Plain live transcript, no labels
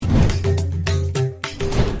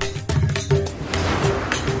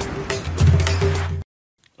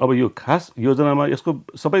अब यो खास योजनामा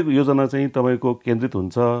यसको सबैको योजना चाहिँ तपाईँको केन्द्रित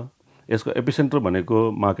हुन्छ। यसको एपिसेन्टर भनेको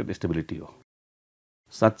मार्केट स्टेबिलिटी हो।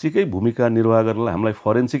 साँच्चीकै भूमिका निर्वाह गर्नलाई हामीलाई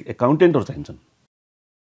फरेन्सिक एकाउन्टेन्टहरू चाहिन्छन्।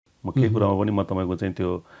 म के कुरामा पनि म तपाईँको चाहिँ त्यो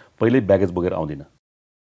पहिल्यै ब्यागेज बोकेर आउँदिनँ।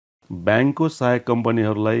 ब्याङ्कको सहायक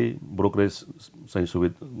कम्पनीहरूलाई ब्रोकरेज चाहिँ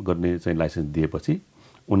सुविधा गर्ने चाहिँ लाइसेन्स दिएपछि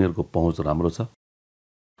उनीहरूको पहुँच राम्रो छ।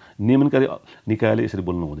 नियमनकारी निकायले यसरी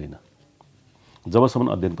बोल्नु हुँदैन जबसम्म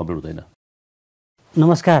अध्ययन कम्प्लिट हुँदैन।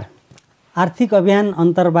 नमस्कार, आर्थिक अभियान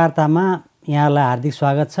अन्तर्वार्तामा यहाँलाई हार्दिक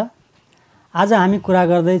स्वागत छ। आज हामी कुरा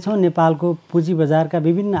गर्दैछौँ नेपालको पुँजी बजारका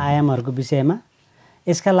विभिन्न आयामहरूको विषयमा।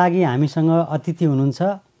 यसका लागि हामीसँग अतिथि हुनुहुन्छ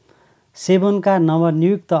सेबोनका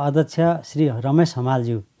नवनियुक्त अध्यक्ष श्री रमेश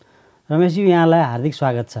हमालज्यू। रमेशज्यू, यहाँलाई हार्दिक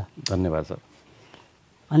स्वागत छ। धन्यवाद सर।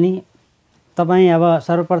 अनि तपाईँ अब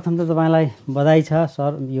सर्वप्रथम त तपाईँलाई बधाई छ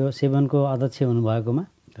सर, यो सेबोनको अध्यक्ष हुनुभएकोमा।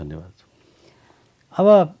 धन्यवाद। अब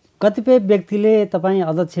कतिपय व्यक्तिले तपाईँ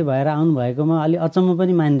अध्यक्ष भएर आउनुभएकोमा अलि अचम्म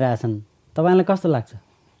पनि मानिरहेछन्। तपाईँलाई कस्तो लाग्छ?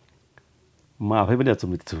 म आफै पनि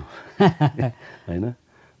अचम्मित छु होइन।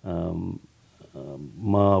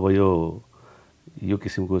 म अब यो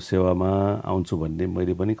किसिमको सेवामा आउँछु भन्ने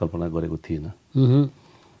मैले पनि कल्पना गरेको थिइनँ।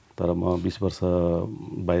 तर म 20 वर्ष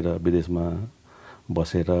बाहिर विदेशमा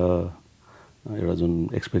बसेर एउटा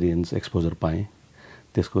जुन एक्सपोजर पाएँ,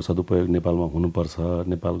 त्यसको सदुपयोग नेपालमा हुनुपर्छ,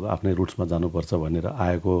 नेपालको आफ्नै रुट्समा जानुपर्छ भनेर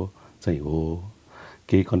आएको चाहिँ हो।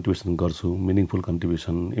 केही कन्ट्रिब्युसन गर्छु, मिनिङफुल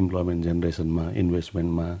कन्ट्रिब्युसन इम्प्लोइमेन्ट जेनेरेसनमा,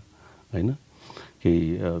 इन्भेस्टमेन्टमा, होइन, केही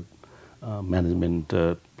म्यानेजमेन्ट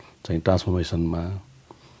चाहिँ ट्रान्सफर्मेसनमा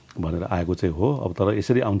भनेर आएको चाहिँ हो। अब तर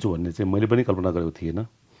यसरी आउँछु भन्ने चाहिँ मैले पनि कल्पना गरेको थिइनँ।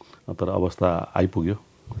 तर अवस्था आइपुग्यो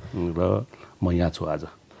र म यहाँ छु आज।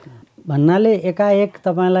 भन्नाले एकाएक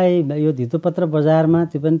तपाईँलाई यो धितोपत्र बजारमा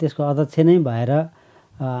त्यो पनि त्यसको अध्यक्ष नै भएर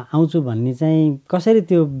आउँछु भन्ने चाहिँ कसरी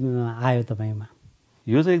त्यो आयो तपाईँमा?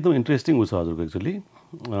 यो चाहिँ एकदम इन्ट्रेस्टिङ छ हजुरको एक्चुअली।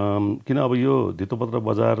 किन अब यो धितोपत्र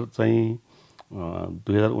बजार चाहिँ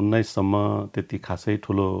 2019सम्म त्यति खासै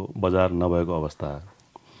ठुलो बजार नभएको अवस्था।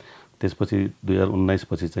 त्यसपछि 2019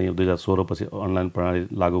 पछि चाहिँ 2016 पछि अनलाइन प्रणाली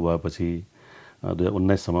लागू भएपछि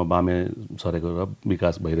 2019सम्म बामे सरेको र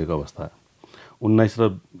विकास भइरहेको अवस्था। 19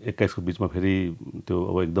 र 21 को बिचमा फेरि त्यो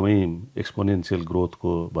अब एकदमै एक्सपोनेन्सियल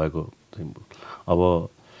ग्रोथको भएको चाहिँ अब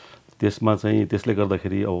त्यसमा चाहिँ त्यसले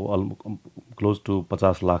गर्दाखेरि अब क्लोज टु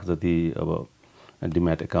 50 लाख जति अब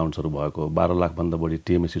डिम्याट एकाउन्ट्सहरू भएको, 12 लाखभन्दा बढी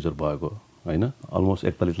टिएमएस युजर भएको, होइन, अलमोस्ट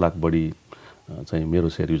 41 लाख बढी चाहिँ मेरो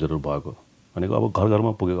सेयर युजरहरू भएको भनेको अब घर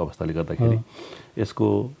घरमा पुगेको अवस्थाले गर्दाखेरि यसको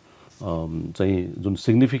चाहिँ जुन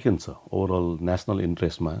सिग्निफिकेन्स छ overall national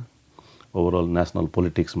इन्ट्रेस्टमा, overall national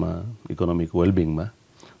पोलिटिक्समा, economic वेलबिङमा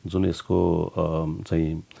जुन यसको चाहिँ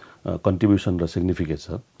कन्ट्रिब्युसन र सिग्निफिकेन्स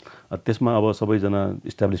छ, त्यसमा अब सबैजना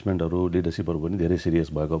इस्टाब्लिसमेन्टहरू, लिडरसिपहरू पनि धेरै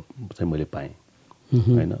सिरियस भएको चाहिँ मैले पाएँ,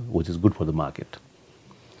 होइन, which is good for the market.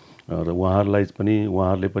 र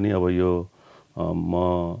उहाँहरूले पनि अब यो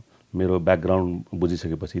म मेरो ब्याकग्राउन्ड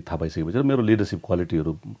बुझिसकेपछि, थाहा पाइसकेपछि र मेरो लिडरसिप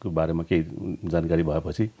क्वालिटीहरूको बारेमा केही जानकारी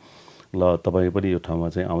भएपछि ल तपाईँ पनि यो ठाउँमा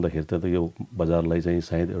चाहिँ आउँदाखेरि त यो बजारलाई चाहिँ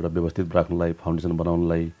सायद एउटा व्यवस्थित राख्नलाई, फाउन्डेसन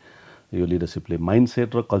बनाउनलाई यो लिडरसिपले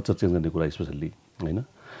माइन्डसेट र कल्चर चेन्ज गर्ने कुरा स्पेसल्ली, होइन,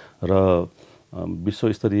 र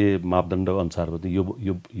विश्वस्तरीय मापदण्ड अनुसार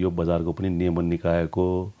यो बजारको पनि नियमन निकायको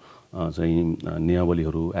चाहिँ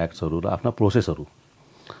नियमावलीहरू, एक्ट्सहरू र आफ्ना प्रोसेसहरू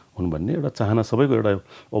हुन् भन्ने एउटा चाहना सबैको एउटा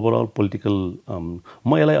ओभरअल पोलिटिकल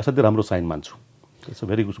म यसलाई असाध्यै राम्रो साइन मान्छु। It's a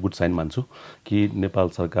very good sign मान्छु कि नेपाल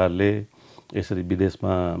सरकारले यसरी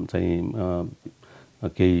विदेशमा चाहिँ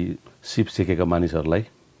केही सिप सिकेका मानिसहरूलाई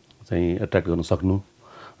चाहिँ एट्र्याक्ट गर्न सक्नु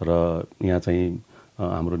र यहाँ चाहिँ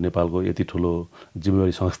हाम्रो नेपालको यति ठुलो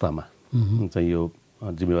जिम्मेवारी संस्थामा चाहिँ यो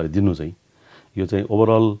जिम्मेवारी दिनु चाहिँ यो चाहिँ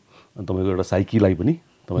ओभरअल तपाईँको एउटा साइकीलाई पनि,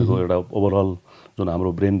 तपाईँको एउटा ओभरअल जुन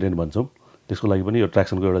हाम्रो ब्रेन ड्रेन भन्छौँ त्यसको लागि पनि यो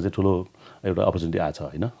ट्र्याक्सनको एउटा चाहिँ ठुलो एउटा अपर्च्युनिटी आएको छ,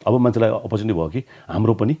 होइन। अब मान्छेलाई अपर्च्युनिटी भयो कि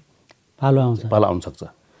हाम्रो पनि पालो आउन सक्छ,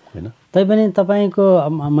 होइन। तैपनि तपाईँको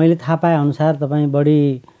मैले थाहा पाए अनुसार तपाईँ बढी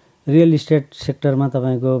रियल इस्टेट सेक्टरमा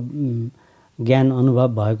तपाईँको ज्ञान अनुभव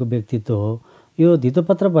भएको व्यक्तित्व हो। यो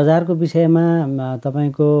धितोपत्र बजारको विषयमा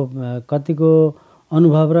तपाईँको कतिको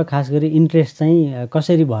अनुभव र खास गरी इन्ट्रेस्ट चाहिँ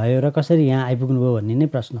कसरी भयो र कसरी यहाँ आइपुग्नुभयो भन्ने नै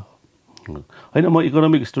प्रश्न हो। होइन, म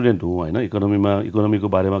इकोनोमिक स्टुडेन्ट हुँ, होइन। इकोनोमीको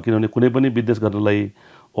बारेमा, किनभने कुनै पनि बिजनेस गर्नलाई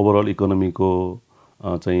ओभरअल इकोनोमीको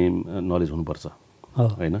चाहिँ नलेज हुनुपर्छ,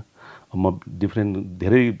 होइन। म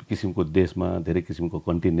धेरै किसिमको देशमा, धेरै किसिमको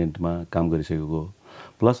कन्टिनेन्टमा काम गरिसकेको,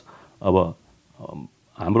 प्लस अब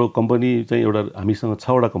हाम्रो कम्पनी चाहिँ हामीसँग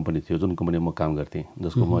 6वटा कम्पनी थियो जुन कम्पनीमा म काम गर्थेँ,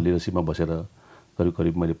 जसको म लिडरसिपमा बसेर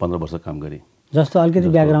करिब मैले 15 वर्ष काम गरेँ। जस्तो अलिकति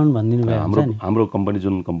ब्याकग्राउन्ड भनिदिनु भयो। हाम्रो कम्पनी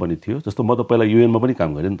जुन कम्पनी थियो, जस्तो म त पहिला युएनमा पनि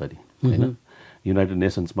काम गरेँ नि त नि, होइन। युनाइटेड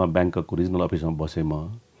नेसन्समा ब्याङ्ककको रिजनल अफिसमा बसेँ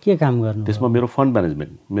म, के काम गर्नु? त्यसमा मेरो फन्ड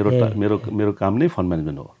म्यानेजमेन्ट, मेरो काम नै फन्ड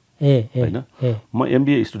म्यानेजमेन्ट हो होइन। म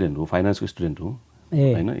MBA स्टुडेन्ट हुँ, फाइनेन्सको स्टुडेन्ट हुँ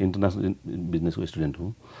होइन, इन्टरनेसनल बिजनेसको स्टुडेन्ट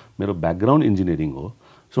हुँ। मेरो ब्याकग्राउन्ड इन्जिनियरिङ हो।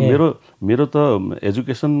 सो मेरो त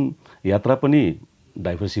एजुकेसन यात्रा पनि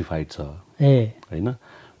डाइभर्सिफाइड छ होइन।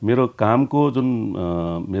 मेरो कामको जुन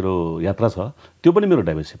मेरो यात्रा छ त्यो पनि मेरो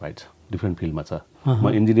डाइभर्सिफाइड छ, डिफ्रेन्ट फिल्डमा छ। म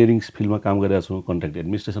इन्जिनियरिङ फिल्डमा काम गरिरहेको छु, कन्ट्र्याक्ट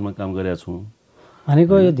एडमिनिस्ट्रेसनमा काम गरिरहेको छु।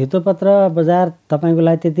 भनेको यो धितोपत्र बजार तपाईँको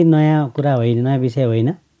लागि त्यति नयाँ कुरा होइन, नयाँ विषय होइन?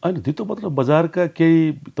 होइन, धितोपत्र बजारका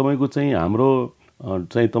केही तपाईँको चाहिँ हाम्रो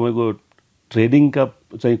चाहिँ तपाईँको ट्रेडिङका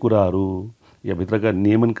चाहिँ कुराहरू या भित्रका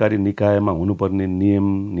नियमनकारी निकायमा हुनुपर्ने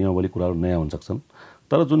नियमावली कुराहरू नयाँ हुन सक्छन्।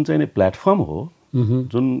 तर जुन चाहिँ प्लेटफर्म हो,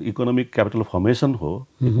 जुन इकोनोमिक क्यापिटल फर्मेसन हो,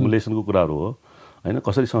 एक्युमुलेसनको कुराहरू हो होइन,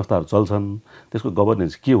 कसरी संस्थाहरू चल्छन्, त्यसको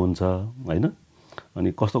गभर्नेन्स के हुन्छ होइन,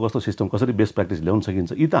 अनि कस्तो कस्तो सिस्टम, कसरी बेस्ट प्र्याक्टिस ल्याउन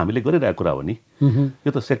सकिन्छ, यी त हामीले गरिरहेको कुरा हो नि।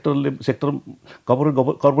 यो त सेक्टर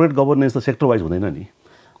कर्पोरेट गभर्नेन्स त सेक्टर वाइज हुँदैन नि।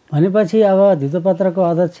 भनेपछि अब धितोपत्रको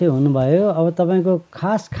अध्यक्ष हुनुभयो, अब तपाईँको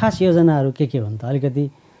खास योजनाहरू के हुन् त?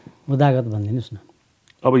 अलिकति उदागत भनिदिनुहोस् न।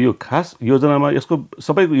 अब यो खास योजनामा यसको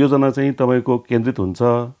सबै योजना चाहिँ तपाईँको केन्द्रित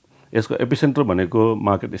हुन्छ। यसको एपिसेन्टर भनेको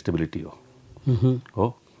मार्केट स्टेबिलिटी हो,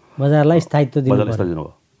 बजारलाई स्थायित्व दिनु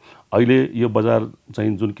हो। अहिले यो बजार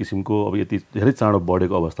चाहिँ जुन किसिमको अब यति धेरै चाँडो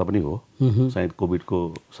बढेको अवस्था पनि हो, सायद कोभिडको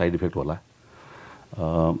साइड इफेक्ट होला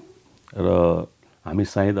र हामी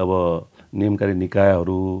सायद अब नियमकारी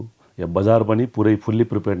निकायहरू या बजार पनि पुरै फुल्ली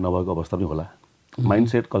प्रिपेयर्ड नभएको अवस्था पनि होला।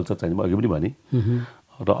 माइन्डसेट कल्चर चाहिन्छ, अघि पनि भने।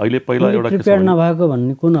 र अहिले पहिला एउटा प्रिपेयर्ड नभएको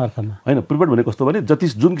भन्ने कुन अर्थमा? होइन, प्रिपेयर्ड भनेको कस्तो भने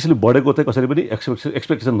जुन किसिमले बढेको चाहिँ कसरी पनि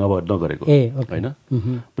एक्सपेक्टेसन नगरेको होइन।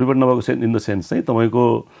 प्रिपेयर्ड नभएको इन द सेन्स चाहिँ तपाईँको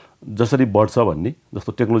जसरी बढ्छ भन्ने,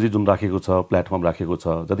 जस्तो टेक्नोलोजी जुन राखेको छ, प्लेटफर्म राखेको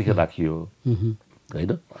छ, जतिखेर राखियो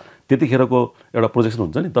होइन, त्यतिखेरको एउटा प्रोजेक्सन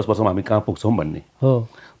हुन्छ नि, 10 वर्षमा हामी कहाँ पुग्छौँ भन्ने।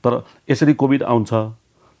 तर यसरी कोभिड आउँछ,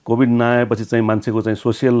 कोभिड नआएपछि चाहिँ मान्छेको चाहिँ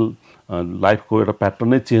सोसियल लाइफको एउटा प्याटर्न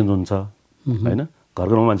नै चेन्ज हुन्छ होइन।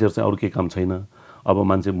 घरमा मान्छेहरू चाहिँ अरू केही काम छैन, अब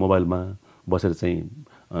मान्छे मोबाइलमा बसेर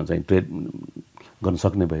चाहिँ ट्रेड गर्न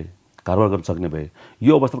सक्ने भए, कारोबार गर्न सक्ने भए।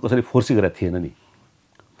 यो अवस्था कसरी फोर्सी गरेर थिएन नि,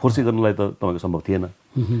 फोर्सी गर्नलाई त तपाईँको सम्भव थिएन।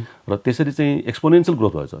 र त्यसरी चाहिँ एक्सपोनेन्सियल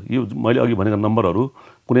ग्रोथ भएछ। यो मैले अघि भनेको नम्बरहरू,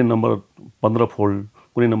 कुनै नम्बर 15 फोल्ड,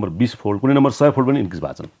 कुनै नम्बर 20 फोल्ड, कुनै नम्बर 100 फोल्ड पनि इन्क्रिज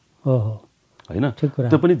भएको छन् होइन।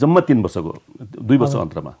 त्यो पनि जम्मा 3 वर्षको 2 वर्ष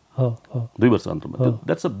अन्तरमा, 2 वर्ष अन्तरमा।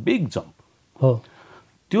 That's a big jump.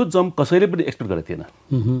 त्यो जम्प कसैले पनि एक्सपेक्ट गरेको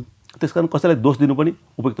थिएन। त्यसकारण कसैलाई दोष दिनु पनि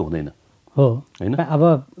उपयुक्त हुँदैन होइन। अब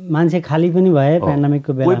मान्छे खाली पनि भए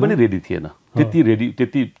पेन्डेमिकको बेलामा, कोही पनि रेडी थिएन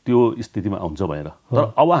त्यति त्यो स्थितिमा आउँछ भनेर।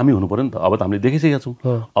 तर अब हामी हुनु पर्यो नि त। अब त हामीले देखिसकेका छौँ।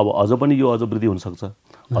 अब अझ पनि यो अझ वृद्धि हुनसक्छ,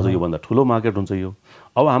 अझ योभन्दा ठुलो मार्केट हुन्छ यो।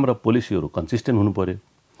 अब हाम्रा पोलिसीहरू कन्सिस्टेन्ट हुनु पर्यो।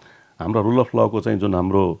 हाम्रा रुल अफ लको चाहिँ जुन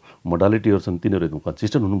हाम्रो मोडालिटीहरू छन् तिनीहरू एकदम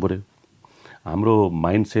कन्सिस्टेन्ट हुनु पर्यो। हाम्रो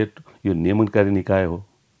माइन्डसेट यो नियमनकारी निकाय हो,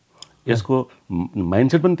 यसको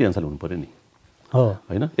माइन्डसेट पनि त्यही अनुसार हुनु पर्यो नि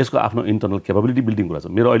होइन। यसको आफ्नो इन्टरनल क्यापेबिलिटी बिल्डिङ कुरा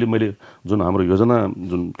छ। मैले जुन हाम्रो योजना,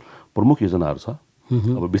 जुन प्रमुख योजनाहरू छ,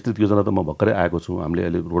 अब विस्तृत योजना त म भर्खरै आएको छु, हामीले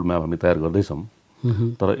अहिले रोडम्याप हामी तयार गर्दैछौँ।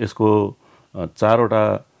 तर यसको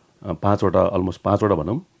 5वटा अलमोस्ट 5वटा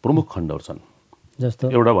भनौँ प्रमुख खण्डहरू छन्।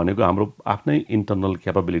 जस्तो एउटा भनेको हाम्रो आफ्नै इन्टरनल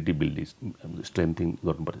क्यापेबिलिटी बिल्डिङ, स्ट्रेन्थिङ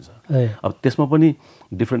गर्नुपर्छ। अब त्यसमा पनि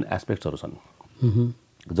डिफ्रेन्ट एस्पेक्ट्सहरू छन्।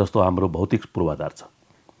 जस्तो हाम्रो भौतिक पूर्वाधार छ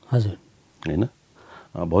हजुर होइन।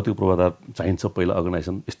 भौतिक पूर्वाधार चाहिन्छ पहिला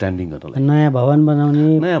अर्गनाइजेसन स्ट्यान्डिङ गर्नलाई, नयाँ भवन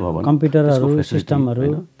बनाउने, नयाँ भवन, कम्प्युटरहरू,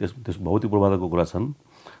 सिस्टमहरू, त्यस भौतिक पूर्वाधारको कुरा छन्।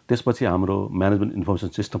 त्यसपछि हाम्रो म्यानेजमेन्ट इन्फर्मेसन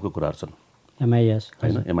सिस्टमको कुराहरू छन्, MIS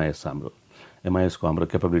होइन। MIS छ हाम्रो, MISको हाम्रो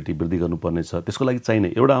क्यापेबिलिटी वृद्धि गर्नुपर्ने छ। त्यसको लागि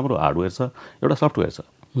चाहिने एउटा हाम्रो हार्डवेयर छ, एउटा सफ्टवेयर छ।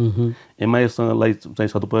 MISलाई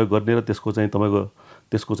चाहिँ सदुपयोग गर्ने र त्यसको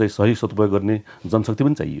चाहिँ सही सदुपयोग गर्ने जनशक्ति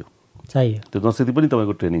पनि चाहियो। त्यो जनशक्ति पनि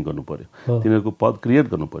तपाईँको ट्रेनिङ गर्नु पर्यो, तिनीहरूको पद क्रिएट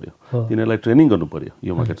गर्नु पर्यो, तिनीहरूलाई ट्रेनिङ गर्नु पर्यो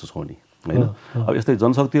यो मार्केट छोड्ने होइन। अब यस्तै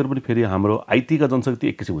जनशक्तिहरू पनि फेरि हाम्रो आइटीका जनशक्ति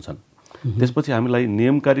एक किसिमको छन्। त्यसपछि हामीलाई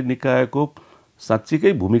नियमकारी निकायको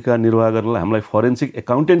साँच्चीकै भूमिका निर्वाह गर्नलाई हामीलाई फरेन्सिक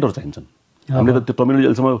एकाउन्टेन्टहरू चाहिन्छन्। हामीले त त्यो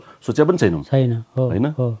टर्मिनोलोजी अहिलेसम्म सोचे पनि छैनौँ होइन।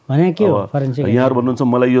 यहाँहरू भन्नुहुन्छ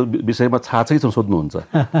मलाई यो विषयमा थाहा छैन सोध्नुहुन्छ,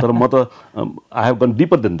 तर म त I have gone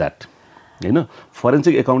deeper than that होइन।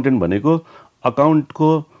 फरेन्सिक एकाउन्टेन्ट भनेको अकाउन्टको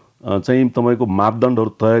चाहिँ तपाईँको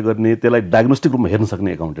मापदण्डहरू तय गर्ने, त्यसलाई डायग्नोस्टिक रूपमा हेर्न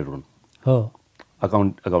सक्ने एकाउन्टेन्ट हुन्।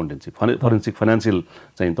 अकाउन्टेन्सी फरेन्सिक फाइनेन्सियल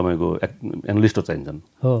चाहिँ तपाईँको एनालिस्टहरू चाहिन्छन्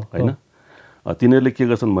होइन। तिनीहरूले के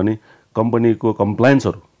गर्छन् भने कम्पनीको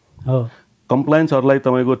कम्प्लायन्सहरूलाई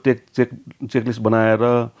तपाईँको चेकलिस्ट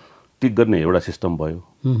बनाएर टिक गर्ने एउटा सिस्टम भयो।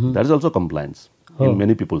 That is also compliance in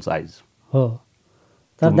many people's eyes.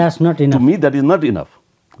 To me that is not enough,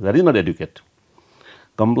 that is not educate.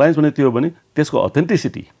 Compliance भने त्यो हो भने त्यसको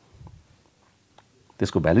अथेन्टिसिटी,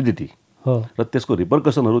 त्यसको भ्यालिडिटी हो र त्यसको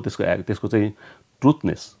रिपरकसनहरू त्यसको चाहिँ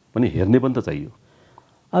ट्रुथनेस पनि हेर्ने पनि त चाहियो।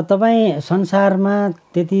 तपाईँ संसारमा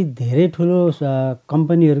त्यति धेरै ठुलो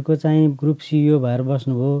कम्पनीहरूको चाहिँ ग्रुप सिइओ भएर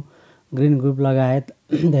बस्नुभयो, ग्रिन ग्रुप लगायत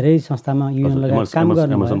धेरै संस्थामा युएन लगायत काम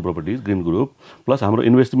गर्नुभयो। Amazon properties, green group plus हाम्रो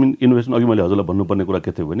इन्भेस्टमेन्ट अघि मैले हजुरलाई भन्नुपर्ने कुरा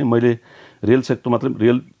के थियो भने मैले रियल सेक्टर मात्रै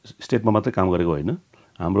रियल इस्टेटमा मात्रै काम गरेको होइन।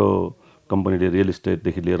 हाम्रो कम्पनीले रियल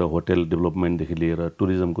इस्टेटदेखि लिएर होटल डेभलपमेन्टदेखि लिएर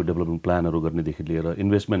टुरिज्मको डेभलपमेन्ट प्लानहरू गर्नेदेखि लिएर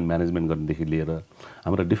इन्भेस्टमेन्ट म्यानेजमेन्ट गर्नेदेखि लिएर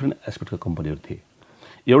हाम्रा डिफ्रेन्ट एस्पेक्टका कम्पनीहरू थिए।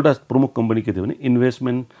 एउटा प्रमुख कम्पनी के थियो भने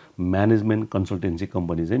इन्भेस्टमेन्ट म्यानेजमेन्ट कन्सल्टेन्सी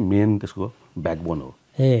कम्पनी चाहिँ मेन त्यसको ब्याकबोन हो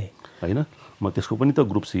होइन। म त्यसको पनि त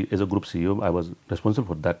as a group CEO I was responsible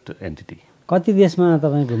for that entity. कति देशमा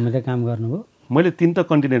तपाईँ घुमेर काम गर्नुभयो? मैले 3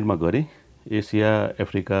 कन्टिनेन्टमा गरेँ, एसिया,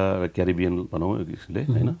 अफ्रिका र क्यारिबियन भनौँ यसले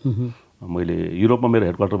होइन। मैले युरोपमा मेरो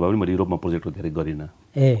हेडक्वार्टर भए पनि मैले युरोपमा प्रोजेक्टहरू धेरै गरिनँ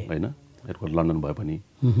होइन, हेडक्वार्टर लन्डन भए पनि।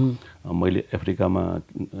 मैले अफ्रिकामा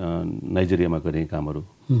नाइजेरियामा गरेँ कामहरू,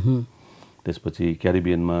 त्यसपछि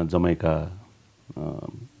क्यारिबियनमा जमैका,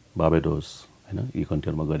 बार्बाडोस होइन, यी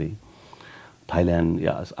कन्ट्रीहरूमा गरेँ। थाइल्यान्ड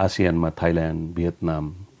या आसियानमा थाइल्यान्ड, भियतनाम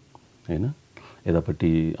होइन।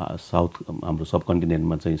 यतापट्टि साउथ हाम्रो सब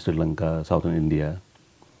कन्टिनेन्टमा चाहिँ श्रीलङ्का, साउथर्न इन्डिया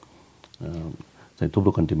चाहिँ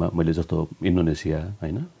थुप्रो कन्ट्रीमा मैले, जस्तो इन्डोनेसिया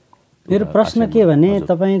होइन। मेरो प्रश्न के भने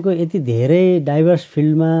तपाईँको यति धेरै डाइभर्स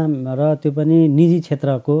फिल्डमा र त्यो पनि निजी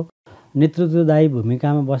क्षेत्रको नेतृत्वदायी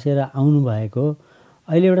भूमिकामा बसेर आउनुभएको,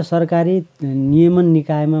 अहिले एउटा सरकारी नियमन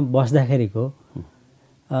निकायमा बस्दाखेरिको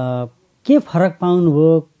के फरक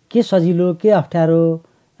पाउनुभयो? के सजिलो, के अप्ठ्यारो,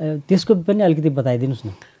 त्यसको पनि अलिकति बताइदिनुहोस्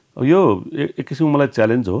न। यो एक किसिमको मलाई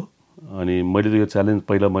च्यालेन्ज हो। अनि मैले त यो च्यालेन्ज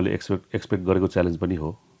पहिला मैले एक्सपेक्ट गरेको च्यालेन्ज पनि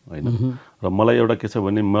हो होइन। र मलाई एउटा के छ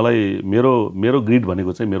भने मेरो ग्रिड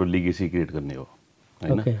भनेको चाहिँ मेरो लिगेसी क्रिएट गर्ने हो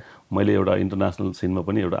होइन। मैले एउटा इन्टरनेसनल सिनमा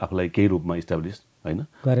पनि एउटा आफूलाई केही रूपमा इस्टाब्लिस होइन,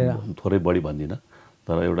 थोरै बढी भन्दिनँ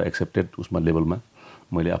तर एउटा एक्सेप्टेड उसमा लेभलमा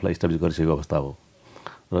मैले आफूलाई इस्टाब्लिस गरिसकेको अवस्था हो।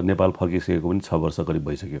 र नेपाल फर्किसकेको पनि 6 वर्ष करिब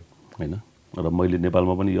भइसक्यो होइन। र मैले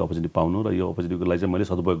नेपालमा पनि यो अपर्च्युनिटी पाउनु र यो अपर्च्युनिटीको लागि चाहिँ मैले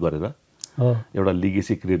सदुपयोग गरेर एउटा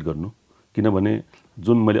लिगेसी क्रिएट गर्नु। किनभने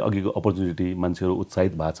जुन मैले अघिको अपर्च्युनिटी मान्छेहरू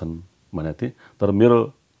उत्साहित भएको छन् भनेको थिएँ, तर मेरो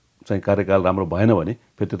चाहिँ कार्यकाल राम्रो भएन भने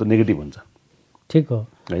फेरि त्यो त नेगेटिभ हुन्छ। ठिक हो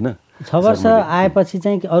होइन। 6 वर्ष आएपछि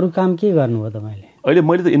चाहिँ अरू काम के गर्नुभयो तपाईँले? अहिले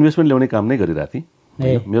मैले त इन्भेस्टमेन्ट ल्याउने काम नै गरिरहेको थिएँ।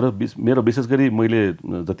 मेरो विशेष गरी मैले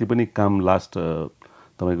जति पनि काम लास्ट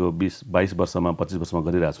तपाईँको 20-22 वर्षमा 25 वर्षमा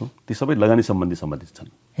गरिरहेको छु, ती सबै लगानी सम्बन्धित छन्।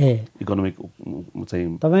 इकोनोमिक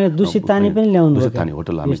चाहिँ तपाईँले दूषित तानी पनि ल्याउनु भयो? तानी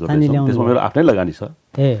होटल हामी गर्दैछौँ, त्यसमा मेरो आफ्नै लगानी छ।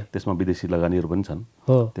 त्यसमा विदेशी लगानीहरू पनि छन्,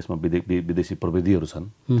 त्यसमा विदेशी प्रविधिहरू छन्,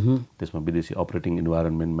 त्यसमा विदेशी अपरेटिङ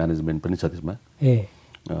इन्भाइरोन्मेन्ट म्यानेजमेन्ट पनि छ त्यसमा।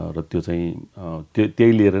 र त्यो चाहिँ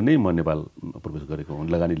त्यही लिएर नै म नेपाल प्रवेश गरेको हुँ,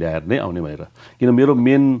 लगानी ल्याएर नै आउने भएर। किन मेरो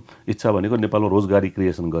मेन इच्छा भनेको नेपालमा रोजगारी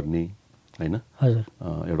क्रिएसन गर्ने होइन,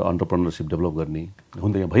 एउटा अन्टरप्रेन्योरसिप डेभलप गर्ने हुन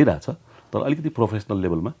त यहाँ भइरहेछ, तर अलिकति प्रोफेसनल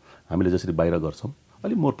लेभलमा हामीले जसरी बाहिर गर्छौँ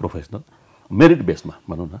अलिक मोर प्रोफेसनल मेरिट बेसमा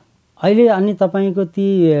भनौँ न। अहिले अनि तपाईँको ती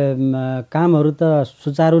कामहरू त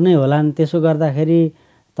सुचारू नै होलान्, त्यसो गर्दाखेरि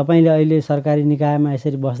तपाईँले अहिले सरकारी निकायमा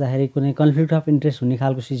यसरी बस्दाखेरि कुनै कन्फ्लिक्ट अफ इन्ट्रेस्ट हुने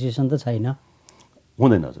खालको सिचुएसन त छैन?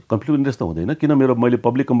 हुँदैन हजुर, कन्फ्लिक्ट इन्ट्रेस्ट त हुँदैन। किन मैले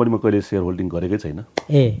पब्लिक कम्पनीमा कहिले सेयर होल्डिङ गरेकै छैन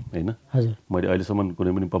होइन। हजुर, मैले अहिलेसम्म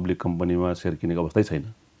कुनै पनि पब्लिक कम्पनीमा सेयर किनेको अवस्थै छैन।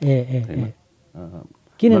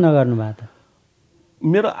 किन नगर्नु भएको त?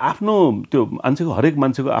 मेरो आफ्नो त्यो हरेक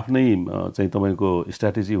मान्छेको आफ्नै चाहिँ तपाईँको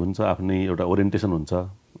स्ट्राटेजी हुन्छ, आफ्नै एउटा ओरिएन्टेसन हुन्छ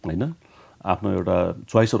होइन, आफ्नो एउटा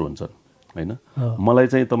चोइसहरू हुन्छन् होइन। मलाई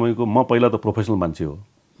चाहिँ तपाईँको म पहिला त प्रोफेसनल मान्छे हो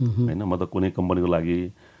होइन, म त कुनै कम्पनीको लागि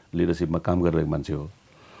लिडरसिपमा काम गरिरहेको मान्छे हो।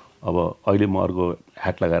 अब अहिले म अर्को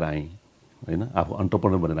ह्याट लगाएर आएँ होइन, आफू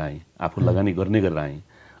अन्टरप्रेन्योर बनेर आएँ, आफू लगानी गर्ने गरेर आएँ।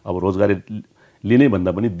 अब रोजगारी लिने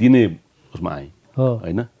भन्दा पनि दिने उसमा आएँ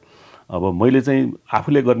होइन। अब मैले चाहिँ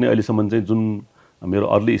आफूले गर्ने अहिलेसम्म चाहिँ जुन मेरो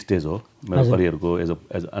अर्ली स्टेज हो मेरो करियरको एज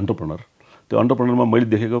अन्टरप्रेन्योर, त्यो अन्टरप्रेन्योरमा मैले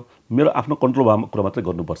देखेको मेरो आफ्नो कन्ट्रोल भएको कुरा मात्रै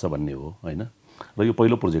गर्नुपर्छ भन्ने हो होइन। र यो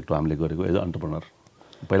पहिलो प्रोजेक्ट हो हामीले गरेको एज अन्टरप्रेन्योर।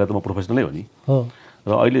 पहिला त म प्रोफेसनलै हो नि,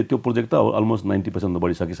 र अहिले त्यो प्रोजेक्ट त अलमोस्ट 90%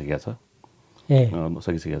 बढी सकिसकेको छ।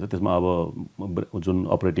 त्यसमा अब जुन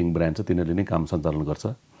अपरेटिङ ब्रान्ड छ तिनीहरूले नै काम सञ्चालन गर्छ।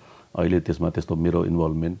 अहिले त्यसमा त्यस्तो मेरो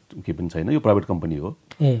इन्भल्भमेन्ट केही पनि छैन, यो प्राइभेट कम्पनी हो,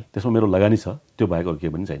 त्यसमा मेरो लगानी छ, त्यो बाहेक अरू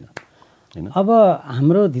केही पनि छैन होइन। अब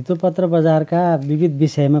हाम्रो धितोपत्र बजारका विविध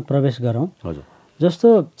विषयमा प्रवेश गरौँ। हजुर, जस्तो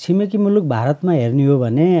छिमेकी मुलुक भारतमा हेर्ने हो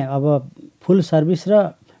भने अब फुल सर्भिस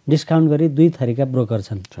र डिस्काउन्ट गरी 2 थरीका ब्रोकर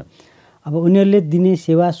छन्। अब उनीहरूले दिने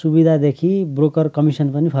सेवा सुविधादेखि ब्रोकर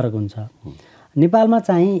कमिसन पनि फरक हुन्छ। नेपालमा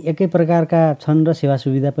चाहिँ एकै प्रकारका छन् र सेवा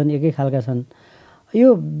सुविधा पनि एकै खालका छन्।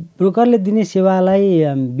 यो ब्रोकरले दिने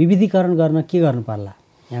सेवालाई विविधीकरण गर्न के गर्नु पर्ला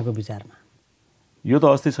यहाँको विचारमा? यो त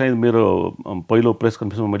अस्ति सायद मेरो पहिलो प्रेस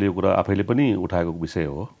कन्फरेन्समा मैले यो कुरा आफैले पनि उठाएको विषय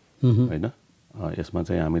हो होइन। यसमा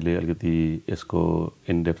चाहिँ हामीले अलिकति यसको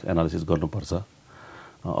इनडेप्थ एनालिसिस गर्नुपर्छ।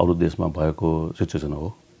 अरू देशमा भएको सिचुएसन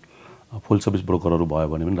हो। फुल सर्भिस ब्रोकरहरू भयो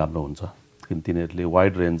भने पनि राम्रो हुन्छ, किन तिनीहरूले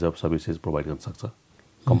wide range of services provide गर्न सक्छ,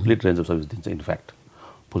 कम्प्लिट रेन्ज अफ सर्भिस दिन्छ इनफ्याक्ट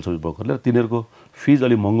फुल सर्भिस ब्रोकरले। तिनीहरूको फिज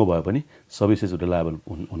अलिक महँगो भए पनि सर्भिसेस रिलायबल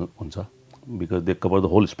हुन्छ, because they cover the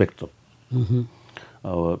whole spectrum.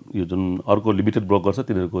 अब यो जुन अर्को लिमिटेड ब्रोकर छ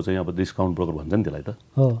तिनीहरूको चाहिँ अब डिस्काउन्ट ब्रोकर भन्छ नि त्यसलाई त,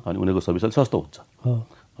 अनि उनीहरूको सर्भिस अलिक सस्तो हुन्छ।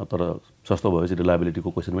 तर सस्तो भएपछि रिलायबिलिटीको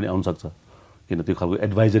क्वेसन पनि आउनसक्छ, किन त्यो खालको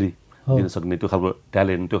एडभाइजरी दिन सक्ने, त्यो खालको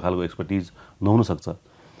ट्यालेन्ट, त्यो खालको एक्सपर्टिज नहुन सक्छ।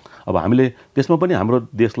 अब हामीले त्यसमा पनि हाम्रो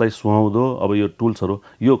देशलाई सुहाउँदो अब यो टुल्सहरू,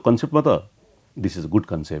 यो कन्सेप्टमा त दिस इज गुड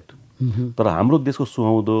कन्सेप्ट, तर हाम्रो देशको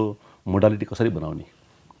सुहाउँदो मोडालिटी कसरी बनाउने,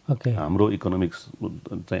 हाम्रो इकोनोमिक्स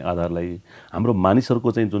चाहिँ आधारलाई, हाम्रो मानिसहरूको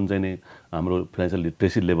चाहिँ जुन चाहिँ नि हाम्रो फाइनेन्सियल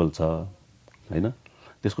लिट्रेसी लेभल छ होइन,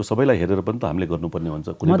 त्यसको सबैलाई हेरेर पनि त हामीले गर्नुपर्ने हुन्छ।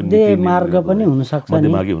 कुनै पनि मार्ग पनि हुनसक्छ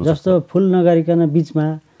नि, जस्तो फुल नगरिकन बिचमा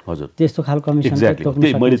हजुर त्यस्तो खालको कमिसन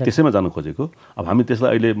एक्ज्याक्टली मैले त्यसैमा जानु खोजेको। अब हामी त्यसलाई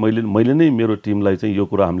अहिले मैले नै मेरो टिमलाई चाहिँ यो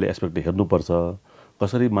कुरा हामीले एस्पेक्ट हेर्नुपर्छ,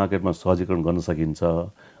 कसरी मार्केटमा सहजीकरण गर्न सकिन्छ,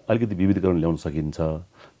 अलिकति विविधीकरण ल्याउन सकिन्छ,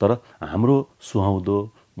 तर हाम्रो सुहाउँदो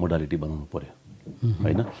मोडालिटी बनाउनु पर्यो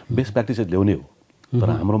होइन। बेस्ट प्र्याक्टिसेस ल्याउने हो, तर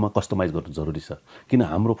हाम्रोमा कस्टमाइज गर्नु जरुरी छ, किन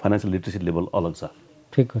हाम्रो फाइनेन्सियल लिट्रेसी लेभल अलग छ।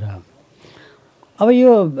 ठिक कुरा हो। अब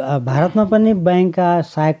यो भारतमा पनि बैंकका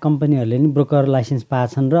सहायक कम्पनीहरूले नि ब्रोकर लाइसेन्स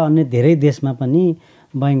पाएछन् र अन्य धेरै देशमा पनि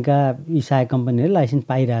बैंकका यी सहायक कम्पनीहरूले लाइसेन्स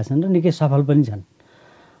पाइरहेछन् र निकै सफल पनि छन्।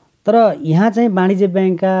 तर यहाँ चाहिँ वाणिज्य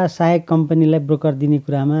बैंकका सहायक कम्पनीलाई ब्रोकर दिने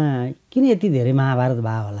कुरामा किन यति धेरै महाभारत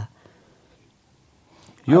भयो होला?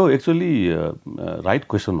 यो एक्चुअली राइट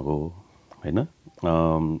क्वेसन हो होइन।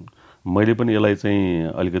 मैले पनि यसलाई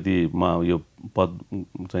चाहिँ अलिकति यो पद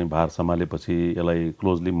चाहिँ भार सम्हालेपछि यसलाई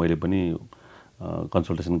क्लोजली मैले पनि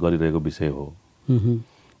कन्सल्टेसन गरिरहेको विषय हो।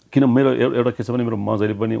 किन मेरो एउटा के छ भने म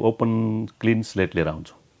जहिले पनि ओपन क्लिन स्लेट लिएर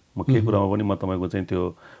आउँछु। म के कुरामा पनि म तपाईँको चाहिँ त्यो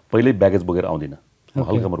पहिल्यै ब्यागेज बोकेर आउँदिनँ,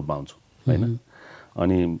 हल्कामा रूपमा आउँछु होइन।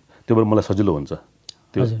 अनि त्यो भएर मलाई सजिलो हुन्छ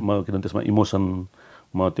त्यो, म किनभने त्यसमा इमोसन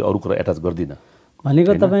म त्यो अरू कुरा एट्याच गर्दिनँ।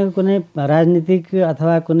 भनेको तपाईँको कुनै राजनीतिक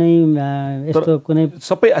अथवा कुनै यस्तो कुनै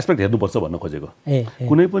सबै एस्पेक्ट हेर्नुपर्छ भन्न खोजेको।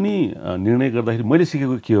 कुनै पनि निर्णय गर्दाखेरि मैले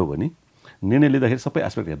सिकेको के हो भने निर्णय लिँदाखेरि सबै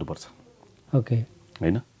एस्पेक्ट हेर्नुपर्छ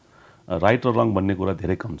होइन। राइट र रङ भन्ने कुरा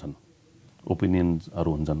धेरै कम छन्,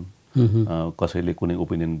 ओपिनियन्सहरू हुन्छन्, कसैले कुनै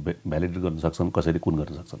ओपिनियन भ्यालिडेट गर्न सक्छन्, कसैले कुन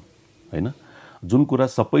गर्न सक्छन् होइन। जुन कुरा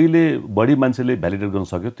सबैले बढी मान्छेले भ्यालिडेट गर्न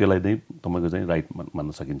सक्यो त्यसलाई नै तपाईँको चाहिँ राइट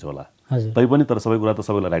मान्न सकिन्छ होला। तैपनि तर सबै कुरा त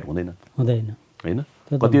सबैलाई राइट हुँदैन होइन।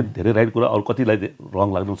 कति धेरै राइट कुरा अरू कतिलाई रङ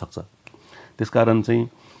लाग्न सक्छ। त्यसकारण चाहिँ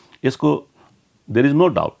यसको देयर इज नो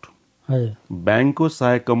डाउट ब्याङ्कको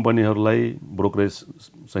सहायक कम्पनीहरूलाई ब्रोकरेज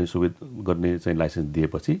चाहिँ सुविधा गर्ने चाहिँ लाइसेन्स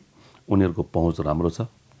दिएपछि उनीहरूको पहुँच राम्रो छ।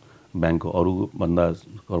 ब्याङ्कको अरूभन्दा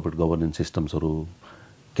कर्पोरेट गभर्नेन्स सिस्टम्सहरू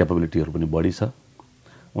क्यापेबिलिटीहरू पनि बढी छ,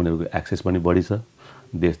 उनीहरूको एक्सेस पनि बढी छ।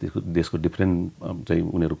 देशको डिफ्रेन्ट चाहिँ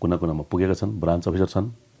उनीहरू कुना कुनामा पुगेका छन्, ब्रान्च अफिसर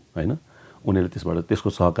छन् होइन। उनीहरूले त्यसबाट त्यसको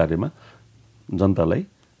सहकार्यमा जनतालाई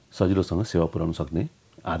सजिलोसँग सेवा पुर्याउन सक्ने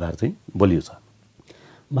आधार चाहिँ बलियो छ।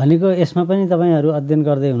 भनेको यसमा पनि तपाईँहरू अध्ययन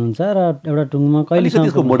गर्दै हुनुहुन्छ र एउटा टुङ्गोमा कहिलेसम्म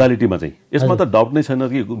त्यसको मोडालिटीमा चाहिँ यसमा त डाउट नै छैन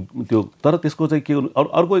कि त्यो, तर त्यसको चाहिँ के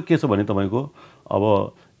अर्को के छ भने तपाईँको अब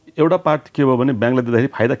एउटा पार्ट के भयो भने ब्याङ्कलाई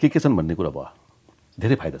दिँदाखेरि फाइदा के छन् भन्ने कुरा भयो।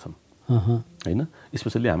 धेरै फाइदा छन् होइन।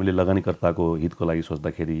 स्पेसल्ली हामीले लगानीकर्ताको हितको लागि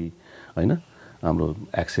सोच्दाखेरि होइन, हाम्रो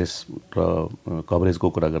एक्सेस र कभरेजको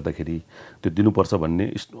कुरा गर्दाखेरि त्यो दिनुपर्छ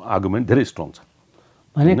भन्ने आर्गुमेन्ट धेरै स्ट्रङ छ।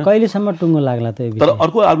 भने कहिलेसम्म टुङ्गो लाग्ला त? तर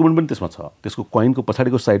अर्को आर्गुमेन्ट पनि त्यसमा छ, त्यसको कोइनको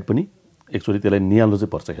पछाडिको साइड पनि एक्चुअली त्यसलाई निहाल्नु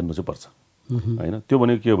चाहिँ पर्छ, हेर्नु चाहिँ पर्छ होइन। त्यो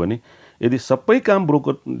भनेको के हो भने यदि सबै काम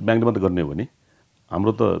ब्रोकर ब्याङ्कले मात्रै गर्ने हो भने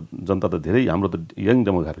हाम्रो त जनता त धेरै, हाम्रो त यङ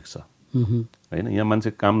डेमोग्राफिक छ होइन। यहाँ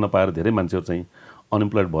मान्छे काम नपाएर धेरै मान्छेहरू चाहिँ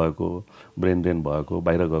अनइम्प्लोइड भएको, ब्रेन ड्रेन भएको,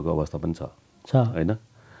 बाहिर गएको अवस्था पनि छ होइन।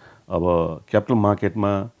 अब क्यापिटल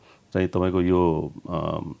मार्केटमा चाहिँ तपाईँको यो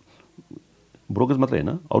ब्रोकरेज मात्रै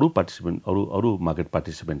होइन, अरू पार्टिसिपेन्ट अरू मार्केट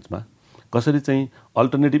पार्टिसिपेन्ट्समा कसरी चाहिँ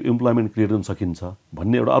अल्टरनेटिभ इम्प्लोइमेन्ट क्रिएट गर्न सकिन्छ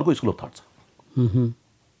भन्ने एउटा अर्को स्कुल अफ थट छ।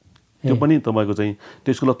 त्यो पनि तपाईँको चाहिँ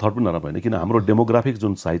त्यो स्कुल अफ थट पनि नराम्रो होइन, किन हाम्रो डेमोग्राफिक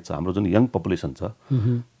जुन साइज छ, हाम्रो जुन यङ पपुलेसन छ,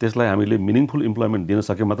 त्यसलाई हामीले मिनिङफुल इम्प्लोइमेन्ट दिन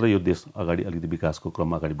सके मात्र यो देश अगाडि अलिकति विकासको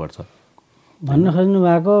क्रममा अगाडि बढ्छ। भन्न खोज्नु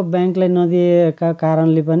भएको ब्याङ्कलाई नदिएका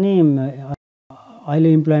कारणले पनि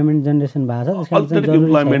अहिले इम्प्लोइमेन्ट जेनेरेसन भएको छ अल्टरनेटिभ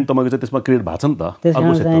इम्प्लोइमेन्ट तपाईँको चाहिँ त्यसमा क्रिएट भएको छ नि त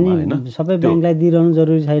अर्को सेक्टरमा हैन सबै बैंकलाई दिइरहनु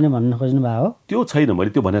जरुरी छैन भन्न खोज्नु भएको हो त्यो छैन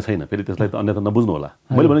मैले त्यो भनेको छैन फेरि त्यसलाई त अन्यथा नबुझ्नु होला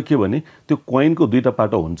मैले भने के भने त्यो कोइनको दुईटा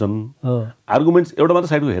पाटो हुन्छन् आर्गुमेन्ट्स एउटा मात्र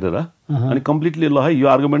साइडको हेरेर अनि कम्प्लिटली ल है यो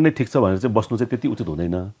आर्गुमेन्ट नै ठिक छ भनेर चाहिँ बस्नु चाहिँ त्यति उचित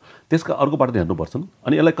हुँदैन त्यसका अर्को पाटो हेर्नुपर्छन्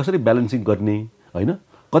अनि यसलाई कसरी ब्यालेन्सिङ गर्ने हैन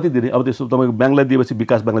कति दिने अब त्यसो तपाईँको ब्याङ्कलाई दिएपछि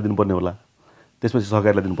विकास ब्याङ्कलाई दिनुपर्ने होला त्यसपछि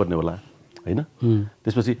सहकारीलाई दिनुपर्ने होला हैन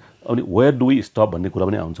त्यसपछि अनि वेयर डु वी स्टप भन्ने कुरा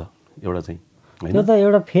पनि आउँछ एउटा चाहिँ त्यो त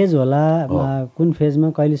एउटा फेज होला कुन फेजमा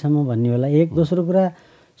कहिलेसम्म भन्ने होला एक दोस्रो कुरा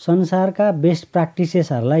संसारका बेस्ट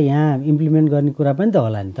प्र्याक्टिसेसहरूलाई यहाँ इम्प्लिमेन्ट गर्ने कुरा पनि त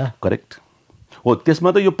होला नि त करेक्ट हो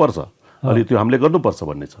त्यसमा त यो पर्छ अलि त्यो हामीले गर्नुपर्छ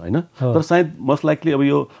भन्ने छ हैन तर सायद मोस्ट लाइकली अब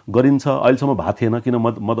यो गरिन्छ अहिलेसम्म भएको थिएन किन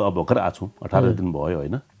म त अब भर्खर आएको छु 18 दिन भयो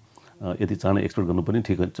हैन यति चाँडै एक्सपेक्ट गर्नु पनि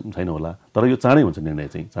ठिक छैन होला तर यो चाँडै हुन्छ निर्णय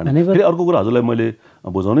चाहिँ चाँडै फेरि अर्को कुरा हजुरलाई मैले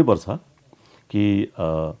बुझाउनै पर्छ कि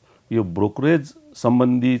यो ब्रोकरेज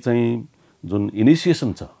सम्बन्धी चाहिँ जुन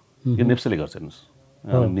इनिसिएसन छ यो नेप्सेले गर्छ हेर्नुहोस्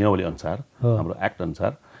नियमावली अनुसार हाम्रो एक्ट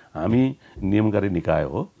अनुसार हामी नियमकारी निकाय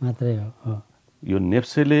हो मात्रै हो यो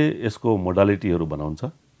नेप्सेले यसको मोडालिटीहरू बनाउँछ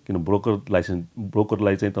किन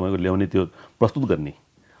ब्रोकरलाई चाहिँ तपाईँको ल्याउने त्यो प्रस्तुत गर्ने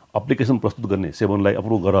एप्लिकेसन प्रस्तुत गर्ने सेबनलाई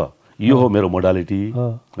अप्रुभ गर यो हो मेरो मोडालिटी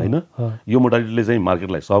हैन यो मोडालिटीले चाहिँ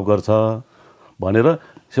मार्केटलाई सर्भ गर्छ भनेर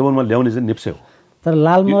सेबनमा ल्याउने चाहिँ नेप्से हो तर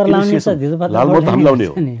लालमोहर लाउने त लालमोहर हामी लाउने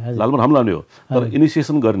हो लालमोहर हामी लाउने हो तर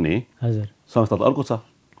इनिसिएसन गर्ने संस्था त अर्को छ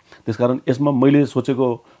त्यसकारण यसमा मैले सोचेको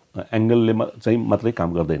एंगलले चाहिँ मात्रै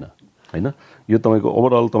काम गर्दैन हैन यो तपाईको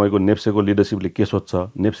ओभरअल तपाईको नेप्सेको लिडरशिपले के सोच्छ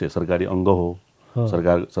नेप्से सरकारी अंग हो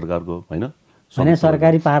सरकारको हैन भने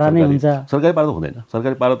सरकारी पारा नै हुन्छ सरकारी पारा त हुँदैन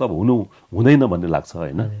सरकारी पारा त अब हुँदैन भन्ने लाग्छ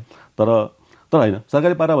हैन तर हैन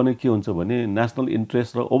सरकारी पारा भने के हुन्छ भने नेशनल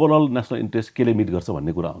इन्ट्रेस्ट र ओभरअल नेशनल इन्ट्रेस्ट केले मिट गर्छ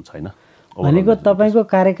भन्ने कुरा हुन्छ हैन भनेको तपाईको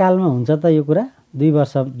कार्यकालमा हुन्छ त यो कुरा 2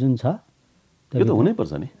 वर्ष जुन छ त्यो त हुनै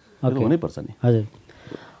पर्छ नि हुनै पर्छ नि हजुर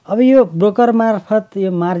अब यो ब्रोकर मार्फत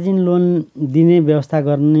यो मार्जिन लोन दिने व्यवस्था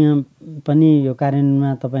गर्ने पनि यो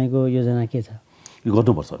कार्यान्वयनमा तपाईको योजना के छ यो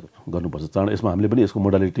गर्नुपर्छ चाँडै यसमा हामीले पनि यसको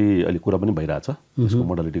मोडालिटी अहिले कुरा पनि भइरहेछ यसको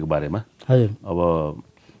मोडालिटीको बारेमा हजुर अब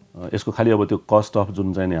यसको खाली अब त्यो कस्ट अफ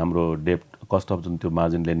जुन चाहिँ हाम्रो डेब्ट कस्ट अफ जुन त्यो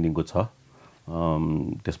मार्जिन लेन्डिङको छ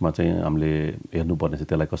त्यसमा चाहिँ हामीले हेर्नुपर्ने छ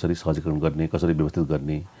त्यसलाई कसरी सहजीकरण गर्ने कसरी व्यवस्थित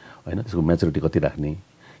गर्ने हैन त्यसको म्याच्युरिटी कति राख्ने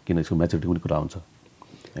किन यसको म्याच्युरिटी पनि कुरा आउँछ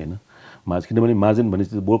हैन किनभने मार्जिन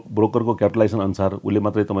भनेपछि ब्रोकरको क्यापिटलाइजेसन अनुसार उसले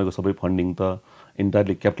मात्रै तपाईको सबै फन्डिङ त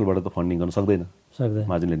इन्टायरली क्यापिटलबाट त फन्डिङ गर्न सक्दैन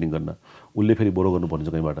मार्जिन लेन्डिङ गर्न उसले फेरि बोरो गर्नुपर्ने छ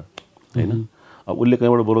कहीँबाट हैन अब उसले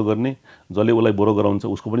कहीँबाट बोरो गर्ने जसले उसलाई बोरो गराउँछ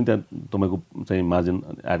उसको पनि त्यहाँ तपाईको चाहिँ मार्जिन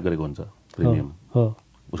एड गरेको हुन्छ प्रिमियम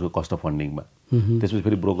उसको कस्ट अफ फन्डिङमा त्यसपछि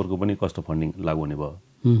फेरि ब्रोकरको पनि कस्ट अफ फन्डिङ लागु हुने भयो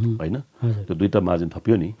हैन त्यो दुईटा मार्जिन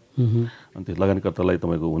थपियो नि अनि त्यो लगानीकर्तालाई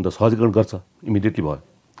तपाईको हुन त सहजीकरण गर्छ इमिडिएटली भयो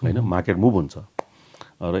हैन मार्केट मुभ हुन्छ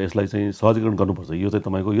र यसलाई चाहिँ सहजीकरण गर्नुपर्छ यो चाहिँ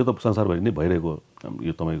तपाईको यो त संसारभरि नै भइरहेको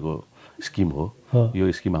यो तपाईको स्किम हो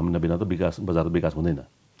यो स्किम हाम्रो बिना त विकास बजार विकास हुँदैन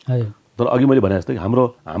तर अघि मैले भने जस्तै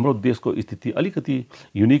हाम्रो देशको स्थिति अलिकति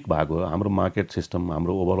युनिक भएको हो हाम्रो मार्केट सिस्टम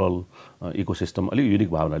हाम्रो ओभरअल इकोसिस्टम अलिक युनिक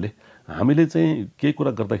भएको हुनाले हामीले चाहिँ केही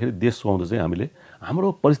कुरा गर्दाखेरि देश सुहाउँदा चाहिँ हामीले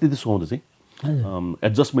हाम्रो परिस्थिति सुहाउँदा चाहिँ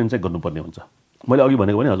एडजस्टमेन्ट चाहिँ गर्नुपर्ने हुन्छ मैले अघि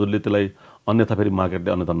भनेको भने हजुरले त्यसलाई अन्यथा फेरि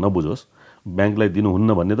मार्केटले अन्यथा नबुझोस् ब्याङ्कलाई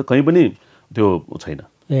दिनुहुन्न भन्ने त कहीँ पनि त्यो छैन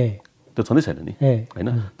त्यो छँदै छैन नि हैन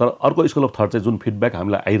तर अर्को स्कुल अफ थट चाहिँ जुन फिडब्याक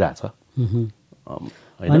हामीलाई आइरहेछ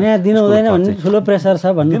भने दिनु हुँदैन भन्ने ठुलो प्रेसर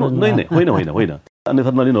छ भन्ने होइन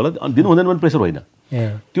अन्यथा नलिनु होला दिनु हुँदैन भने प्रेसर होइन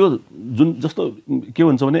त्यो जुन जस्तो के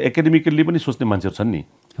हुन्छ भने एकाडेमिकली पनि सोच्ने मान्छेहरू छन् नि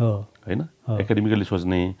हैन एकाडेमिकली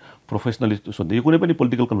सोच्ने प्रोफेसनली सोच्ने यो कुनै पनि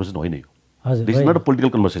पोलिटिकल कन्भर्सेसन होइन यो this is not a political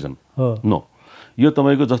conversation no यो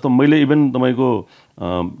तपाईको जस्तो मैले इभन तपाईको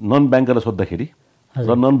नन ब्याङ्करलाई सोद्धाखेरि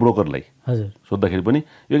र नन ब्रोकरलाई सोद्धाखेरि पनि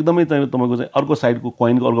एकदमै तपाईको चाहिँ अर्को साइडको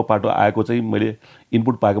कोइनको अर्को पाटो आएको चाहिँ मैले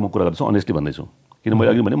इनपुट पाएको म कुरा गर्छु अनेस्टली भन्दैछु किन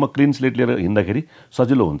मैले अघि भने म क्लिन स्लेट लिएर हिँड्दाखेरि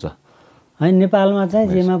सजिलो हुन्छ हैन नेपालमा चाहिँ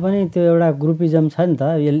जेमा पनि त्यो एउटा ग्रुपिजम छ नि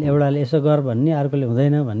त एउटाले यसो गर भन्ने अर्कोले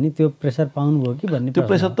हुँदैन भन्ने त्यो प्रेसर पाउनुभयो कि भन्ने त्यो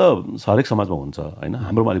प्रेसर त हरेक समाजमा हुन्छ हैन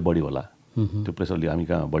हाम्रोमा अलिक बढी होला त्यो प्रेसरले हामी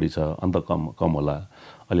कहाँ बढी छ अन्त कम होला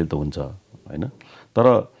अलि त हुन्छ हैन तर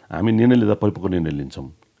हामी निर्णय लिँदा परिपक्व निर्णय लिन्छौँ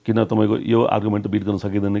किन तपाईको यो आर्गुमेन्ट त बिट गर्न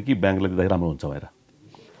सकिँदैन कि ब्याङ्कलाई दिँदाखेरि राम्रो हुन्छ भनेर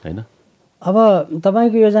हैन अब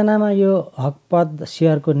तपाईको योजनामा यो हकपद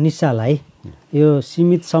सेयरको निस्सालाई यो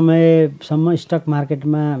सीमित समयसम्म स्टक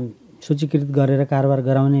मार्केटमा सूचीकृत गरेर कारोबार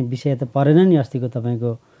गराउने विषय त परेन नि अस्तिको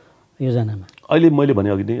तपाईको योजनामा अहिले मैले भने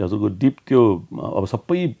अघि नै हजुरको डिप त्यो अब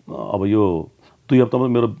सबै अब यो 2 हप्तामा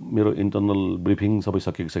मेरो इन्टरनल ब्रिफिङ सबै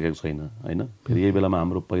सकेको छैन हैन फेरि यही बेलामा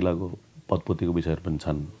हाम्रो पहिलाको पदपूर्तिको विषयहरू पनि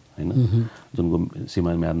छन् हैन जुनको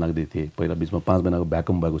सीमा म्याद नाग्दै थिए पहिला बीचमा 5 महिनाको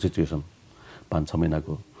भ्याकुम भएको सिचुएसन 5-6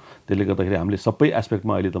 महिनाको। त्यसले गर्दाखेरि हामीले सबै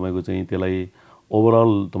एस्पेक्टमा अहिले तपाईँको चाहिँ त्यसलाई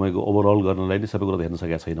ओभरअल गर्नलाई नै सबै कुरा हेर्न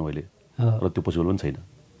सकेका छैनौँ अहिले, र त्यो पोसिबल पनि छैन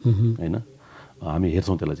होइन। हामी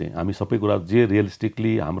हेर्छौँ त्यसलाई चाहिँ, हामी सबै कुरा जे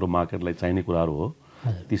रियलिस्टिकली हाम्रो मार्केटलाई चाहिने कुराहरू हो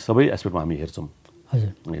ती सबै एस्पेक्टमा हामी हेर्छौँ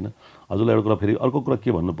होइन। हजुरलाई एउटा कुरा फेरि अर्को कुरा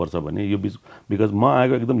के भन्नुपर्छ भने यो बिकज म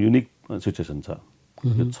आएको एकदम युनिक सिचुएसन छ,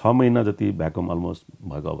 यो 6 महिना जति भ्याकुम अलमोस्ट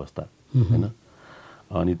भएको अवस्था होइन।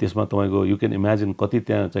 अनि त्यसमा तपाईँको यु क्यान इमेजिन कति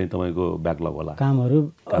त्यहाँ चाहिँ तपाईँको ब्याकलग होला, कामहरू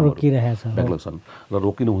ब्याकलग छन् र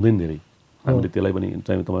रोकिनु हुँदैन धेरै। हामीले त्यसलाई पनि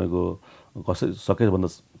चाहिँ तपाईँको सकेभन्दा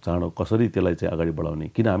चाँडो कसरी त्यसलाई चाहिँ अगाडि बढाउने,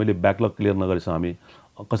 किन हामीले ब्याकलग क्लियर नगरेसम्म हामी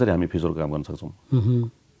कसरी हामी फ्युचरको काम गर्न सक्छौँ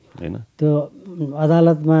होइन। त्यो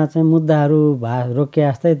अदालतमा चाहिँ मुद्दाहरू रोकिए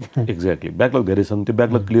जस्तै एक्ज्याक्टली ब्याकलग धेरै छन्, त्यो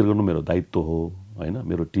ब्याकलग क्लियर गर्नु मेरो दायित्व हो होइन,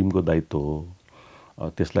 मेरो टिमको दायित्व हो।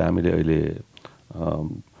 त्यसलाई हामीले अहिले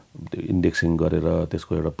त्यो इन्डेक्सिङ गरेर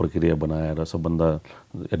त्यसको एउटा प्रक्रिया बनाएर सबभन्दा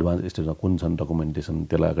एडभान्स स्टेजमा कुन छन् डकुमेन्टेसन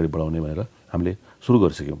त्यसलाई अगाडि बढाउने भनेर हामीले सुरु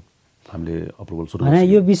गरिसक्यौँ, हामीले अप्रुभल सुरु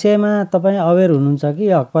गरिसक्यौँ। यो विषयमा तपाईँ अवेर हुनुहुन्छ कि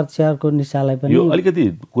हकपत सेयरको निशालाई पनि? यो अलिकति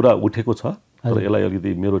कुरा उठेको छ तर यसलाई अलिकति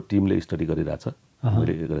मेरो टिमले स्टडी गरिरहेछ,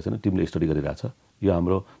 मैले गरेको छैन, टिमले स्टडी गरिरहेछ यो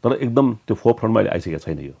हाम्रो, तर एकदम त्यो फोरफ्रन्टमा अहिले आइसकेको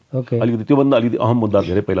छैन यो। अलिकति त्योभन्दा अलिकति अहम मुद्दाहरू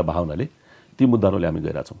धेरै पहिला बहा हुनाले ती मुद्दाहरूले हामी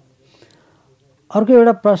गइरहेछौँ। अर्को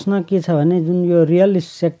एउटा प्रश्न के छ भने जुन यो रियल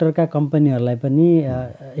सेक्टरका कम्पनीहरूलाई पनि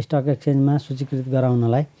स्टक एक्सचेन्जमा सूचीकृत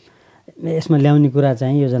गराउनलाई यसमा ल्याउने कुरा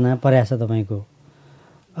चाहिँ योजना परेको छ तपाईँको।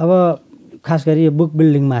 अब खास गरी यो बुक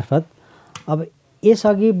बिल्डिङ मार्फत, अब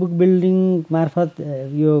यसअघि बुक बिल्डिङ मार्फत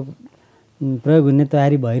यो प्रयोग हुने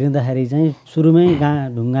तयारी भइरहँदाखेरि चाहिँ सुरुमै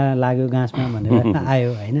ढुङ्गा लाग्यो गाँसमा भनेर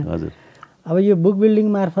आयो होइन। अब यो बुक बिल्डिङ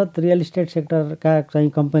मार्फत रियल इस्टेट सेक्टरका चाहिँ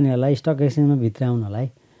कम्पनीहरूलाई स्टक एक्सचेन्जमा भित्राउनलाई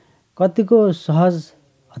कतिको सहज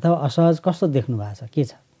अथवा असहज कस्तो देख्नु भएको छ, के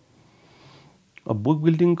छ? बुक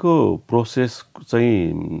बिल्डिङको प्रोसेस चाहिँ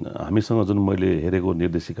हामीसँग जुन मैले हेरेको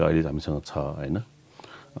निर्देशिका अहिले हामीसँग छ होइन,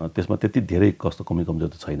 त्यसमा त्यति धेरै कस्तो कमी कमजोर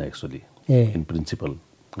त छैन एक्चुअली इन प्रिन्सिपल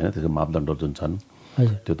होइन। त्यसको मापदण्डहरू जुन छन्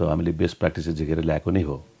त्यो त हामीले बेस्ट प्र्याक्टिसेस झिकेर ल्याएको नै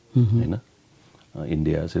हो होइन।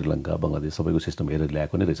 इन्डिया, श्रीलङ्का, बङ्गलादेश सबैको सिस्टम हेरेर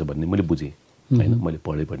ल्याएको नै रहेछ भन्ने मैले बुझेँ होइन, मैले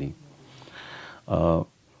पढेँ पनि।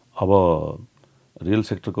 अब रियल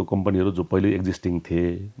सेक्टरको कम्पनीहरू जो पहिले एक्जिस्टिङ थिए,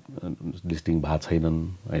 लिस्टिङ भएको छैनन्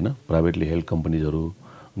होइन, प्राइभेटली हेल्ड कम्पनीजहरू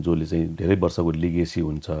जसले चाहिँ धेरै वर्षको लिगेसी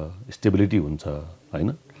हुन्छ, स्टेबिलिटी हुन्छ होइन,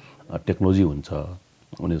 टेक्नोलोजी हुन्छ,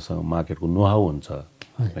 उनीहरूसँग मार्केटको नोहाउ हुन्छ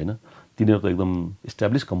होइन, तिनीहरू त एकदम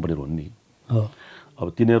इस्टाब्लिस कम्पनीहरू हुन् नि। अब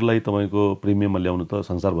तिनीहरूलाई तपाईँको प्रिमियममा ल्याउनु त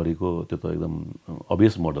संसारभरिको त्यो त एकदम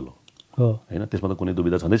अभियस मोडल हो होइन, त्यसमा त कुनै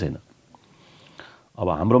दुविधा छँदै छैन। अब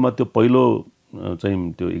हाम्रोमा त्यो पहिलो चाहिँ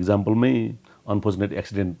त्यो इक्जाम्पलमै अनफोर्चुनेट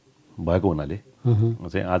एक्सिडेन्ट भएको हुनाले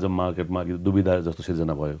चाहिँ आज मार्केटमा दुविधा जस्तो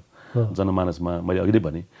सिर्जना भयो जनमानसमा। मैले अघि नै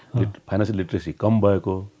भने फाइनेन्सियल लिट्रेसी कम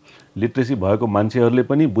भएको, लिट्रेसी भएको मान्छेहरूले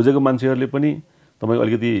पनि, बुझेको मान्छेहरूले पनि तपाईँको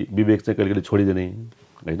अलिकति विवेक चाहिँ कहिलेकहिले छोडिदिने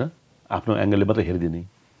होइन, आफ्नो एङ्गलले मात्रै हेरिदिने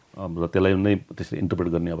र त्यसलाई नै त्यसले इन्टरप्रेट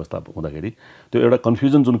गर्ने अवस्था हुँदाखेरि त्यो एउटा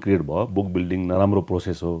कन्फ्युजन जुन क्रिएट भयो, बुक बिल्डिङ नराम्रो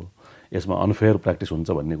प्रोसेस हो, यसमा अनफेयर प्र्याक्टिस हुन्छ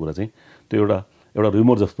भन्ने कुरा चाहिँ त्यो एउटा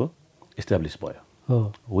रिमोर जस्तो इस्टाब्लिस भयो,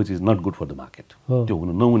 which is not good for the market. त्यो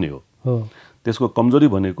हुनु नहुने हो। त्यसको कमजोरी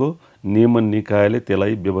भनेको नियमन निकायले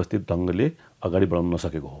त्यसलाई व्यवस्थित ढङ्गले अगाडि बढाउन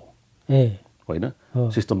नसकेको हो होइन।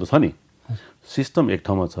 सिस्टम त छ नि, सिस्टम एक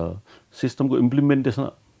ठाउँमा छ, सिस्टमको इम्प्लिमेन्टेसन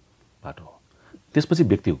बाटो हो, त्यसपछि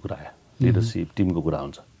व्यक्तिको कुरा आयो, लिडरसिप टिमको कुरा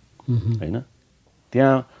हुन्छ होइन।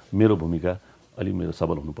 त्यहाँ मेरो भूमिका अलिक मेरो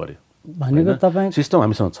सबल हुनु पर्यो भनेको तपाईँ। सिस्टम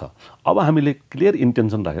हामीसँग छ। अब हामीले क्लियर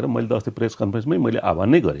इन्टेन्सन राखेर, मैले त अस्ति प्रेस कन्फरेन्समै मैले आह्वान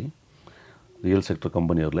नै गरेँ रियल सेक्टर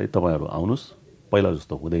कम्पनीहरूलाई, तपाईँहरू आउनुहोस्, पहिला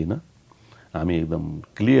जस्तो हुँदैन, हामी एकदम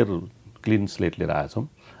क्लिन स्लेट लिएर आएछौँ,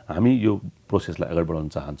 हामी यो प्रोसेसलाई अगाडि बढाउन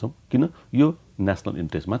चाहन्छौँ, किन यो नेसनल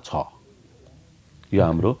इन्ट्रेस्टमा छ, यो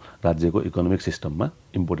हाम्रो राज्यको इकोनोमिक सिस्टममा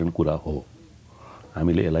इम्पोर्टेन्ट कुरा हो,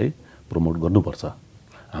 हामीले यसलाई प्रमोट गर्नुपर्छ।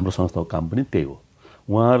 हाम्रो संस्थाको काम पनि त्यही हो,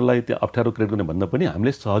 उहाँहरूलाई त्यो अप्ठ्यारो क्रिएट गर्ने भन्दा पनि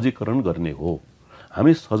हामीले सहजीकरण गर्ने हो।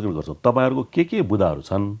 हामी सहजीकरण गर्छौँ, तपाईँहरूको के बुदाहरू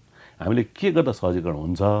छन्, हामीले के गर्दा सहजीकरण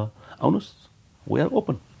हुन्छ, आउनुहोस्, वी आर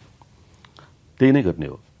ओपन, त्यही नै गर्ने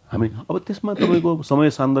हो हामी। अब त्यसमा तपाईँको समय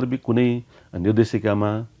सान्दर्भिक कुनै निर्देशिकामा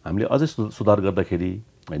हामीले अझै सुधार गर्दाखेरि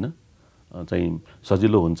होइन चाहिँ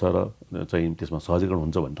सजिलो हुन्छ र चाहिँ त्यसमा सहजीकरण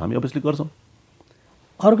हुन्छ भने हामी अभियसली गर्छौँ।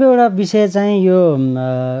 अर्को एउटा विषय चाहिँ यो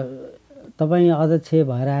तपाईँ अध्यक्ष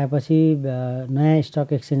भएर आएपछि नयाँ स्टक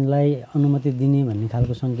एक्सचेन्जलाई अनुमति दिने भन्ने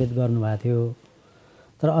खालको सङ्केत गर्नुभएको थियो,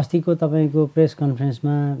 तर अस्तिको तपाईँको प्रेस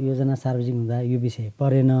कन्फरेन्समा योजना सार्वजनिक हुँदा यो विषय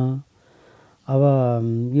परेन। अब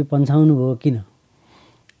यो पन्छाउनु भयो किन?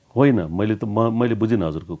 होइन, मैले बुझिनँ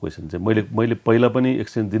हजुरको क्वेसन चाहिँ। मैले पहिला पनि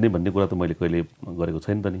एक्सचेन्ज दिने भन्ने कुरा त मैले कहिले गरेको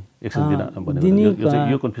छैन त नि। एक्सचेन्ज दिन भनेको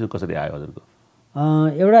यो कन्फ्युजन कसरी आयो हजुरको?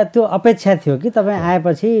 एउटा त्यो अपेक्षा थियो कि तपाईँ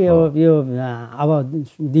आएपछि यो अब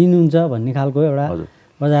दिनुहुन्छ भन्ने खालको एउटा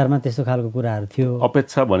बजारमा त्यस्तो खालको कुराहरू थियो।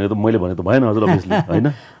 अपेक्षा भने त मैले भने त भएन हजुर, अभियसली होइन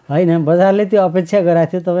होइन, बजारले त्यो अपेक्षा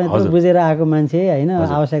गराएको थियो, तपाईँ त्यो बुझेर आएको मान्छे होइन,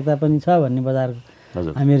 आवश्यकता पनि छ भन्ने बजार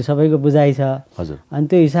हामीहरू सबैको बुझाइ छ। अनि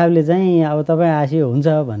त्यो हिसाबले चाहिँ अब तपाईँ आएपछि हुन्छ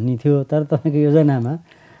भन्ने थियो, तर तपाईँको योजनामा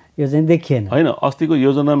यो चाहिँ देखिएन होइन। अस्तिको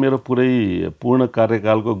योजना मेरो पुरै पूर्ण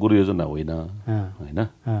कार्यकालको गुरु योजना होइन होइन।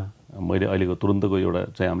 मैले अहिलेको तुरन्तको एउटा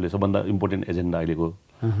चाहिँ हामीले सबभन्दा इम्पोर्टेन्ट एजेन्डा अहिलेको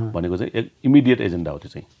भनेको चाहिँ एक इमिडिएट एजेन्डा हो, त्यो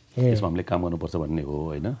चाहिँ यसमा हामीले काम गर्नुपर्छ भन्ने हो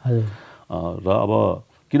होइन। र अब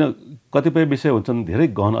किन कतिपय विषय हुन्छन् धेरै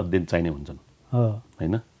गहन अध्ययन चाहिने हुन्छन्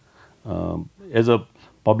होइन। एज अ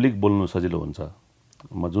पब्लिक बोल्नु सजिलो हुन्छ।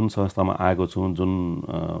 म जुन संस्थामा आएको छु, जुन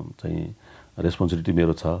चाहिँ रेस्पोन्सिबिलिटी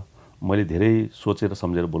मेरो छ, मैले धेरै सोचेर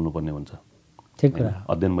सम्झेर बोल्नुपर्ने हुन्छ।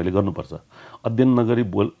 अध्ययन मैले गर्नुपर्छ। अध्ययन नगरी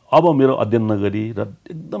अब मेरो अध्ययन नगरी र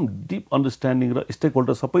एकदम डिप अन्डरस्ट्यान्डिङ र स्टेक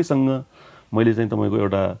होल्डर सबैसँग मैले चाहिँ तपाईँको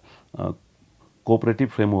एउटा कोअपरेटिभ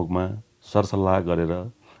फ्रेमवर्कमा सरसल्लाह गरेर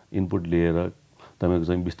इनपुट लिएर तपाईँको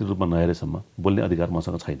चाहिँ विस्तृत रूपमा नहेरेसम्म बोल्ने अधिकार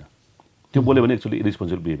मसँग छैन। त्यो बोल्यो भने एक्चुअली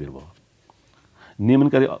इरेस्पोन्सिबल बिहेभियर भयो।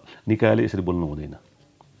 नियमनकारी निकायले यसरी बोल्नु हुँदैन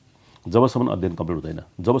जबसम्म अध्ययन कम्प्लिट हुँदैन,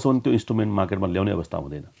 जबसम्म त्यो इन्स्ट्रुमेन्ट मार्केटमा ल्याउने अवस्था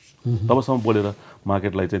हुँदैन, तबसम्म बोलेर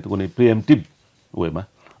मार्केटलाई चाहिँ कुनै प्रिएम्प्टिभ वेमा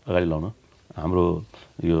अगाडि लाउन हाम्रो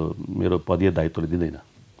यो मेरो पदीय दायित्वले दिँदैन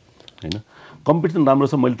होइन। कम्पिटिसन राम्रो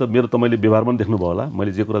छ, मैले त मेरो तपाईँले व्यवहार पनि देख्नुभयो होला,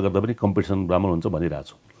 मैले जे कुरा गर्दा पनि कम्पिटिसन राम्रो हुन्छ भनिरहेको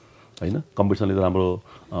छु होइन। कम्पिटिसनले त राम्रो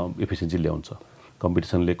एफिसिएन्सी ल्याउँछ,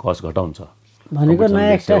 कम्पिटिसनले कस्ट घटाउँछ भनेको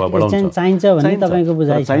नयाँ एक्सचेन्ज चाहिन्छ भन्ने तपाईँको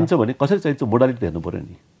बुझाइ छ। चाहिन्छ भने कसरी चाहिन्छ मोडालिटी हेर्नु पऱ्यो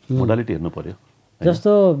नि, मोडालिटी हेर्नु पऱ्यो।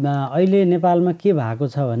 जस्तो अहिले नेपालमा के भएको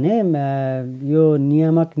छ भने यो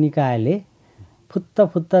नियामक निकायले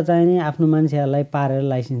फुत्त चाहिने आफ्नो मान्छेहरूलाई पारेर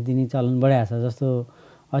लाइसेन्स दिने चलन बढाएको छ। जस्तो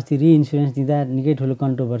अस्ति रिइन्सुरेन्स दिँदा निकै ठुलो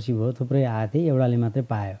कन्ट्रोभर्सी भयो, थुप्रै आएको थियो, एउटाले मात्रै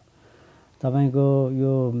पायो। तपाईँको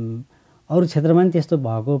यो अरू क्षेत्रमा पनि त्यस्तो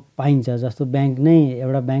भएको पाइन्छ। जस्तो ब्याङ्क नै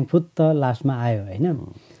एउटा ब्याङ्क फुत्त लास्टमा आयो होइन।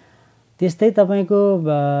 त्यस्तै तपाईँको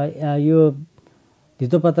यो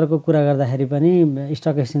धितोपत्रको कुरा गर्दाखेरि पनि,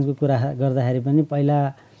 स्टक एक्सचेन्जको कुरा गर्दाखेरि पनि पहिला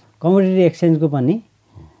कमोडिटी एक्सचेन्जको पनि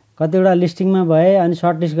कतिवटा लिस्टिङमा भए अनि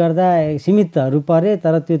सर्ट लिस्ट गर्दा सीमितहरू परे,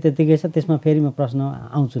 तर त्यो त्यतिकै छ। त्यसमा फेरि म प्रश्न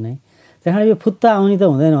आउँछु नै, त्यही कारण यो फुत्त आउने त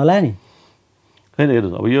हुँदैन होला नि। होइन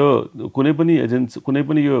हेर्नुहोस्, अब यो कुनै पनि एजेन्सी, कुनै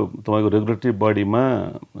पनि यो तपाईँको रेगुलेटरी बडीमा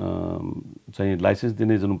चाहिँ लाइसेन्स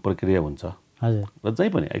दिने जुन प्रक्रिया हुन्छ हजुर, र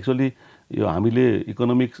चाहिँ पनि एक्चुअली यो हामीले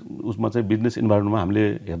इकोनोमिक्स उसमा चाहिँ बिजनेस इन्भाइरोमेन्टमा हामीले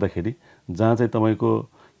हेर्दाखेरि जहाँ चाहिँ तपाईँको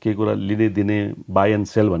केही कुरा लिने दिने बाई एन्ड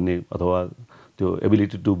सेल भन्ने अथवा त्यो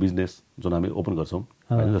एबिलिटी टु बिजनेस जुन हामी ओपन गर्छौँ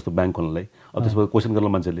होइन, जस्तो ब्याङ्क खोल्नलाई, अब त्यसमा क्वेसन गर्न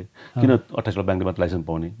मान्छेले किन 28वटा ब्याङ्कले मात्र लाइसेन्स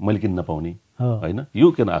पाउने, मैले किन नपाउने होइन।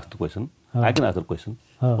 You can ask the question, I can ask the question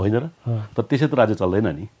होइन र। तर त्यसै त राज्य चल्दैन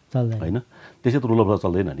नि होइन, त्यसै त रुल अफ ल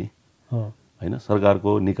चल्दैन नि होइन।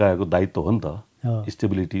 सरकारको निकायको दायित्व हो नि त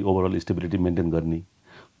स्टेबिलिटी, ओभरअल स्टेबिलिटी मेन्टेन गर्ने।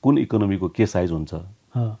 कुन इकोनोमीको के साइज हुन्छ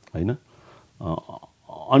होइन।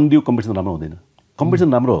 अनड्यू कम्पिटिसन राम्रो हुँदैन, कम्पिटिसन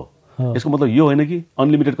राम्रो हो। यसको मतलब यो होइन कि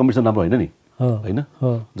अनलिमिटेड कम्पिटिसन राम्रो होइन नि होइन।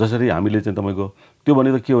 जसरी हामीले चाहिँ तपाईँको त्यो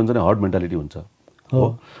भनेको के हुन्छ भने हर्ड मेन्टालिटी हुन्छ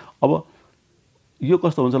हो। अब यो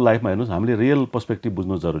कस्तो हुन्छ लाइफमा हेर्नुहोस्, हामीले रियल पर्सपेक्टिभ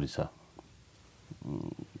बुझ्नु जरुरी छ।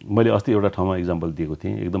 मैले अस्ति एउटा ठाउँमा इक्जाम्पल दिएको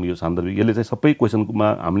थिएँ, एकदम यो सान्दर्भिक, यसले चाहिँ सबै क्वेसनमा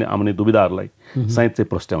हामीले आउने दुविधाहरूलाई सायद चाहिँ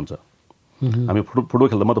प्रस्ट्याउँछ। हामी फुटबल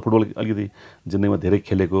खेल्दा, म त फुटबल अलिकति जिन्दगीमा धेरै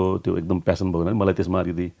खेलेको, त्यो एकदम प्यासन भयो भने मलाई त्यसमा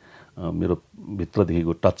अलिकति मेरो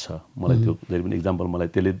भित्रदेखिको टच छ। मलाई त्यो जहिले पनि इक्जाम्पल मलाई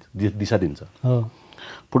त्यसले दिशा दिन्छ।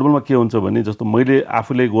 फुटबलमा के हुन्छ भने जस्तो मैले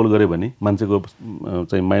आफूले गोल गरेँ भने मान्छेको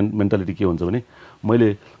चाहिँ मेन्टालिटी के हुन्छ भने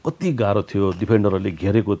मैले कति गाह्रो थियो, डिफेन्डरहरूले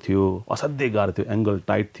घेरेको थियो, असाध्यै गाह्रो थियो, एङ्गल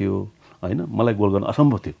टाइट थियो होइन, मलाई गोल गर्न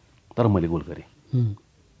असम्भव थियो, तर मैले गोल गरेँ।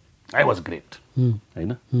 आई वाज ग्रेट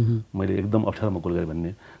होइन, मैले एकदम अप्ठ्यारोमा गोल गरेँ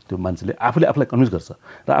भन्ने त्यो मान्छेले आफूले आफूलाई कन्भिन्स गर्छ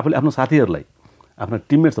र आफूले आफ्नो साथीहरूलाई, आफ्ना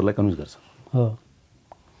टिममेट्सहरूलाई कन्भिन्स गर्छ।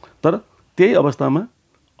 तर त्यही अवस्थामा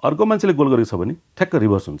अर्को मान्छेले गोल गरेको छ भने ठ्याक्क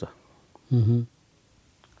रिभर्स हुन्छ।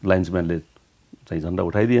 लाइन्सम्यानले चाहिँ झन्डा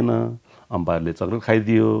उठाइदिएन, अम्पायरले चक्लेट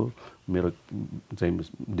खाइदियो, मेरो चाहिँ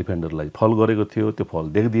डिफेन्डरलाई फल गरेको थियो, त्यो फल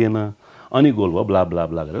देखिदिएन, अनि गोल भयो, ब्ला ब्ला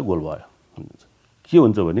ब्ला गरेर गोल भयो। के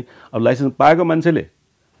हुन्छ भने अब लाइसेन्स पाएको मान्छेले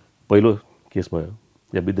पहिलो केस भयो,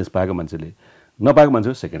 या विदेश पाएको मान्छेले, नपाएको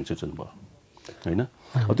मान्छे सेकेन्ड सिचुएसन भयो होइन।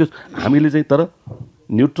 अब त्यो हामीले चाहिँ तर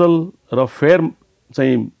न्युट्रल र फेयर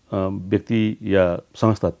चाहिँ व्यक्ति या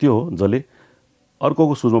संस्था त्यो हो जसले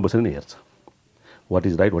अर्कोको सोचमा बसेर नै हेर्छ, what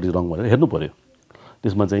is right what is wrong भनेर हेर्नु पऱ्यो।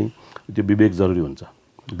 त्यसमा चाहिँ त्यो विवेक जरुरी हुन्छ,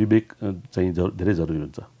 विवेक चाहिँ धेरै जरुरी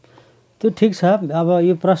हुन्छ। त्यो ठिक छ। अब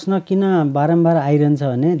यो प्रश्न किन बारम्बार आइरहन्छ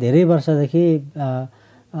भने धेरै वर्षदेखि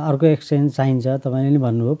अर्को एक्सचेन्ज चाहिन्छ। तपाईँले नि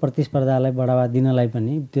भन्नुभयो प्रतिस्पर्धालाई बढावा दिनलाई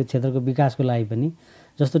पनि, त्यो क्षेत्रको विकासको लागि पनि।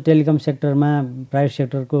 जस्तो टेलिकम सेक्टरमा प्राइभेट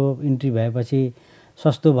सेक्टरको इन्ट्री भएपछि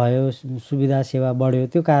सस्तो भयो, सुविधा सेवा बढ्यो,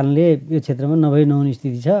 त्यो कारणले यो क्षेत्रमा नभई नहुने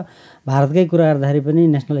स्थिति छ। भारतकै कुरा गर्दाखेरि पनि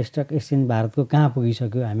नेसनल स्टक एक्सचेन्ज भारतको कहाँ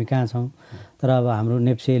पुगिसक्यो, हामी कहाँ छौँ। तर अब हाम्रो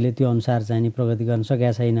नेप्सेले त्यो अनुसार चाहिँ नि प्रगति गर्न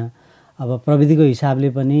सकेका छैन। अब प्रविधिको हिसाबले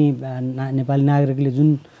पनि नेपाली नागरिकले जुन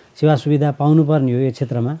सेवा सुविधा पाउनुपर्ने हो यो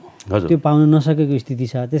क्षेत्रमा त्यो पाउन नसकेको स्थिति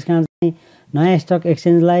छ। त्यसकारण चाहिँ नयाँ स्टक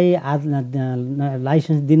एक्सचेन्जलाई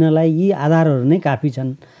लाइसेन्स दिनलाई यी आधारहरू नै काफी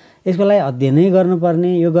छन्। यसको लागि अध्ययनै गर्नुपर्ने,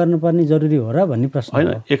 यो गर्नुपर्ने जरुरी हो र भन्ने प्रश्न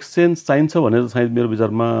होइन। एक्सचेन्ज चाहिन्छ भनेर चाहिँ मेरो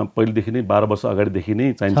विचारमा पहिलेदेखि नै 12 वर्ष अगाडिदेखि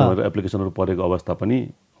नै चाहिन्छ भनेर एप्लिकेसनहरू परेको अवस्था पनि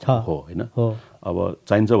हो होइन। अब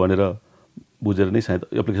चाहिन्छ भनेर बुझेर नै सायद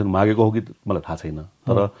एप्लिकेसन मागेको हो कि मलाई थाहा छैन,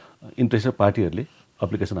 तर इन्ट्रेस्टेड पार्टीहरूले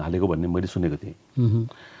एप्लिकेसन हालेको भन्ने मैले सुनेको थिएँ।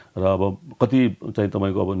 र अब कति चाहिँ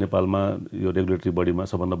तपाईँको अब नेपालमा यो रेगुलेटरी बडीमा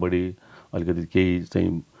सबभन्दा बढी अलिकति केही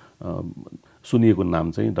चाहिँ सुनिएको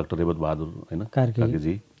नाम चाहिँ डाक्टर रेवत बहादुर होइन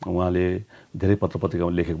कार्कीजी। उहाँले धेरै पत्र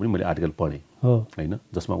पत्रिकामा लेखेको पनि मैले आर्टिकल पढेँ होइन,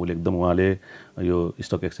 जसमा उसले एकदम उहाँले यो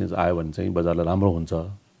स्टक एक्सचेन्ज आयो भने चाहिँ बजारलाई राम्रो हुन्छ,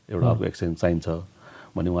 एउटा अर्को एक्सचेन्ज चाहिन्छ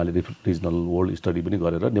भने उहाँले रिजनल वर्ल्ड स्टडी पनि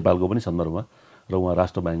गरेर नेपालको पनि सन्दर्भमा, र उहाँ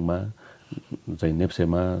राष्ट्र ब्याङ्कमा चाहिँ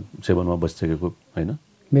नेप्सेमा 7मा बसिसकेको होइन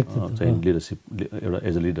चाहिँ लिडरसिप एउटा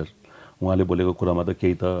एज अ लिडर उहाँले बोलेको कुरामा त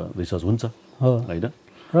केही त रिसर्च हुन्छ होइन।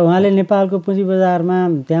 र उहाँले नेपालको पुँजी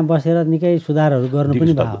बजारमा त्यहाँ बसेर निकै सुधारहरू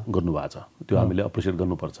गर्नुभएको छ। त्यो हामीले एप्रिसिएट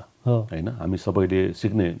गर्नुपर्छ होइन। हामी सबैले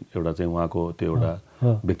सिक्ने एउटा चाहिँ उहाँको त्यो एउटा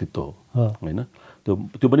व्यक्तित्व हो होइन।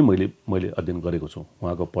 त्यो पनि मैले अध्ययन गरेको छु।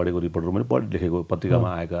 उहाँको पढेको रिपोर्टहरू मैले लेखेको पत्रिकामा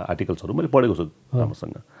आएका आर्टिकल्सहरू मैले पढेको छु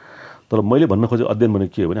राम्रोसँग। तर मैले भन्न खोजेको अध्ययन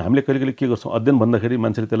भनेको के हो भने हामीले कहिले कहिले के गर्छौँ, अध्ययन भन्दाखेरि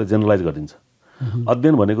मान्छेले त्यसलाई जेनरलाइज गरिदिन्छ।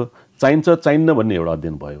 अध्ययन भनेको चाहिन्छ चाहिन्न भन्ने एउटा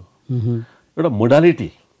अध्ययन भयो, एउटा मोडालिटी।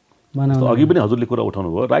 अघि पनि हजुरले कुरा उठाउनु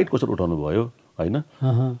भयो, राइट क्वेसन उठाउनु भयो होइन।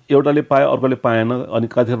 एउटाले पायो अर्कोले पाएन अनि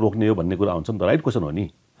कतिखेर रोक्ने हो भन्ने कुरा आउँछ नि त, राइट क्वेसन हो नि।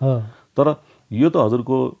 तर यो त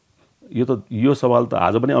हजुरको यो सवाल त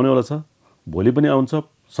आज पनि आउनेवाला छ, भोलि पनि आउँछ,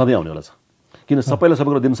 सधैँ आउनेवाला छ। किन सबैलाई सबै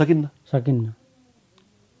कुरा दिन सकिन्न।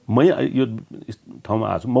 म यो ठाउँमा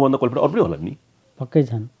आएको छु, मभन्दा क्वालिफाइड अरू पनि होला नि, पक्कै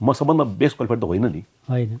छन्। म सबभन्दा बेस्ट क्वालिफाइड त होइन नि,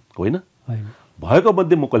 होइन भएको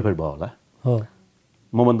मध्ये म क्वालिफाइड भयो होला।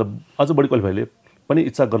 मभन्दा अझ बढी क्वालिफाइडले पनि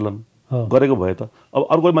इच्छा गर्लान्, गरेको भए त अब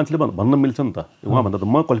अर्को मान्छेले भन्न मिल्छ नि त, उहाँभन्दा त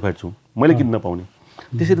म क्वालिफाइड छु, मैले किन नपाउने।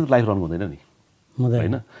 त्यसरी त लाइफ रन हुँदैन नि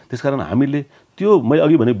होइन। त्यसकारण हामीले त्यो मैले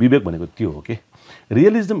अघि भनेको विवेक भनेको त्यो हो कि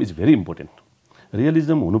realism is very important.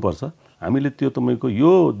 Realism हुनुपर्छ। हामीले त्यो तपाईँको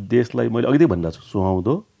यो देशलाई मैले अघिदेखि भनिरहेको छु,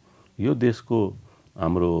 सुहाउँदो यो देशको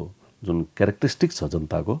हाम्रो जुन क्यारेक्टरिस्टिक छ,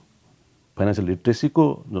 जनताको फाइनेन्सियल लिट्रेसीको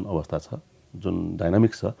जुन अवस्था छ, जुन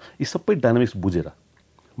डाइनामिक्स छ, यी सबै डाइनामिक्स बुझेर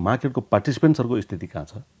मार्केटको पार्टिसिपेन्ट्सहरूको स्थिति कहाँ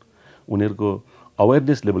छ, उनीहरूको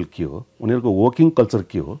अवेरनेस लेभल के हो, उनीहरूको वर्किङ कल्चर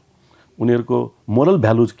के हो, उनीहरूको मोरल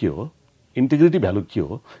भ्यालुज के हो, इन्टिग्रिटी भ्यालु के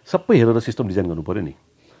हो, सबै हेरेर सिस्टम डिजाइन गर्नु पऱ्यो नि।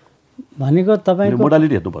 भनेको तपाईँको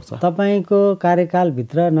मोडालिटी हेर्नुपर्छ। तपाईँको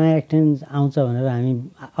कार्यकालभित्र नयाँ एक्सचेन्ज आउँछ भनेर हामी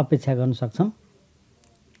अपेक्षा गर्न सक्छौँ।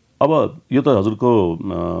 अब यो त हजुरको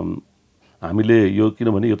हामीले यो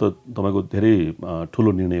किनभने यो त तपाईँको धेरै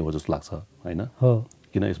ठुलो निर्णय हो जस्तो लाग्छ होइन।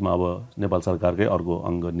 किन यसमा अब नेपाल सरकारकै अर्को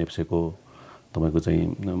अङ्ग नेप्सेको तपाईँको चाहिँ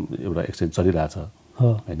एउटा एक्सचेन्ज चलिरहेछ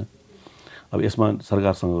होइन। अब यसमा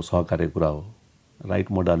सरकारसँग सहकार्यको कुरा हो।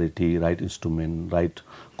 Right modality, right instrument, right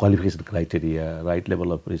qualification criteria, right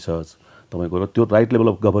level of research तपाईँको, र त्यो राइट लेभल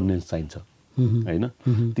अफ गभर्नेन्स चाहिन्छ होइन।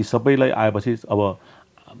 ती सबैलाई आएपछि अब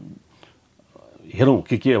हेरौँ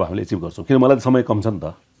के अब हामीले एचिभ गर्छौँ। किन मलाई समय कम छ नि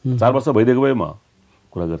त, 4 वर्ष भइदिएको भए म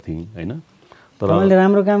कुरा गर्थेँ होइन। तर तपाईँले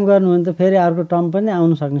राम्रो काम गर्नु भने त फेरि अर्को टर्म पनि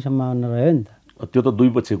आउनु सक्ने सम्भावना रह्यो नि त। त्यो त दुई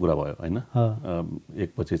पक्षीय कुरा भयो होइन। एक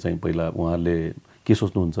पछि चाहिँ पहिला उहाँहरूले के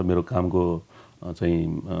सोच्नुहुन्छ, मेरो कामको चाहिँ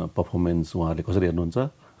पर्फर्मेन्स उहाँहरूले कसरी हेर्नुहुन्छ,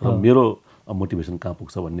 र मेरो मोटिभेसन कहाँ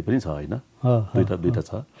पुग्छ भन्ने पनि छ होइन। दुईवटा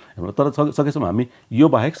छ। तर सकेसम्म हामी यो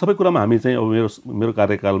बाहेक सबै कुरामा हामी चाहिँ अब मेरो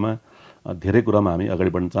कार्यकालमा धेरै कुरामा हामी अगाडि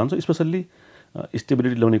बढ्न चाहन्छौँ। स्पेसल्ली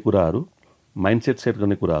स्टेबिलिटी ल्याउने कुराहरू, माइन्डसेट सेट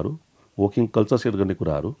गर्ने कुराहरू, वर्किङ कल्चर सेट गर्ने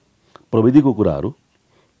कुराहरू, प्रविधिको कुराहरू।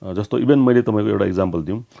 जस्तो इभन मैले तपाईँको एउटा इक्जाम्पल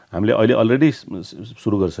दिउँ, हामीले अहिले अलरेडी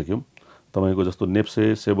सुरु गरिसक्यौँ तपाईँको जस्तो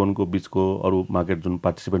नेप्से 7को बिचको अरू मार्केट जुन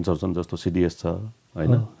पार्टिसिपेन्ट्सहरू छन्, जस्तो सिडिएस छ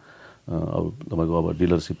होइन, अब तपाईँको अब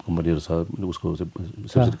डिलरसिप कम्पनीहरू छ, उसको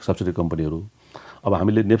सब्सिडी कम्पनीहरू। अब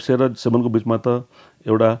हामीले नेप्से र 7को बिचमा त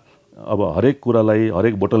एउटा अब हरेक कुरालाई,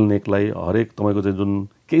 हरेक बोटल नेकलाई, हरेक तपाईँको चाहिँ जुन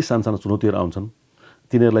केही सानो सानो चुनौतीहरू आउँछन्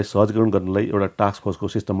तिनीहरूलाई सहजीकरण गर्नलाई एउटा टास्क फोर्सको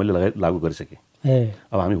सिस्टम मैले लागू गरिसकेँ।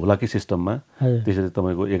 अब हामी हुलाकी सिस्टममा त्यसरी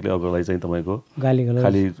तपाईँको एकले अर्कोलाई चाहिँ तपाईँको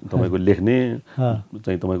खालि तपाईँको लेख्ने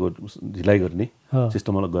चाहिँ तपाईँको ढिलाइ गर्ने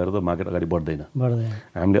सिस्टममा गएर त मार्केट अगाडि बढ्दैन।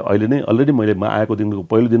 हामीले अहिले नै अलरेडी मैले आएको दिनको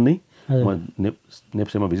पहिलो दिन नै म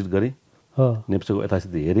नेप्सेमा भिजिट गरेँ, नेप्सेको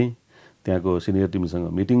यथास्थिति हेरेँ, त्यहाँको सिनियर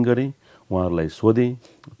टिमसँग मिटिङ गरेँ, उहाँहरूलाई सोधेँ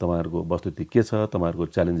तपाईँहरूको वस्तुस्थिति के छ, तपाईँहरूको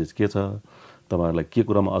च्यालेन्जेस के छ, तपाईँहरूलाई के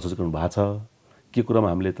कुरामा असहजीकरण भएको छ, के कुरामा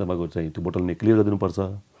हामीले तपाईँको चाहिँ त्यो बोटलनेक क्लियर गरिदिनुपर्छ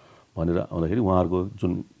भनेर आउँदाखेरि उहाँहरूको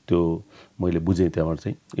जुन त्यो मैले बुझेँ त्यहाँबाट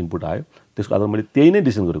चाहिँ इनपुट आयो, त्यसको आधारमा मैले त्यही नै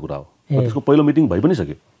डिसिसन गरेको कुरा हो। त्यसको पहिलो मिटिङ भइ पनि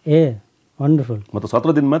सक्यो। वन्डरफुल। मतलब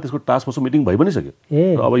 17 दिनमा त्यसको टास्क फोर्सको मिटिङ भइ पनि सक्यो।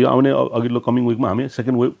 र अब यो आउने अघिल्लो कमिङ विकमा हामी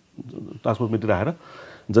second wave task force meeting राखेर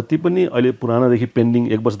जति पनि अहिले पुरानादेखि पेन्डिङ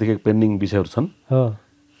 1 वर्षदेखि पेन्डिङ विषयहरू छन्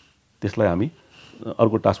त्यसलाई हामी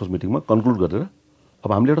अर्को टास्क फोर्स मिटिङमा कन्क्लुड गरेर अब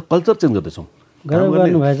हामीले एउटा कल्चर चेन्ज गर्दैछौँ।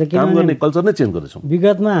 काम गर्ने कल्चर नै चेन्ज गर्दैछौँ।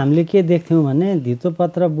 विगतमा हामीले के देख्थ्यौँ भने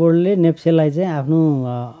धितोपत्र बोर्डले नेप्सेलाई चाहिँ आफ्नो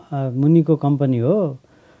मुनिको कम्पनी हो,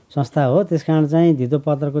 संस्था हो, त्यस कारण चाहिँ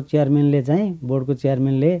धितोपत्रको चेयरम्यानले चाहिँ बोर्डको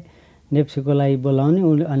चेयरम्यानले नेप्सेको लागि बोलाउने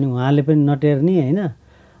अनि उहाँले पनि नटेर्ने होइन,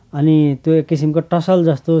 अनि त्यो एक किसिमको टसल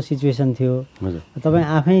जस्तो सिचुएसन थियो। तपाईँ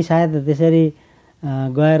आफै सायद त्यसरी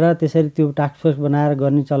गएर त्यसरी त्यो टास्क फोर्स बनाएर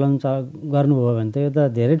गर्ने चलन गर्नुभयो भने त यो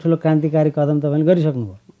त धेरै ठुलो क्रान्तिकारी कदम तपाईँले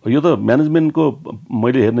गरिसक्नुभयो। यो त म्यानेजमेन्टको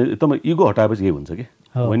मैले हेर्ने एकदमै इगो हटाएपछि यही हुन्छ कि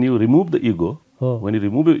when you remove the ego, when you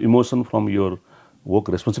remove emotion from your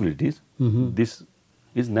work responsibilities, this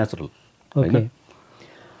is natural. Okay.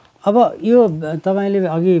 अब यो तपाईले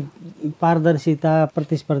अघि पारदर्शिता,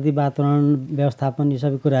 प्रतिस्पर्धी वातावरण व्यवस्थापन यो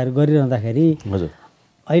सबै कुराहरू गरिरहँदाखेरि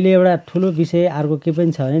अहिले एउटा ठुलो विषय अर्को के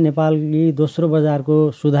पनि छ भने नेपालले दोस्रो बजारको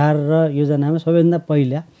सुधार र योजनामा सबैभन्दा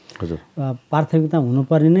पहिला प्राथमिकता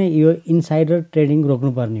हुनुपर्ने नै यो इनसाइडर ट्रेडिङ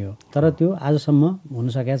रोक्नुपर्ने हो, तर त्यो आजसम्म हुन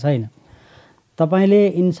सकेको छैन। तपाईले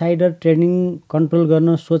इनसाइडर ट्रेडिङ कन्ट्रोल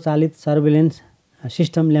गर्न स्वचालित सर्भिलेन्स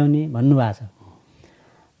सिस्टम ल्याउने भन्नुभएको छ,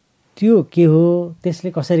 त्यो के हो, त्यसले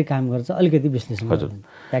कसरी काम गर्छ, अलिकति विश्लेषण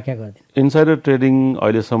व्याख्या गरिदिनु। इनसाइडर ट्रेडिङ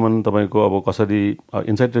अहिलेसम्म तपाईँको अब कसरी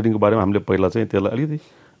इनसाइडर ट्रेडिङको बारेमा हामीले पहिला चाहिँ त्यसलाई अलिकति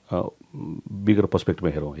बिगर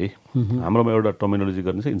पर्सपेक्टिभमा हेरौँ है। हाम्रोमा एउटा टर्मिनोलोजी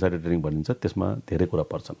गर्ने छ, इनसाइडर ट्रेडिङ भनिन्छ, त्यसमा धेरै कुरा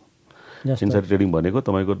पर्छन्। इनसाइडर ट्रेडिङ भनेको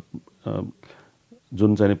तपाईँको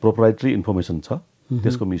जुन चाहिँ प्रोप्राइटरी इन्फर्मेसन छ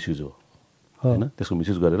त्यसको मिसयुज हो होइन, त्यसको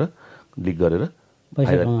मिसयुज गरेर लिक गरेर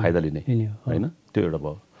फाइदा लिने होइन, त्यो एउटा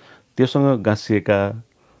भयो। त्योसँग गाँसिएका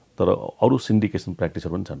तर अरू सिन्डिकेसन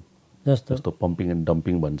प्र्याक्टिसहरू पनि छन्, जस्तो पम्पिङ एन्ड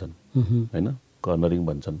डम्पिङ भन्छन् होइन, कर्नरिङ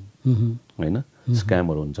भन्छन् होइन,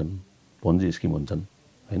 स्क्यामहरू हुन्छन्, पोन्जी स्किम हुन्छन्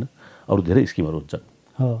होइन, अरू धेरै स्किमहरू हुन्छन्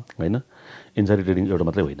होइन। इनसाइडर ट्रेडिङ एउटा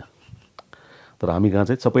मात्रै होइन, तर हामी कहाँ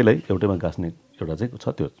चाहिँ सबैलाई एउटैमा गाँस्ने एउटा चाहिँ छ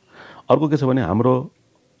त्यो। अर्को के छ भने हाम्रो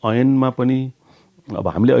ऐनमा पनि अब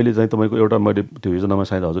हामीले अहिले चाहिँ तपाईँको एउटा मैले त्यो योजनामा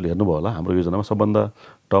सायद हजुरले हेर्नुभयो होला, हाम्रो योजनामा सबभन्दा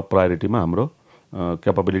टप प्रायोरिटीमा हाम्रो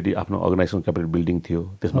क्यापाबिलिटी आफ्नो अर्गनाइजेसन क्यापाबिलिटी बिल्डिङ थियो।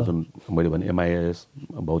 त्यसमा जुन मैले भने MIS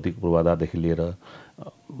भौतिक पूर्वाधारदेखि लिएर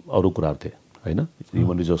अरू कुराहरू थिए होइन,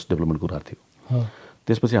 ह्युमन रिसोर्स डेभलपमेन्ट कुराहरू थियो।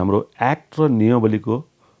 त्यसपछि हाम्रो एक्ट र नियमावलीको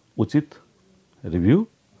उचित रिभ्यू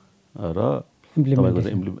र तपाईँको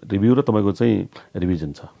चाहिँ रिभ्यू र तपाईँको चाहिँ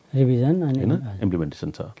रिभिजन छ, होइन,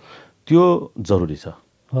 इम्प्लिमेन्टेसन छ, त्यो जरुरी छ।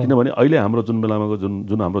 किनभने अहिले हाम्रो जुन बेलामा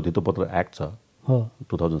जुन हाम्रो धितोपत्र एक्ट छ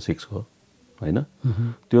 2006 को होइन,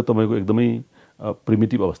 त्यो तपाईँको एकदमै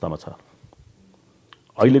प्रिमिटिभ अवस्थामा छ।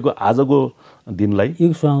 अहिलेको आजको दिनलाई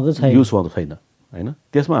युग सुहाउँदो छैन होइन,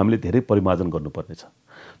 त्यसमा हामीले धेरै परिमार्जन गर्नुपर्ने छ।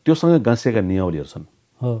 त्योसँग गाँसिएका नियमावलीहरू छन्,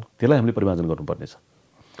 त्यसलाई हामीले परिमार्जन गर्नुपर्ने छ।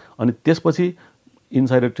 अनि त्यसपछि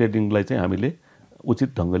इनसाइडर ट्रेडिङलाई चाहिँ हामीले उचित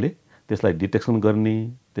ढङ्गले त्यसलाई डिटेक्सन गर्ने,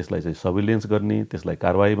 त्यसलाई चाहिँ सर्भिलेन्स गर्ने, त्यसलाई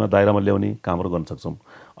कारवाहीमा दायरामा ल्याउने कामहरू गर्न सक्छौँ।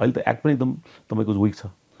 अहिले त एक्ट पनि एकदम तपाईँको विक छ,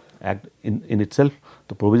 act in it self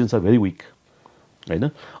the provisions are very week होइन।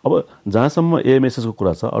 अब जहाँसम्म AMSS को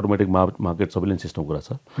कुरा छ, अटोमेटिक मार्केट सर्भिलेन्स सिस्टमको कुरा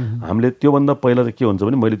छ, हामीले त्योभन्दा पहिला चाहिँ के हुन्छ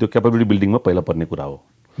भने मैले त्यो क्यापेबिलिटी बिल्डिङमा पहिला पर्ने कुरा हो।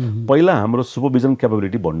 पहिला हाम्रो सुपरभिजन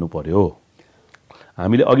क्यापेबिलिटी बढ्नु पर्यो।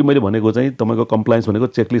 हामीले अघि मैले भनेको चाहिँ तपाईँको कम्प्लायन्स भनेको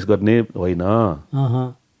चेकलिस्ट गर्ने होइन,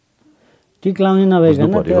 टिक लाउने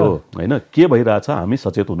नभइकन पर्यो होइन, के भइरहेछ हामी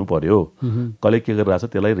सचेत हुनु पर्यो, कसले के गरिरहेछ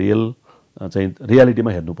त्यसलाई रियल चाहिँ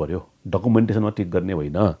रियालिटीमा हेर्नु पर्यो, डकुमेन्टेसनमा टिक गर्ने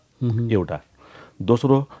होइन एउटा।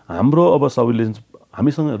 दोस्रो, हाम्रो अब सर्भिलेन्स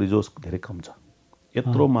हामीसँग रिसोर्स धेरै कम छ,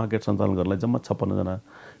 यत्रो मार्केट सञ्चालन गर्नलाई जम्मा 56 जना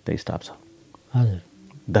त्यहाँ स्टाफ छ। हजुर,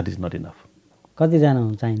 द्याट इज नट इनफ। कतिजना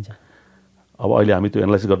चाहिन्छ? अब अहिले हामी त्यो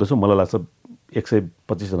एनालाइसिस गर्दैछौँ, मलाई लाग्छ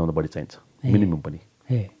 125 जनाभन्दा बढी चाहिन्छ मिनिमम पनि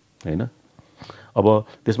होइन। अब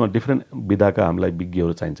त्यसमा डिफ्रेन्ट विधाका हामीलाई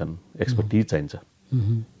विज्ञहरू चाहिन्छन्, एक्सपर्टिज चाहिन्छ।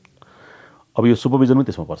 अब यो सुपरभिजन पनि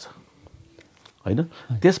त्यसमा पर्छ। होइन।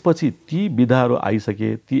 त्यसपछि ती विधाहरू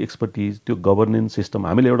आइसके, ती एक्सपर्टिज, त्यो गभर्नेन्स सिस्टम,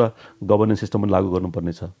 हामीले एउटा गभर्नेन्स सिस्टम पनि लागू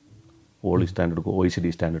गर्नुपर्नेछ वर्ल्ड स्ट्यान्डर्डको,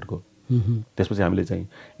 OECD स्ट्यान्डर्डको। त्यसपछि हामीले चाहिँ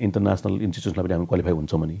इन्टरनेसनल इन्स्टिट्युसनलाई पनि हामी क्वालिफाई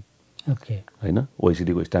हुन्छौँ भने, होइन,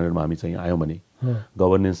 OECD को स्ट्यान्डर्डमा हामी चाहिँ आयौँ भने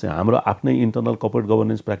गभर्नेन्स चाहिँ हाम्रो आफ्नै इन्टरनल कर्पोरेट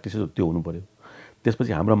गभर्नेन्स प्र्याक्टिसेस त्यो हुनु पऱ्यो।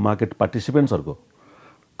 त्यसपछि हाम्रो मार्केट पार्टिसिपेन्ट्सहरूको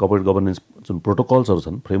कर्पोरेट गभर्नेन्स जुन प्रोटोकल्सहरू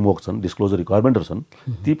छन्, फ्रेमवर्क छन्, डिस्क्लोजर रिक्वायरमेन्टहरू छन्,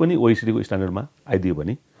 ती पनि OECD को स्ट्यान्डर्डमा आइदियो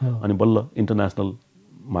भने अनि बल्ल इन्टरनेसनल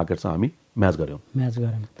मार्केटसँग हामी म्याच गऱ्यौँ।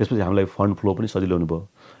 त्यसपछि हामीलाई फन्ड फ्लो पनि सजिलो हुने भयो,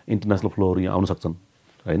 इन्टरनेसनल फ्लोहरू यहाँ आउन सक्छन्,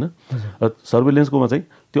 होइन। र सर्वेलेन्सकोमा चाहिँ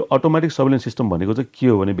त्यो अटोमेटिक सर्वेलेन्स सिस्टम भनेको चाहिँ के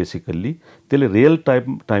हो भने बेसिकल्ली त्यसले रियल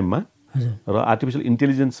टाइममा र आर्टिफिसियल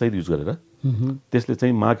इन्टेलिजेन्स सहित युज गरेर त्यसले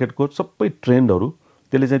चाहिँ मार्केटको सबै ट्रेन्डहरू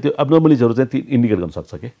त्यसले चाहिँ त्यो एब्नर्मलिजहरू चाहिँ इन्डिकेट गर्न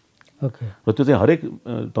सक्छ के। र त्यो चाहिँ हरेक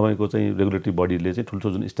तपाईँको चाहिँ रेगुलेटरी बडीले चाहिँ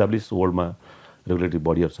ठुल्ठुलो जुन इस्टाब्लिस वर्ल्डमा रेगुलेटरी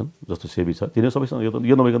बडीहरू छन् जस्तो सेबी छ, तिनीहरू सबैसँग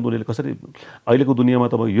यो नभइकन उनीहरूले कसरी अहिलेको दुनियाँमा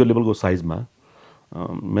तपाईँ यो लेभलको साइजमा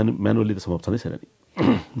म्यानुअली त सम्भव छँदै छैन नि,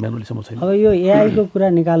 म्यानुअली सम्भव छैन। अब यो एआईको कुरा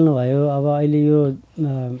निकाल्नु भयो, अब अहिले यो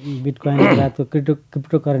बिटकोइन लगायतको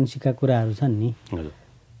क्रिप्टो करेन्सीका कुराहरू छन् नि,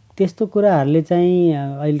 त्यस्तो कुराहरूले चाहिँ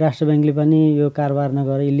अहिले राष्ट्र ब्याङ्कले पनि यो कारोबार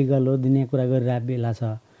नगरेर इलिगल हो दिने कुरा गरिरहेको बेला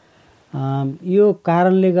छ। यो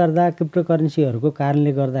कारणले गर्दा, क्रिप्टो करेन्सीहरूको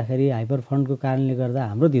कारणले गर्दाखेरि, हाइपर फन्डको कारणले गर्दा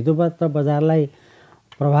हाम्रो धितोपत्र बजारलाई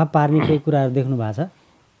प्रभाव पार्ने केही कुराहरू देख्नु भएको छ?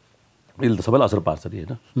 यसले त सबैलाई असर पार्छ नि,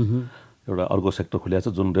 होइन। एउटा अर्को सेक्टर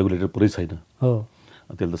खुलिएको छ जुन रेगुलेटेड पुरै छैन, हो,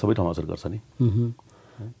 त्यसले त सबै ठाउँमा असर गर्छ नि।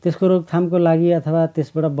 त्यसको रोकथामको लागि अथवा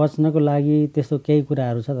त्यसबाट बच्नको लागि त्यस्तो केही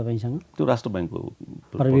कुराहरू छ तपाईँसँग? त्यो राष्ट्र ब्याङ्कको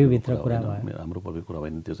प्रविभित्र कुरा भयो, हाम्रो प्रवि कुरा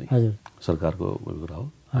होइन, त्यो चाहिँ सरकारको कुरा हो।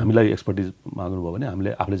 हामीलाई एक्सपर्टिज माग्नुभयो भने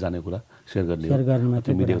हामीले आफूले जानेको कुरा सेयर गर्ने,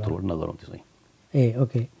 मिडियाको थ्रुबाट नगरौँ त्यो चाहिँ। ए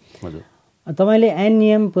ओके, हजुर। तपाईँले ऐन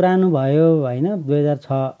नियम पुरानो भयो होइन,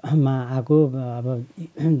 2006मा आएको, अब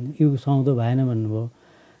यो संशोधन भएन भन्नुभयो।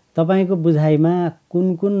 तपाईँको बुझाइमा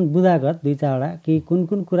कुन कुन बुदागत दुई चारवटा कि कुन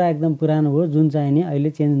कुन कुरा एकदम पुरानो हो जुन चाहिँ नि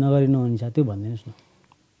अहिले चेन्ज नगरिनु हुन्छ, त्यो भनिदिनुहोस् न।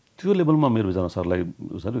 त्यो लेभलमा मेरो विचारमा सरलाई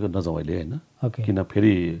नजाउँ अहिले, होइन। किन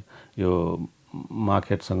फेरि यो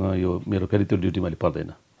मार्केटसँग यो मेरो फेरि त्यो ड्युटी मैले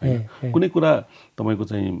पर्दैन। कुनै कुरा तपाईँको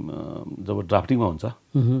चाहिँ जब ड्राफ्टिङमा हुन्छ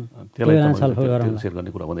त्यसलाई सेयर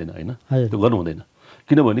गर्ने कुरा हुँदैन, होइन, त्यो गर्नु हुँदैन।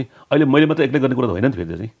 किनभने अहिले मैले मात्रै एक्लै गर्ने कुरा त होइन नि, फेरि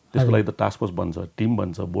चाहिँ त्यसको लागि त टास्क फोर्स बन्छ, टिम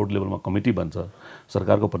बन्छ, बोर्ड लेभलमा कमिटी बन्छ,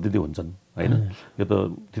 सरकारको प्रतिनिधि हुन्छन्, होइन। यो त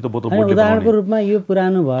त्यो त बोर्डले उदाहरणको रूपमा यो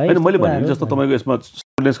पुरानो भयो होइन। मैले भने जस्तो तपाईँको यसमा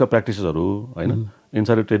सर्वेलेन्सका प्र्याक्टिसेसहरू, होइन,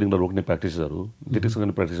 इन्साइडर ट्रेडिङलाई रोक्ने प्र्याक्टिसेसहरू, डिटेक्सन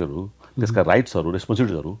गर्ने प्र्याक्टिसहरू, त्यसका राइट्सहरू,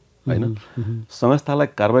 रेस्पोन्सिबिलिटिजहरू, होइन। संस्थालाई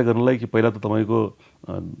कारबाही गर्नलाई कि पहिला त तपाईँको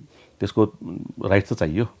त्यसको राइट्स त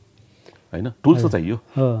चाहियो, होइन, टुल्स त चाहियो,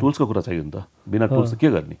 टुल्सको कुरा चाहियो नि त। बिना टुल्स के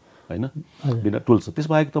गर्ने, होइन, बिना टुल्स।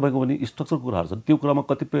 त्यसबाहेक तपाईँको पनि स्ट्रक्चरको कुराहरू छन्, त्यो कुरामा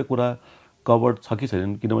कतिपय कुरा कभर्ड छ कि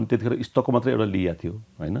छैनन्, किनभने त्यतिखेर स्टकको मात्रै एउटा लिएको थियो,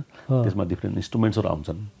 होइन। त्यसमा डिफ्रेन्ट इन्स्ट्रुमेन्ट्सहरू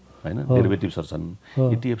आउँछन्, होइन, डेरिभेटिभ्सहरू छन्,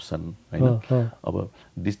 इटिएफ छन्, होइन। अब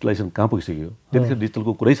डिजिटलाइजेसन कहाँ पुगिसक्यो, त्यतिखेर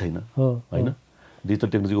डिजिटलको कुरै छैन, होइन, डिजिटल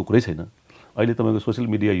टेक्नोलोजीको कुरै छैन। अहिले तपाईँको सोसियल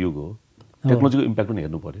मिडिया युग हो, टेक्नोलोजीको इम्प्याक्ट पनि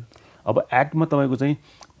हेर्नु पऱ्यो। अब एक्टमा तपाईँको चाहिँ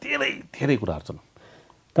धेरै धेरै कुराहरू छन्।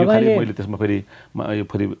 मैले त्यसमा फेरि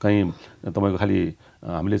कहीँ तपाईँको खालि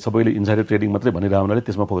हामीले सबैले इन्साइडर ट्रेडिङ मात्रै भनिरह हुनाले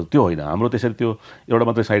त्यसमा फोकस, त्यो होइन। हाम्रो त्यसरी त्यो एउटा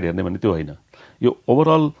मात्रै साइड हेर्ने भने त्यो होइन। यो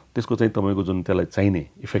ओभरअल त्यसको चाहिँ तपाईँको जुन त्यसलाई चाहिने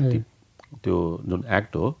इफेक्टिभ त्यो जुन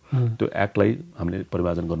एक्ट हो, त्यो एक्टलाई हामीले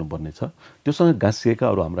परिमार्जन गर्नुपर्ने छ। त्योसँग गाँसिएका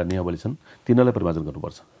अरू हाम्रा नियमावली छन्, तिनीहरूलाई परिमार्जन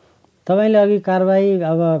गर्नुपर्छ। तपाईँले अघि कारबाही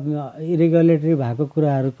अब इरेगुलेटरी भएको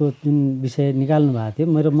कुराहरूको जुन विषय निकाल्नु भएको थियो,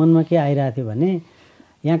 मेरो मनमा के आइरहेको थियो भने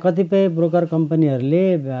यहाँ कतिपय ब्रोकर कम्पनीहरूले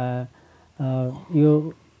यो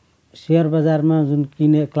सेयर बजारमा जुन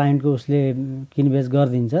क्लाइन्टको उसले किनबेच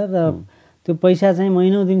गरिदिन्छ र त्यो पैसा चाहिँ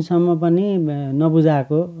महिनौँ दिनसम्म पनि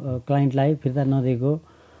नबुझाएको, क्लाइन्टलाई फिर्ता नदिएको,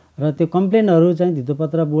 र त्यो कम्प्लेनहरू चाहिँ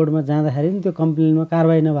धितोपत्र बोर्डमा जाँदाखेरि पनि त्यो कम्प्लेनमा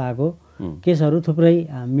कारबाही नभएको केसहरू थुप्रै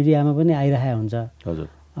मिडियामा पनि आइरहेको हुन्छ। हजुर,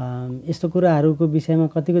 यस्तो कुराहरूको विषयमा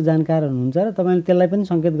कतिको जानकार हुनुहुन्छ र तपाईँले त्यसलाई पनि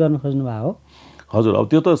सङ्केत गर्न खोज्नु भएको हो? हजुर। अब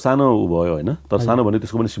त्यो त सानो भयो, होइन, तर सानो भने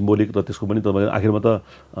त्यसको पनि सिम्बोलिक र त्यसको पनि तपाईँ आखिरमा त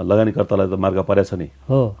लगानीकर्तालाई त मार्ग परेको छ नि,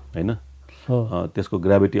 हो, होइन। त्यसको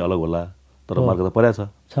ग्राभिटी अलग होला तर मार्ग त परेको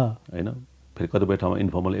छ, होइन। फेरि कतिपय ठाउँमा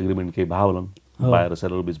इन्फर्मल एग्रिमेन्ट केही भए होलान् बायर र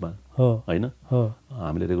सेलर बिचमा, होइन।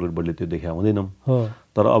 हामीले रेगुलेटर बोर्डले त्यो देखा हुँदैनौँ।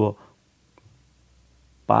 तर अब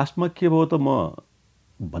पास्टमा के भयो त म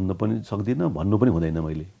भन्न पनि सक्दिनँ, भन्नु पनि हुँदैन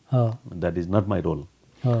मैले। That is not my role.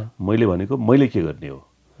 मैले भनेको मैले के गर्ने हो,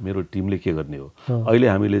 मेरो टिमले के गर्ने हो। अहिले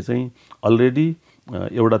हामीले चाहिँ अलरेडी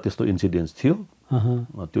एउटा त्यस्तो इन्सिडेन्स थियो,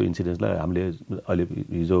 त्यो इन्सिडेन्सलाई हामीले अहिले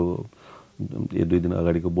हिजो 1-2 दिन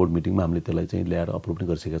अगाडिको बोर्ड मिटिङमा हामीले त्यसलाई चाहिँ ल्याएर अप्रुभ पनि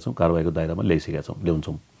गरिसकेका छौँ, कारबाहीको दायरामा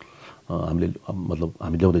ल्याउँछौँ। हामीले मतलब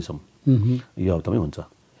हामी ल्याउँदैछौँ। यो हप्तामै हुन्छ।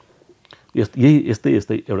 यस्तै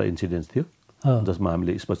एउटा इन्सिडेन्स थियो जसमा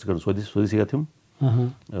हामीले स्पष्टीकरण सोधिसकेका थियौँ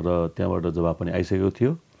र त्यहाँबाट जवाब पनि आइसकेको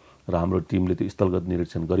थियो र हाम्रो टिमले त्यो स्थलगत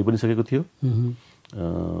निरीक्षण गरि पनि सकेको थियो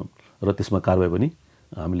र त्यसमा कारबाही पनि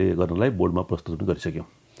हामीले गर्नलाई बोर्डमा प्रस्तुत पनि गरिसक्यौँ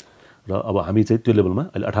र अब हामी चाहिँ त्यो लेभलमा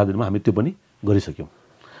अहिले 18 दिनमा हामी त्यो पनि गरिसक्यौँ।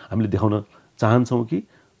 हामीले देखाउन चाहन्छौँ कि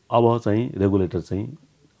अब चाहिँ रेगुलेटर चाहिँ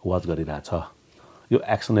वाच गरिरहेछ, यो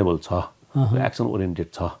एक्सनेबल छ, यो एक्सन ओरिएन्टेड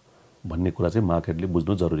छ भन्ने कुरा चाहिँ मार्केटले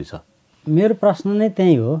बुझ्नु जरुरी छ। मेरो प्रश्न नै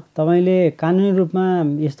त्यही हो। तपाईँले कानुनी रूपमा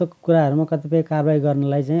यस्तो कुराहरूमा कतिपय कारबाही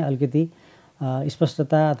गर्नलाई चाहिँ अलिकति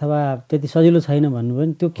स्पष्टता अथवा त्यति सजिलो छैन भन्नुभयो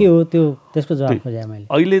नि, त्यो के हो? त्यो त्यसको जवाब खोजेँ मैले।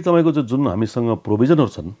 अहिले तपाईँको जुन हामीसँग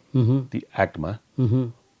प्रोभिजनहरू छन् ती एक्टमा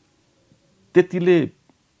त्यतिले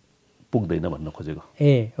पुग्दैन भन्न खोजेको।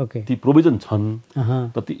 ओके। ती प्रोभिजन छन्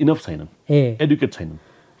तर ती इनफ छैनन्, एडुकेट छैनन्।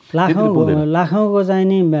 लाखौँको चाहिँ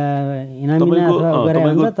नि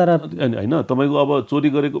होइन तपाईँको अब चोरी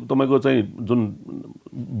गरेको तपाईँको चाहिँ जुन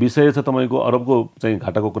विषय छ तपाईँको अरबको चाहिँ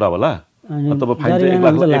घाटाको कुरा होला, तपाईँ फाइन चाहिँ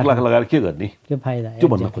 1 लाख लगाएर के गर्ने त्यो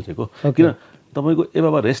भन्न खोजेको। किन तपाईँको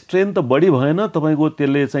बाबा रेस्ट्रेन्ट त बढी भएन, तपाईँको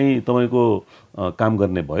त्यसले चाहिँ तपाईँको काम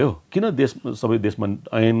गर्ने भयो। किन सबै देशमा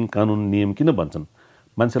ऐन कानुन नियम किन भन्छन्?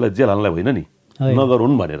 मान्छेलाई जेल हाल्नलाई होइन नि,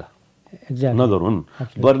 नगरून् भनेर, नगरून्,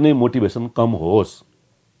 गर्ने मोटिभेसन कम होस्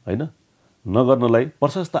होइन, नगर्नलाई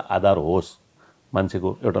प्रशस्त आधार होस्, मान्छेको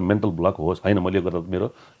एउटा मेन्टल ब्लक होस्, होइन मैले गर्दा मेरो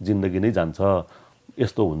जिन्दगी नै जान्छ,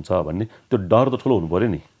 यस्तो हुन्छ भन्ने त्यो डर त ठुलो हुनु पऱ्यो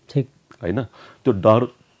नि, ठिक होइन? त्यो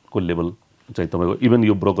डरको लेभल चाहिँ तपाईँको इभन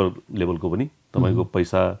यो ब्रोकर लेभलको पनि तपाईँको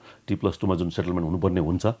पैसा T+2 मा जुन सेटलमेन्ट हुनुपर्ने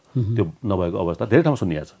हुन्छ त्यो नभएको अवस्था धेरै ठाउँ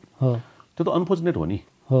सुनिएको छ। त्यो त अनफोर्चुनेट हो नि,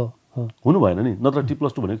 हुनु भएन नि, नत्र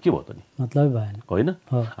T+2 भनेको के भयो त नि, मतलब भएन होइन।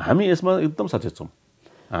 हामी यसमा एकदम सचेत छौँ।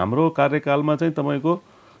 हाम्रो कार्यकालमा चाहिँ तपाईँको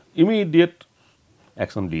इमिडिएट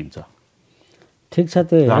एक्सन लिइन्छ। ठिक छ,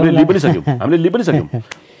 त्यो हामीले लिइ पनि सक्यौँ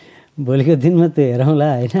भोलिको दिनमा त्यो हेरौँला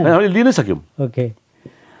होइन, हामीले लिइ नै सक्यौँ। Okay,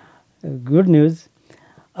 good news.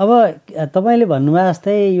 अब तपाईँले भन्नुभयो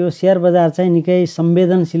जस्तै यो सेयर बजार चाहिँ निकै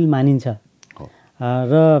संवेदनशील मानिन्छ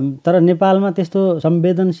र तर नेपालमा त्यस्तो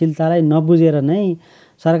संवेदनशीलतालाई नबुझेर नै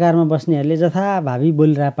सरकारमा बस्नेहरूले जथाभावी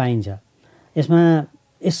बोलिरहेको पाइन्छ।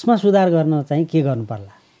 यसमा सुधार गर्न चाहिँ के गर्नु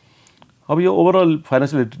पर्ला? अब यो ओभरअल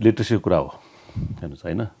फाइनेन्सियल लिटरेसीको कुरा हो हेर्नुहोस्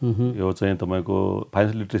होइन, यो चाहिँ तपाईँको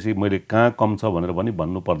फाइनेन्सियल लिटरेसी मैले कहाँ कम छ भनेर पनि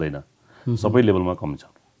भन्नु पर्दैन, सबै लेभलमा कम छ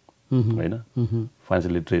होइन।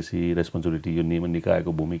 फाइनेन्सियल लिटरेसी, रेस्पोन्सिबिलिटी, यो नियम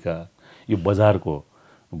निकायको भूमिका, यो बजारको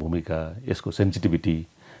भूमिका, यसको सेन्सिटिभिटी,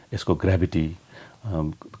 यसको ग्राभिटी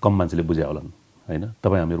कम मान्छेले बुझे होलान् होइन।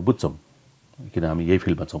 तपाईँ हामीहरू बुझ्छौँ किन हामी यही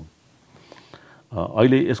फिल्डमा छौँ।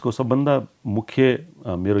 अहिले यसको सबभन्दा मुख्य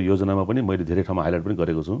मेरो योजनामा पनि मैले धेरै ठाउँमा हाइलाइट पनि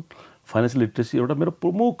गरेको छु, फाइनेन्सियल लिटरेसी एउटा मेरो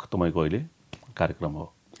प्रमुख तपाईँको अहिले कार्यक्रम हो।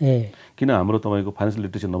 किन हाम्रो तपाईँको फाइनेन्सियल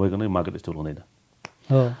लिटरेसी नभइकन मार्केट स्टेबल हुँदैन।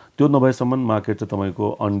 त्यो नभएसम्म मार्केट चाहिँ तपाईँको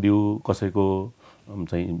अनड्यू कसैको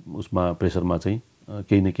चाहिँ उसमा प्रेसरमा चाहिँ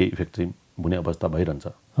केही न केही इफेक्ट चाहिँ हुने अवस्था भइरहन्छ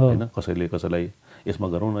होइन। कसैलाई यसमा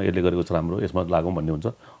गरौँ न, यसले गरेको छ राम्रो, यसमा लागौँ भन्ने हुन्छ,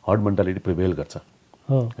 हर्ड मेन्टालिटी प्रिभेल गर्छ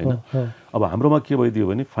होइन। अब हाम्रोमा के भइदियो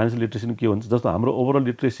भने फाइनेन्सियल लिटरेसी के हुन्छ, जस्तो हाम्रो ओभरअल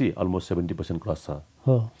लिटरेसी अलमोस्ट 70% क्रस छ,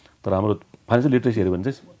 तर हाम्रो फाइनेन्सियल लिटरेसी हेऱ्यो भने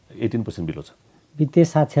चाहिँ 18% बिलो छ। वित्तीय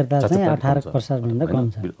साक्षरता चाहिँ 18%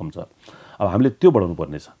 कम छ। अब हामीले त्यो बढाउनु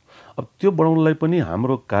पर्ने छ। अब त्यो बढाउनलाई पनि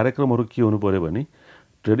हाम्रो कार्यक्रमहरू के हुनु पर्यो भने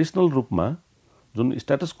ट्रेडिसनल रूपमा जुन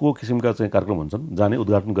स्ट्याटस को किसिमका चाहिँ कार्यक्रम हुन्छन्, जाने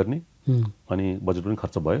उद्घाटन गर्ने अनि बजेट पनि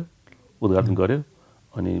खर्च भयो, उद्घाटन गर्यो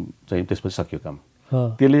अनि चाहिँ त्यसपछि सकियो काम,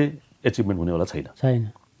 त्यसले एचिभमेन्ट हुनेवाला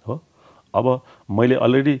छैन हो। अब मैले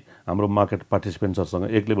अलरेडी हाम्रो मार्केट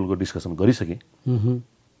पार्टिसिपेन्ट्सहरूसँग एक लेभलको डिस्कसन गरिसकेँ,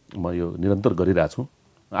 म यो निरन्तर गरिरहेको छु।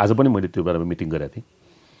 आज पनि मैले त्यो बारेमा मिटिङ गरेको थिएँ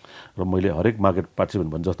र मैले हरेक मार्केट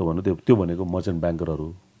पार्टिसिपेन्ट भन्नु जस्तो भन्नु त्यो भनेको मर्चेन्ट ब्याङ्करहरू,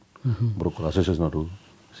 ब्रोकर एसोसिएसनहरू,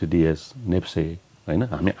 CDS, नेप्से होइन,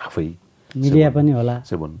 हामी आफै, मिडिया पनि होला,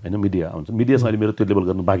 सेभन होइन, मिडिया आउँछ। मिडियासँग अहिले मेरो त्यो लेभल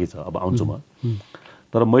गर्नु बाँकी छ, अब आउँछु म।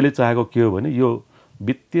 तर मैले चाहेको के हो भने यो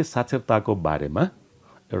वित्तीय साक्षरताको बारेमा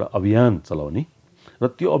एउटा अभियान चलाउने र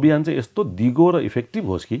त्यो अभियान चाहिँ यस्तो दिगो र इफेक्टिभ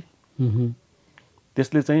होस् कि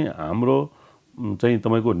त्यसले चाहिँ हाम्रो चाहिँ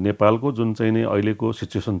तपाईँको नेपालको जुन चाहिँ नै अहिलेको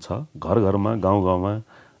सिचुएसन छ, घर घरमा गाउँ गाउँमा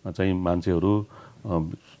चाहिँ मान्छेहरू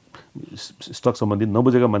स्टक सम्बन्धी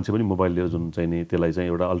नबुझेका मान्छे पनि मोबाइल लिएर जुन चाहिँ नि त्यसलाई चाहिँ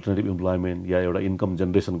एउटा अल्टरनेटिभ इम्प्लोइमेन्ट या एउटा इन्कम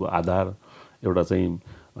जेनेरेसनको आधार, एउटा चाहिँ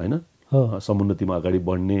होइन समुन्नतिमा अगाडि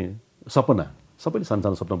बढ्ने सपना, सबैले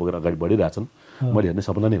सानो सपना बोकेर अगाडि बढिरहेछन्। मैले हेर्ने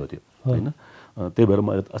सपना नै हो त्यो होइन। त्यही भएर म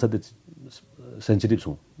असाध्यै सेन्सिटिभ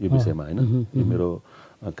छु यो विषयमा होइन। यो मेरो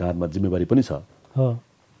काँधमा जिम्मेवारी पनि छ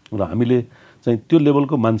र हामीले चाहिँ त्यो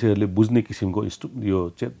लेभलको मान्छेहरूले बुझ्ने किसिमको यो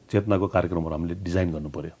चेतनाको कार्यक्रमहरू हामीले डिजाइन गर्नु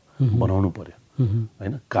पर्यो, बनाउनु पर्यो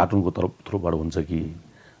होइन। कार्टुनको थ्रुबाट हुन्छ कि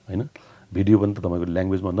होइन भिडियो पनि त तपाईँको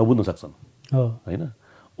ल्याङ्ग्वेजमा नबुझ्न सक्छन् होइन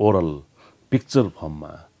ओरल पिक्चर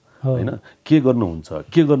फर्ममा होइन के गर्नुहुन्छ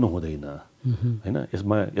के गर्नु हुँदैन होइन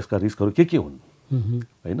यसमा यसका रिस्कहरू के हुन्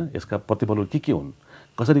होइन यसका प्रतिफलहरू के हुन्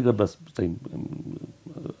कसरी गर्दा चाहिँ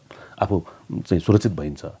आफू चाहिँ सुरक्षित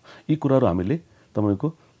भइन्छ यी कुराहरू हामीले तपाईँको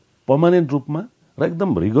पर्मानेन्ट रूपमा र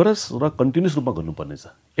एकदम रिगरस र कन्टिन्युस रूपमा गर्नुपर्नेछ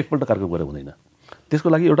एकपल्ट कार्यक्रम गरेर हुँदैन त्यसको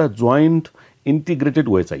लागि एउटा जोइन्ट इन्टिग्रेटेड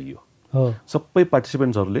वे चाहियो सबै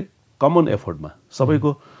पार्टिसिपेन्ट्सहरूले कमन एफोर्टमा सबैको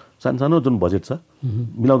सानो जुन बजेट छ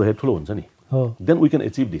मिलाउँदाखेरि ठुलो हुन्छ नि then we can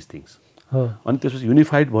achieve this things अनि त्यसपछि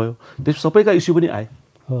युनिफाइड भयो त्यसपछि सबैका इस्यु पनि आए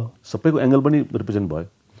सबैको एङ्गल पनि रिप्रेजेन्ट भयो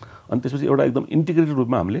अनि त्यसपछि एउटा एकदम इन्टिग्रेटेड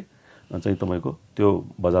रूपमा हामीले चाहिँ तपाईँको त्यो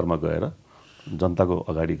बजारमा गएर जनताको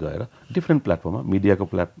अगाडि गएर डिफ्रेन्ट प्लेटफर्ममा मिडियाको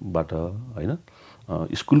प्लेटबाट होइन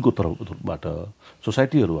स्कुलको तर्फबाट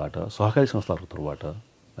सोसाइटीहरूबाट सहकारी संस्थाहरूको तर्फबाट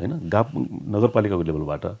होइन नगरपालिकाको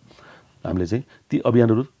लेभलबाट हामीले चाहिँ ती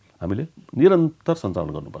अभियानहरू हामीले निरन्तर सञ्चालन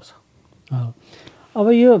गर्नुपर्छ। अब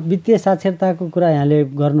यो वित्तीय साक्षरताको कुरा यहाँले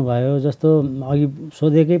गर्नुभयो जस्तो अघि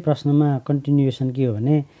सोधेकै प्रश्नमा कन्टिन्युएसन के हो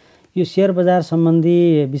भने यो सेयर बजार सम्बन्धी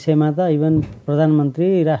विषयमा त इभन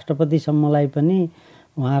प्रधानमन्त्री राष्ट्रपतिसम्मलाई पनि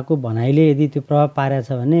उहाँको भनाइले यदि त्यो प्रभाव पारेको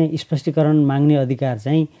छ भने स्पष्टीकरण माग्ने अधिकार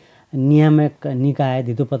चाहिँ नियामक निकाय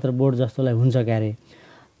धितोपत्र बोर्ड जस्तोलाई हुन्छ क्यारे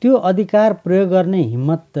त्यो अधिकार प्रयोग गर्ने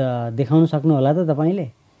हिम्मत देखाउन सक्नु होला त तपाईँले?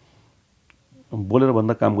 बोलेर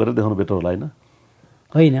भन्दा काम गरेर देखाउनु बेटर होला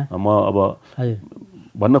होइन म अब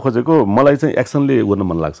भन्न खोजेको मलाई चाहिँ एक्सनले गर्न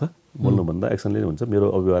मन लाग्छ बोल्नुभन्दा एक्सनले हुन्छ मेरो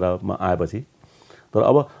अभिभावकमा आएपछि तर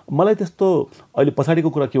अब मलाई त्यस्तो अहिले पछाडिको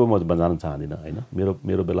कुरा के हो म जान चाहदिनँ होइन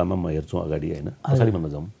मेरो बेलामा म हेर्छु अगाडि होइन पछाडि भन्न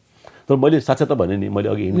जाउँ तर मैले साक्षरता भने नि मैले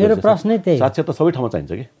अघि मेरो प्रश्नै त्यही साक्षरता सबै ठाउँमा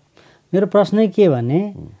चाहिन्छ कि मेरो प्रश्नै के भने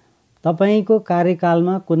तपाईँको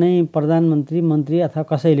कार्यकालमा कुनै प्रधानमन्त्री मन्त्री अथवा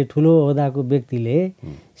कसैले ठुलो ओहदाको व्यक्तिले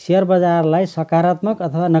सेयर बजारलाई सकारात्मक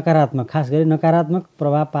अथवा नकारात्मक खास गरी नकारात्मक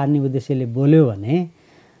प्रभाव पार्ने उद्देश्यले बोल्यो भने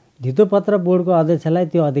धितोपत्र बोर्डको अध्यक्षलाई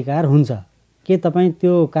त्यो अधिकार हुन्छ के तपाईँ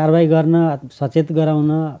त्यो कारबाही गर्न सचेत गराउन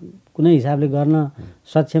कुनै हिसाबले गर्न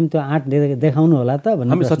सक्षम त्यो आँट देखाउनु होला त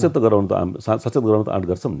भन्ने हामी सचेत गराउनु त आँट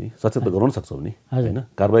गर्छौँ नि सचेत त गराउन सक्छौँ नि होइन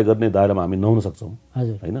कारबाही गर्ने दायरामा हामी नहुन सक्छौँ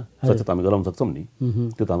होइन सचेत हामी गराउन सक्छौँ नि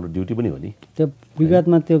त्यो त हाम्रो ड्युटी पनि हो नि त्यो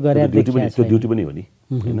विगतमा त्यो गरे त्यो ड्युटी पनि हो नि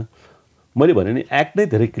होइन मैले भने नि एक्ट नै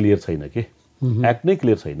धेरै क्लियर छैन के एक्ट नै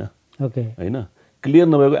क्लियर छैन होइन क्लियर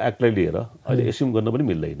नभएको एक्टलाई लिएर अहिले एस्युम गर्न पनि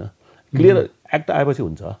मिल्दैन क्लियर एक्ट आएपछि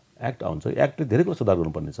हुन्छ एक्ट आउँछ एक्टले धेरै कुरा सुधार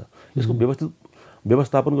गर्नुपर्ने छ यसको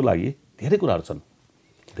व्यवस्थापनको लागि धेरै कुराहरू छन्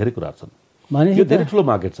यो धेरै ठुलो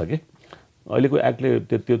मार्केट छ कि अहिलेको एक्टले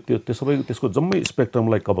त्यो सबै त्यसको जम्मै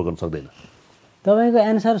स्पेक्ट्रमलाई कभर गर्न सक्दैन। तपाईँको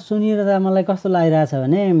एन्सर सुनिरहँदा मलाई कस्तो लागिरहेछ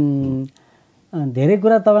भने धेरै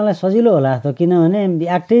कुरा तपाईँलाई सजिलो होला त किनभने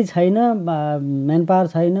एक्टै छैन म्यान पावर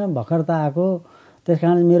छैन भर्खर त आएको त्यस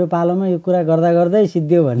कारण मेरो पालोमा यो कुरा गर्दा गर्दै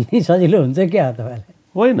सिद्धियो भन्ने सजिलो हुन्छ क्या तपाईँलाई?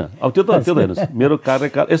 होइन अब त्यो त हेर्नुहोस् मेरो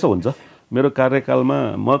कार्यकाल यसो हुन्छ मेरो कार्यकालमा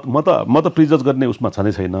म त प्रिजज गर्ने उसमा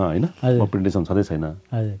छँदै छैन होइन म प्रिन्टेसन छँदै छैन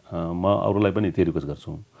म अरूलाई पनि त्यही रिक्वेस्ट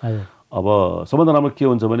गर्छु। अब सबभन्दा राम्रो के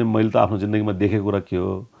हुन्छ भने मैले त आफ्नो जिन्दगीमा देखेको कुरा के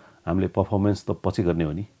हो हामीले पर्फर्मेन्स त पछि गर्ने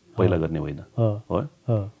हो नि पहिला गर्ने होइन हो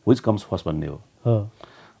विच कम्स फर्स्ट भन्ने हो।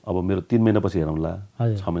 अब मेरो 3 महिनापछि हेरौँला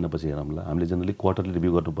 6 महिनापछि हेरौँला हामीले जेनरली क्वार्टरली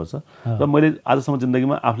रिभ्यू गर्नुपर्छ र मैले आजसम्म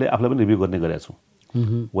जिन्दगीमा आफूलाई पनि रिभ्यू गर्ने गरेको छु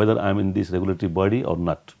whether I am in this regulatory body or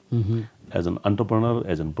not. As an entrepreneur,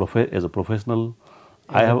 as a professional,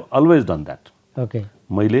 I have always done that.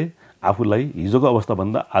 मैले आफूलाई हिजोको अवस्था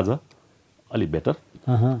भन्दा आज अलि बेटर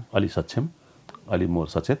अलि सक्षम अलि मोर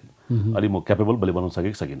सचेत अलि म क्यापेबल बलि बनाउन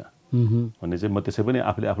सकेको सकिनँ भन्ने चाहिँ म त्यसै पनि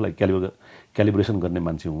आफूलाई क्यालिब्रेसन गर्ने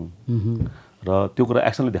मान्छे हुँ र त्यो कुरा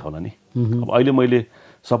एक्सनले देखाउला नि। अब अहिले मैले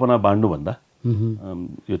सपना बाँड्नुभन्दा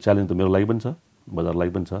यो च्यालेन्ज त मेरो लागि पनि छ बजारलाई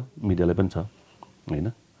पनि छ मिडियालाई पनि छ होइन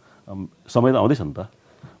समय त आउँदैछ नि त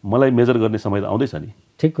मलाई मेजर गर्ने समय त आउँदैछ नि।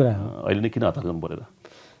 ठिक कुरा अहिले नै किन हतार गर्नु परेर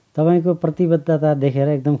तपाईँको प्रतिबद्धता देखेर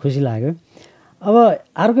एकदम खुसी लाग्यो। अब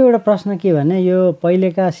अर्को एउटा प्रश्न के भने यो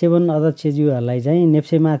पहिलेका 7 अध्यक्षज्यूहरूलाई चाहिँ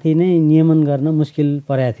नेप्सेमाथि नै नियमन गर्न मुस्किल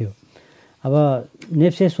परेको थियो। अब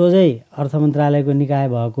नेप्से सोझै अर्थ मन्त्रालयको निकाय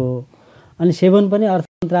भएको अनि 7 पनि अर्थ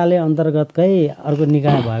मन्त्रालय अन्तर्गतकै अर्को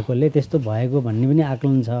निकाय भएकोले त्यस्तो भएको भन्ने पनि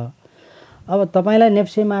आकलन छ। अब तपाईँलाई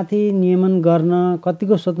नेप्सेमाथि नियमन गर्न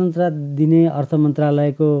कतिको स्वतन्त्रता दिने अर्थ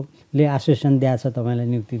मन्त्रालयकोले आश्वासन दिएको छ तपाईँलाई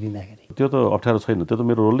नियुक्ति दिँदाखेरि? त्यो त अप्ठ्यारो छैन त्यो त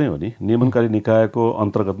मेरो रोल नै हो नि नियमनकारी निकायको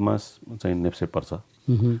अन्तर्गतमा चाहिँ नेप्से पर्छ।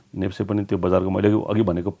 नेप्से पनि त्यो बजारको मैले अघि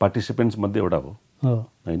भनेको पार्टिसिपेन्ट्स मध्ये एउटा हो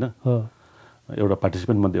होइन एउटा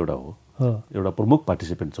पार्टिसिपेन्ट मध्ये एउटा हो एउटा प्रमुख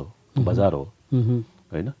पार्टिसिपेन्ट्स हो बजार हो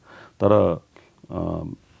होइन तर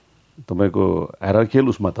तपाईँको हायरार्कियल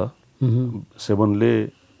उसमा त 7ले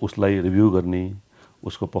उसलाई रिभ्यू गर्ने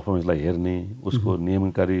उसको पर्फर्मेन्सलाई हेर्ने, उसको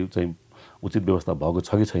नियमनकारी चाहिँ उचित व्यवस्था भएको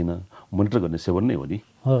छ कि छैन मोनिटर गर्ने सेवन नै हो नि।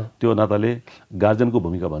 त्यो नाताले गार्जियनको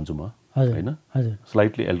भूमिका भन्छु म, होइन,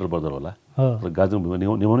 स्लाइटली एल्डर ब्रदर होला तर गार्जियनको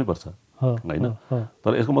भूमिका निभाउनै पर्छ, होइन।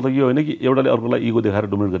 तर यसको मतलब यो होइन कि एउटाले अर्कोलाई इगो देखाएर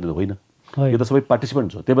डोमिनेट गर्ने त होइन, यो त सबै पार्टिसिपेन्ट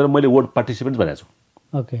हो। त्यही भएर मैले वर्ड पार्टिसिपेन्ट भनेको छु,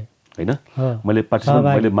 होइन।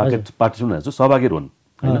 मैले मार्केट पार्टिसिपेन्ट भनेको छु, सहभागी हुन्,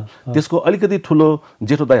 होइन। त्यसको अलिकति ठुलो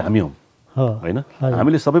जेठो दाइ हामी हौँ, होइन।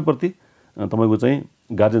 हामीले सबैप्रति तपाईँको चाहिँ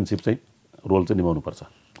गार्जियनसिप चाहिँ रोल चाहिँ निभाउनुपर्छ।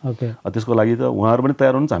 त्यसको लागि त उहाँहरू पनि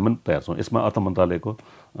तयार हुनुहुन्छ, हामी पनि तयार छौँ। यसमा अर्थ मन्त्रालयको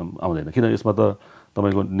आउँदैन, किन यसमा त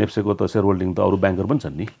तपाईँको नेप्सेको त सेयर होल्डिङ त अरू ब्याङ्कहरू पनि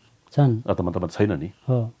छन् नि, अर्थ मन्त्रालयमा छैन नि,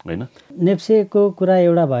 होइन। नेप्सेको कुरा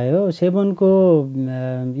एउटा भयो, सेबनको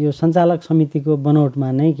यो सञ्चालक समितिको बनौटमा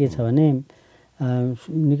नै के छ भने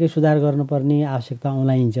निकै सुधार गर्नुपर्ने आवश्यकता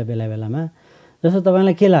औँलाइन्छ बेला बेलामा। जस्तो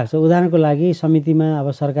तपाईँलाई के लाग्छ, उदाहरणको लागि समितिमा अब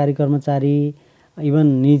सरकारी कर्मचारी इभन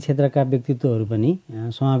निजी क्षेत्रका व्यक्तित्वहरू पनि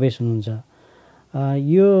समावेश हुनुहुन्छ।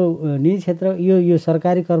 यो निजी क्षेत्र यो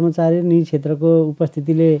सरकारी कर्मचारी निजी क्षेत्रको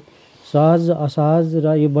उपस्थितिले सहज असहज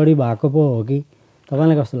र यो बढी भएको पो हो कि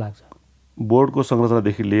तपाईँलाई कस्तो लाग्छ? बोर्डको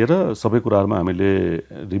संरचनादेखि लिएर सबै कुराहरूमा हामीले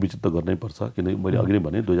रिभिजिट त गर्नै पर्छ, किनकि मैले अघि नै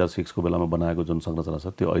भने 2006 को बेलामा बनाएको जुन संरचना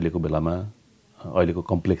छ त्यो अहिलेको बेलामा अहिलेको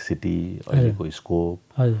कम्प्लेक्सिटी, अहिलेको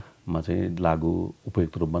स्कोपमा चाहिँ लागु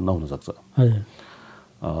उपयुक्त रूपमा नहुन सक्छ।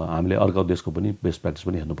 हामीले अर्को देशको पनि बेस्ट प्र्याक्टिस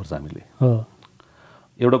पनि हेर्नुपर्छ हामीले।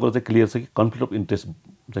 एउटा कुरा चाहिँ क्लियर छ कि कन्फ्लिक्ट अफ इन्ट्रेस्ट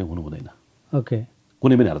चाहिँ हुनु हुँदैन,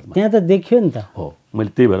 कुनै पनि हालतमा। त्यहाँ त देखियो नि त, हो। मैले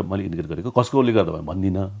त्यही भएर मैले इन्डिकेट गरेको, कसकोले गर्दा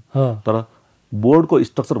भन्दिनँ, तर बोर्डको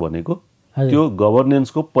स्ट्रक्चर भनेको त्यो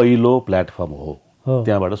गभर्नेन्सको पहिलो प्लेटफर्म हो,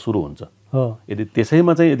 त्यहाँबाट सुरु हुन्छ। यदि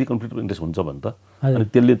त्यसैमा चाहिँ यदि कन्फ्लिक्ट अफ इन्ट्रेस्ट हुन्छ भने त अनि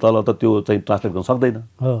त्यसले तल त त्यो चाहिँ ट्रान्सलेट गर्न सक्दैन।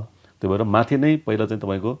 त्यही भएर माथि नै पहिला चाहिँ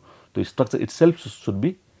तपाईँको त्यो structure itself should be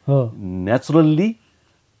naturally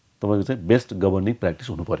तपाईँको चाहिँ बेस्ट गभर्निङ प्र्याक्टिस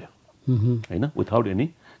हुनु पर्यो, होइन, without any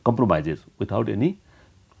compromises, without any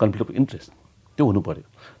conflict of interest, त्यो हुनु पर्यो।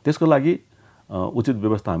 त्यसको लागि उचित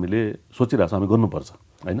व्यवस्था हामीले सोचिरहेको छौँ, हामी गर्नुपर्छ,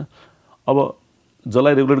 होइन। अब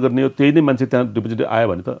जसलाई रेगुलेट गर्ने हो त्यही नै मान्छे त्यहाँ रिप्रेजेन्टेटिभ आयो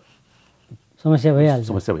भने त समस्या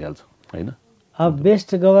भइहाल्छ, होइन। अब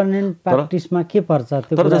बेस्ट गभर्नेन्स प्र्याक्टिसमा के पर्छ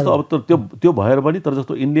तर जस्तो अब त्यो भएर पनि, तर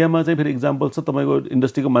जस्तो इन्डियामा चाहिँ फेरि इक्जाम्पल छ, तपाईँको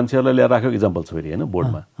इन्डस्ट्रीको मान्छेहरूलाई ल्याएर राखेको इक्जाम्पल छ फेरि, होइन,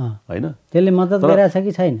 बोर्डमा, होइन। त्यसले मद्दत गरिरहेछ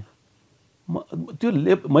कि छैन? त्यो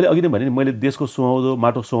मैले अघि नै भने नि, मैले देशको सुहाउँदो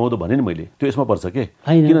माटो सुहाउँदो भने नि मैले, त्यो यसमा पर्छ के,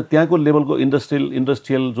 किन त्यहाँको लेभलको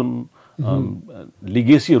इन्डस्ट्रियल जुन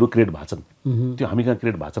लिगेसीहरू क्रिएट भएको छन् त्यो हामी कहाँ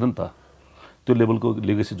क्रिएट भएको छैन नि त। त्यो लेभलको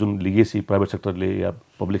लिगेसी जुन प्राइभेट सेक्टरले या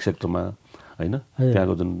पब्लिक सेक्टरमा, होइन,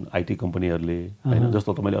 त्यहाँको जुन आइटी कम्पनीहरूले, होइन,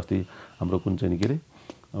 जस्तो तपाईँले अस्ति हाम्रो कुन चाहिँ के अरे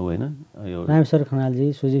होइन यो रामेश्वर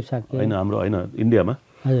खनालजी, सुजीव साक्य, होइन, हाम्रो होइन इन्डियामा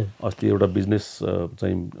अस्ति एउटा बिजनेस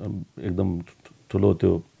चाहिँ एकदम ठुलो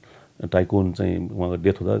त्यो टाइकुन चाहिँ उहाँको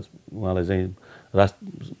डेथ हुँदा उहाँलाई चाहिँ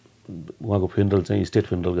उहाँको फ्युनरल चाहिँ स्टेट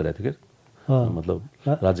फ्युनरल गरेको थियो क्या, मतलब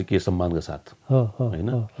राजकीय सम्मानका साथ, होइन।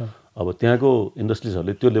 अब त्यहाँको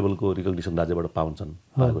इन्डस्ट्रिजहरूले त्यो लेभलको रिकग्निसन राज्यबाट पाएको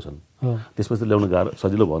छन्, त्यसपछि ल्याउन गाह्रो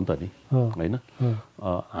सजिलो भयो नि त नि, होइन।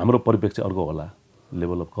 हाम्रो परिप्रेक्ष्य अर्को होला,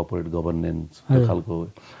 लेभल अफ कर्पोरेट गभर्नेन्स, त्यो खालको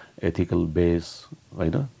एथिकल बेस,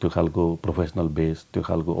 होइन, त्यो खालको प्रोफेसनल बेस, त्यो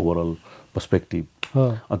खालको ओभरअल पर्सपेक्टिभ,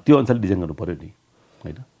 त्यो अनुसारले डिजाइन गर्नु पऱ्यो नि,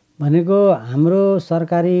 होइन। भनेको हाम्रो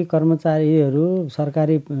सरकारी कर्मचारीहरू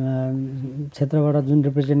सरकारी क्षेत्रबाट जुन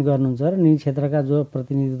रिप्रेजेन्ट गर्नुहुन्छ र निजी क्षेत्रका जो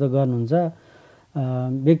प्रतिनिधित्व गर्नुहुन्छ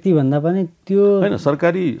व्यक्तिभन्दा पनि त्यो होइन,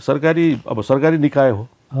 सरकारी अब सरकारी निकाय हो,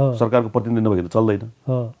 सरकारको प्रतिनिधि नभएर चल्दैन,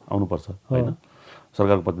 आउनुपर्छ, होइन।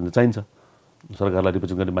 सरकारको प्रतिनिधि चाहिन्छ, सरकारलाई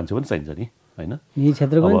रिप्रेजेन्ट गर्ने मान्छे पनि चाहिन्छ नि, होइन। निजी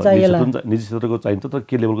क्षेत्रको पनि चाहिएला, निजी क्षेत्रको चाहिन्छ, तर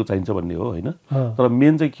के लेभलको चाहिन्छ भन्ने हो, होइन। तर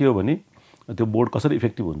मेन चाहिँ के हो भने त्यो बोर्ड कसरी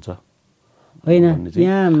इफेक्टिभ हुन्छ, होइन,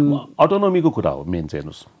 यहाँ अटोनोमीको कुरा हो मेन चाहिँ।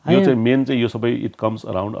 हेर्नुहोस्, यो चाहिँ मेन चाहिँ यो सबै इट कम्स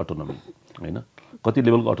अराउन्ड अटोनोमी, होइन, कति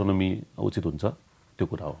लेभलको अटोनोमी उचित हुन्छ त्यो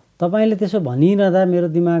कुरा हो। तपाईँले त्यसो भनिरहँदा मेरो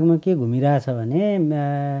दिमागमा के घुमिरहेछ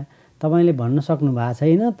भने तपाईँले भन्न सक्नु भएको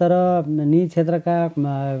छैन, तर निजी क्षेत्रका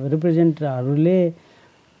रिप्रेजेन्टेटिभहरूले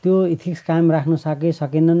त्यो इथिक्स कायम राख्न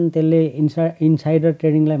सकेनन्, त्यसले इनसाइडर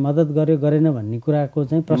ट्रेडिङलाई मद्दत गर्यो गरेन भन्ने कुराको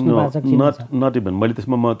चाहिँ प्रश्नवाचक चिन्ह छ। नट इभन मैले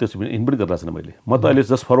त्यसमा इन पनि गरिरहेको छैन मैले, म त अहिले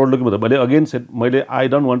जस्ट फरवर्ड लुकिङ मैले अगेन सेट, मैले I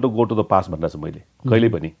don't want to go to the past भनिरहेको छु मैले कहिले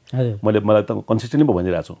पनि, मलाई त कन्सिस्टेन्टली म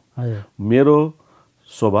भनिरहेको छु। मेरो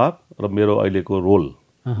स्वभाव र मेरो अहिलेको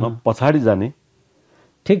रोलमा पछाडि जाने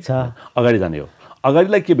ठिक छ, अगाडि जाने हो।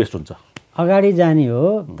 अगाडिलाई के बेस्ट हुन्छ, अगाडि जाने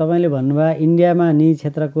हो। तपाईँले भन्नुभयो इन्डियामा निजी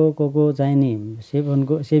क्षेत्रको को चाहिँ नि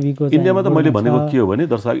सेबीको इन्डियामा त मैले भनेको के हो भने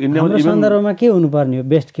दर्शक इन्डियामा सन्दर्भमा के हुनुपर्ने हो,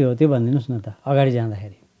 बेस्ट के हो त्यो भनिदिनुहोस् न त अगाडि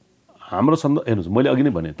जाँदाखेरि। हाम्रो सन्दर्भ हेर्नुहोस्, मैले अघि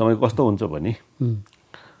नै भने तपाईँको कस्तो हुन्छ भने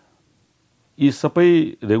यी सबै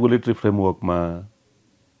रेगुलेटरी फ्रेमवर्कमा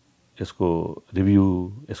यसको रिभ्यू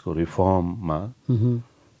यसको रिफर्ममा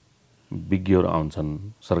विज्ञहरू आउँछन्,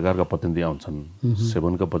 सरकारका प्रतिनिधि आउँछन्,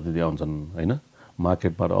 सेभनका प्रतिनिधि आउँछन् होइन,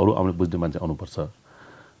 मार्केटबाट अरू आउने बुझ्ने मान्छे आउनुपर्छ।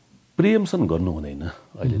 प्रिएम्सन गर्नु हुँदैन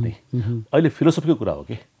अहिले नै। अहिले फिलोसफीको कुरा हो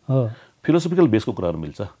कि फिलोसफिकल बेसको कुराहरू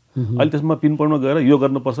मिल्छ। अहिले त्यसमा पिनपोइन्टमा गएर यो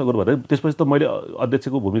गर्नुपर्छ भनेर त्यसपछि त मैले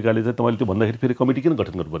अध्यक्षको भूमिकाले चाहिँ तपाईँले त्यो भन्दाखेरि फेरि कमिटी किन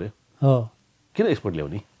गठन गर्नु पर्यो? किन एक्सपर्ट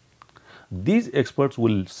ल्याउने? These experts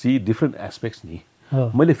will see different aspects नि।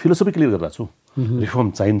 मैले फिलोसफी क्लियर गरिरहेको छु,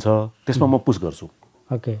 रिफर्म चाहिन्छ, त्यसमा म पुस गर्छु।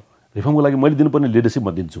 रिफर्मको लागि मैले दिनुपर्ने लिडरसिप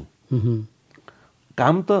म दिन्छु।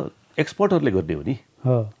 काम त एक्सपर्टहरूले गर्ने हो नि।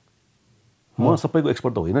 म सबैको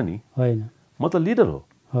एक्सपर्ट त होइन नि, म त लिडर हो,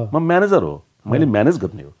 म म्यानेजर हो, मैले म्यानेज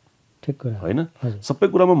गर्ने हो। ठिक कुरा होइन, सबै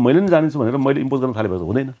कुरामा मैले नै जानिछु भनेर मैले इम्पोज गर्न थालेपछि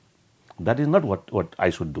हुँदैन। That is not what I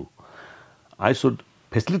should do. I should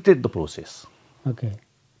facilitate the process.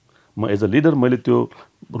 म एज अ लिडर मैले त्यो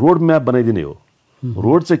रोड म्याप बनाइदिने हो,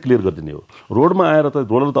 रोड चाहिँ क्लियर गरिदिने हो। रोडमा आएर त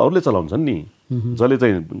रोलर त अरूले चलाउँछन् नि, जसले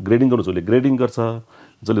चाहिँ ग्रेडिङ गर्नु छ उसले ग्रेडिङ गर्छ,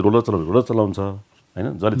 जसले रोलर चलाउने रोलर चलाउँछ होइन,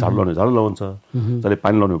 जसले झाडु लाउने झाडु लाउँछ, जसले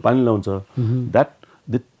पानी लाउने पानी लाउँछ। द्याट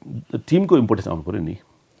द टिमको इम्पोर्टेन्स आउनु पऱ्यो नि।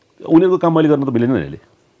 उनीहरूको काम मैले गर्न त मिलेन अहिले,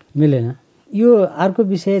 मिलेन। यो अर्को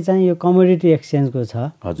विषय चाहिँ यो कमोडिटी एक्सचेन्जको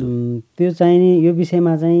छ। हजुर, त्यो चाहिँ नि यो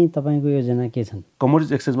विषयमा चाहिँ तपाईँको योजना के छन्?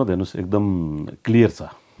 कमोडिटी एक्सचेन्जमा त हेर्नुहोस् एकदम क्लियर छ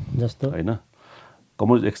जस्तो होइन।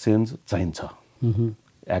 कमोडिटी एक्सचेन्ज चाहिन्छ,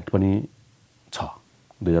 एक्ट पनि छ,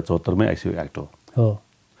 2074मै आइसियो एक्ट हो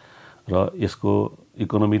र यसको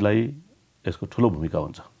इकोनोमीलाई यसको ठुलो भूमिका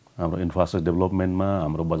हुन्छ। हाम्रो इन्फ्रास्ट्रक्चर डेभलपमेन्टमा,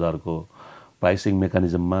 हाम्रो बजारको प्राइसिङ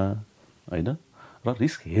मेकानिजममा होइन, र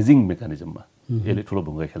रिस्क हेजिङ मेकानिजममा यसले ठुलो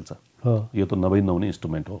भूमिका खेल्छ। यो त नभई नहुने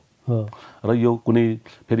इन्स्ट्रुमेन्ट हो र यो कुनै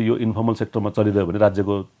फेरि यो इन्फर्मल सेक्टरमा चलिरह्यो भने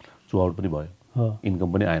राज्यको चुहावट पनि भयो, इन्कम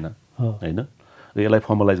पनि आएन होइन। र यसलाई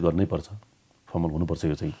फर्मलाइज गर्नै पर्छ, फर्मल हुनुपर्छ।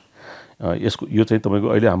 यो चाहिँ यो चाहिँ तपाईँको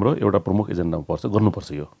अहिले हाम्रो एउटा प्रमुख एजेन्डामा पर्छ, गर्नुपर्छ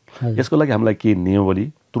यो। यसको लागि हामीलाई के नियमावली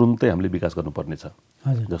तुरुन्तै हामीले विकास गर्नुपर्ने छ।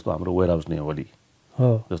 जस्तो हाम्रो वेयर हाउस नियमावली,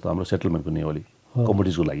 जस्तो हाम्रो सेटलमेन्टको नियमावली,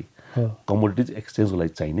 कमोडिटिजको लागि, कमोडिटिज एक्सचेन्जको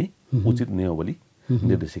लागि चाहिने उचित नियमावली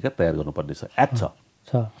निर्देशिका तयार गर्नुपर्ने छ। एक्ट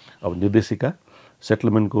छ। अब निर्देशिका,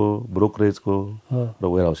 सेटलमेन्टको, ब्रोकरेजको र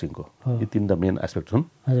वेयर हाउसिङको यी तिनवटा मेन एस्पेक्ट छन्।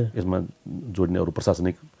 यसमा जोड्ने अरू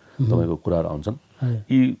प्रशासनिक तपाईँको कुराहरू आउँछन्।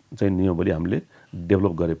 यी चाहिँ नियमावली हामीले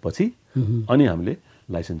डेभलप गरेपछि अनि हामीले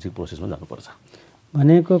लाइसेन्सिङ प्रोसेसमा जानुपर्छ।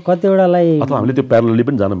 भनेको कतिवटालाई अथवा हामीले त्यो प्यारलली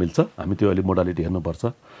पनि जान मिल्छ। हामी त्यो अहिले मोडालिटी हेर्नुपर्छ।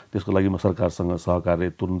 त्यसको लागि म सरकारसँग सहकार्य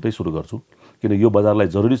तुरुन्तै सुरु गर्छु, किन यो बजारलाई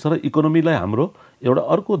जरुरी छ र इकोनोमीलाई हाम्रो एउटा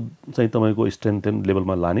अर्को चाहिँ तपाईँको स्ट्रेन्थेन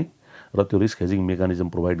लेभलमा लाने र त्यो रिस्क हेजिङ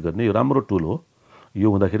मेकानिजम प्रोभाइड गर्ने यो राम्रो टुल हो। यो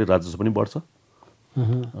हुँदाखेरि राजस्व पनि बढ्छ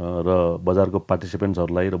र बजारको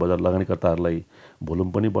पार्टिसिपेन्ट्सहरूलाई र बजार लगानीकर्ताहरूलाई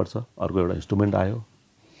भोल्युम पनि बढ्छ। अर्को एउटा इन्स्ट्रुमेन्ट आयो।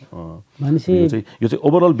 यो चाहिँ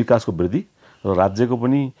ओभरअल विकासको वृद्धि र राज्यको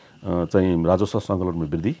पनि चाहिँ राजस्व सङ्कलनमा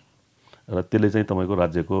वृद्धि र त्यसले चाहिँ तपाईँको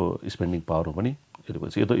राज्यको स्पेन्डिङ पावरमा पनि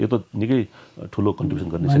यो त निकै ठुलो कन्ट्रिब्युसन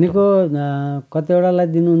गर्ने। भनेको कतिवटालाई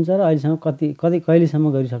दिनुहुन्छ र अहिलेसम्म कहिलेसम्म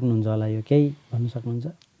गरिसक्नुहुन्छ होला, यो केही भन्नु सक्नुहुन्छ?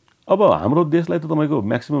 अब हाम्रो देशलाई त तपाईँको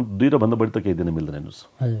म्याक्सिमम् 2 र भन्दा बढी त केही दिन मिल्दैन।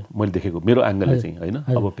 हेर्नुहोस्, मैले देखेको मेरो एङ्गलले चाहिँ होइन।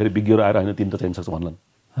 अब फेरि विज्ञहरू आएर होइन 3 त चाहिन सक्छ भन्लान्,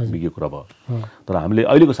 विज्ञ कुरा भयो। तर हामीले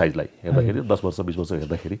अहिलेको साइजलाई हेर्दाखेरि 10 वर्ष 20 वर्ष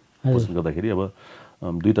हेर्दाखेरि क्वेसन गर्दाखेरि अब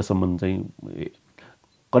 2टासम्म चाहिँ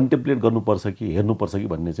कन्टेम्प्लेट गर्नुपर्छ कि हेर्नुपर्छ कि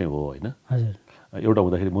भन्ने चाहिँ हो होइन। एउटा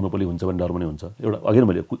हुँदाखेरि मोनोपोली हुन्छ भने डर पनि हुन्छ। एउटा अघि नै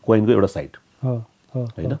मैले कोइनको एउटा साइड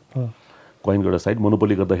होइन, कोइनको एउटा साइड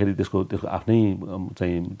मोनोपोली गर्दाखेरि त्यसको आफ्नै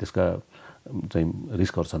चाहिँ त्यसका चाहिँ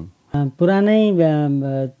रिस्कहरू छन्। पुरानै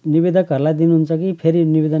निवेदकहरूलाई दिनुहुन्छ कि फेरि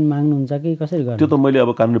निवेदन माग्नुहुन्छ कि कसरी गर्नु? त्यो त मैले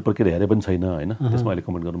अब कानुनी प्रक्रिया हेरे पनि छैन होइन, त्यसमा अहिले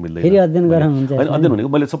कमेन्ट गर्नु मिल्दैन। फेरि अध्ययन गराउनुहुन्छ? होइन, अध्ययन भनेको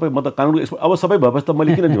मैले सबै म त कानुनको अब सबै भएपछि त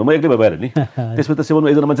मैले किन दिउँ, म एक्लै भएर नि। त्यसपछि त 7मा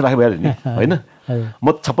 1जना मान्छे राखेर भएर नि होइन। म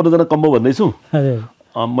 56जना कम्बो भन्दैछु,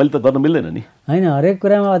 मैले त गर्न मिल्दैन नि होइन। हरेक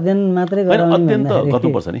कुरामा अध्ययन मात्रै गराउने, अध्ययन त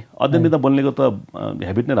गर्नुपर्छ नि। अध्ययन बिना बन्नेको त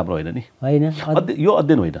हेबिट नै राम्रो होइन नि। होइन, यो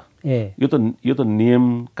अध्ययन होइन, यो त नियम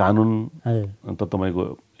कानुन त तपाईँको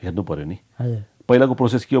हेर्नु पर्यो नि। पहिलाको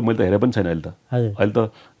प्रोसेस के हो मैले त हेरे पनि छैन अहिले त। अहिले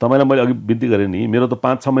त तपाईँलाई मैले अघि बिन्ती गरेँ नि, मेरो त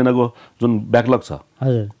 5-6 महिनाको जुन ब्याकलग छ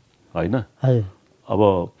होइन। अब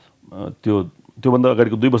त्योभन्दा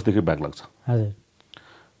अगाडिको 2 वर्षदेखि ब्याकलग छ।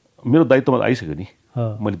 मेरो दायित्वमा आइसक्यो नि,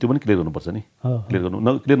 मैले त्यो पनि क्लियर गर्नुपर्छ नि।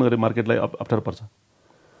 क्लियर नगरे मार्केटलाई अप्ठ्यारो पर्छ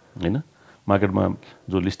होइन। मार्केटमा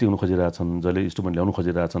जो लिस्टिङ हुन खोजिरहेछन्, जसले इन्स्ट्रुमेन्ट ल्याउनु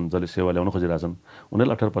खोजिरहेछन्, जसले सेवा ल्याउनु खोजिरहेछन्,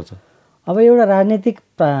 उनीहरूलाई अप्ठ्यारो पर्छ। अब एउटा राजनीतिक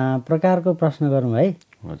प्रकारको प्रश्न गरौँ है।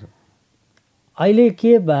 हजुर, अहिले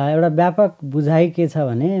के एउटा व्यापक बुझाइ के छ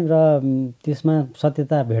भने, र त्यसमा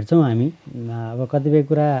सत्यता भेट्छौँ हामी। अब कतिपय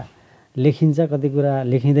कुरा लेखिन्छ, कति कुरा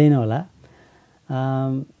लेखिँदैन होला।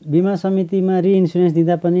 बिमा समितिमा रिइन्सुरेन्स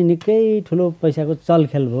दिँदा पनि निकै ठुलो पैसाको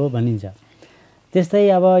चलखेल भयो भनिन्छ। त्यस्तै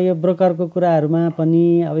अब यो ब्रोकरको कुराहरूमा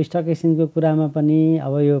पनि, अब स्टक एक्सचेन्जको कुरामा पनि,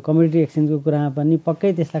 अब यो कमोडिटी एक्सचेन्जको कुरामा पनि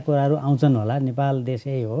पक्कै त्यस्ता कुराहरू आउँछन् होला। नेपाल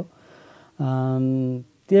देशै हो।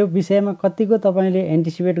 त्यो विषयमा कतिको तपाईँले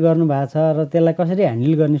एन्टिसिपेट गर्नुभएको छ र त्यसलाई कसरी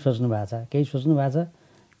ह्यान्डल गर्ने सोच्नु भएको छ? केही सोच्नु भएको छ?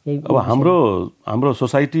 अब हाम्रो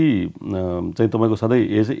सोसाइटी चाहिँ तपाईँको सधैँ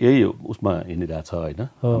यही उसमा हिँडिरहेछ होइन।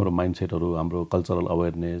 हाम्रो माइन्डसेटहरू, हाम्रो कल्चरल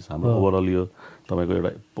अवेरनेस, हाम्रो ओभरअल यो तपाईँको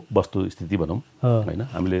एउटा वस्तुस्थिति भनौँ होइन।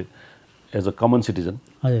 हामीले एज अ कमन सिटिजन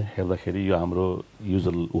हेर्दाखेरि यो हाम्रो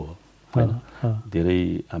युजल ऊ हो होइन। धेरै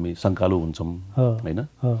हामी शङ्कालु हुन्छौँ होइन।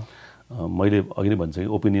 मैले अघि नै भन्छ कि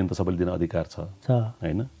ओपिनियन त सबैले दिन अधिकार छ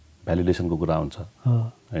होइन। भ्यालिडेसनको कुरा हुन्छ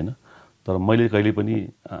होइन। तर मैले कहिले पनि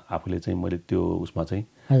आफूले चाहिँ मैले त्यो उसमा चाहिँ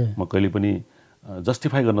म कहिले पनि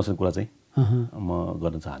जस्टिफाई गर्न सक्ने कुरा चाहिँ म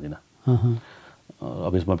गर्न चाहदिनँ।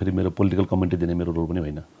 अब यसमा फेरि मेरो पोलिटिकल कमेन्ट्री दिने मेरो रोल पनि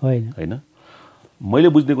होइन होइन। मैले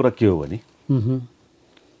बुझ्ने कुरा के हो भने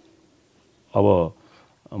अब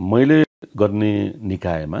मैले गर्ने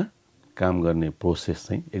निकायमा काम गर्ने प्रोसेस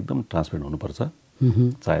चाहिँ एकदम ट्रान्सपेरेन्ट हुनुपर्छ।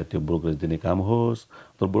 चाहे त्यो ब्रोकरेज दिने काम होस्,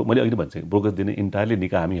 तर मैले अघि भन्छ ब्रोकरेज दिने इन्टायरली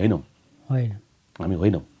निकाय हामी होइनौँ। हामी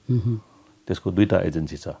होइनौँ। त्यसको दुईवटा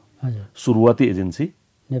एजेन्सी छ। सुरुवाती एजेन्सी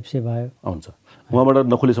नेप्से भयो आउँछ, उहाँबाट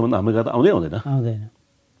नखोलेसम्म हाम्रो गाह्रो आउँदै आउँदैन।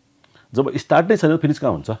 जब स्टार्ट नै छैन फिनिस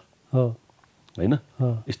कहाँ हुन्छ होइन।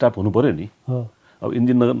 स्टार्ट हुनु पऱ्यो नि। अब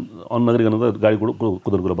इन्जिन अन नगरिकन त गाडी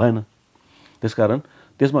कुदाउने कुरा भएन। त्यसकारण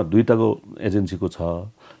त्यसमा दुईवटाको एजेन्सीको छ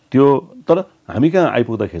त्यो। तर हामी कहाँ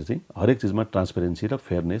आइपुग्दाखेरि चाहिँ हरेक चिजमा ट्रान्सपेरेन्सी र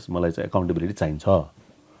फेयरनेस, मलाई चाहिँ एकाउन्टेबिलिटी चाहिन्छ।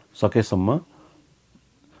 सकेसम्म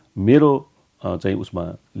मेरो चाहिँ उसमा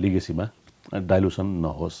लिगेसीमा डाइल्युसन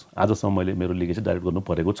नहोस्। आजसम्म मैले मेरो लिगेसी डाइल्युट गर्नु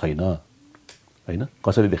परेको छैन होइन।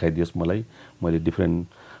 कसरी देखाइदियोस् मलाई। मैले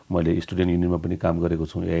स्टुडेन्ट युनियनमा पनि काम गरेको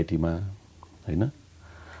छु एआइटीमा होइन।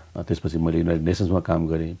 त्यसपछि मैले युनाइटेड नेसन्समा काम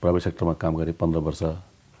गरेँ, प्राइभेट सेक्टरमा काम गरेँ 15 वर्ष।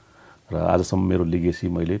 र आजसम्म मेरो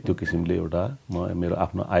लिगेसी मैले त्यो किसिमले एउटा मेरो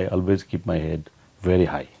आफ्नो I always keep my head very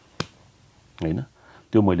high होइन।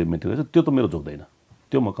 त्यो मैले मेन्टेन गरेँ। त्यो त मेरो झुक्दैन,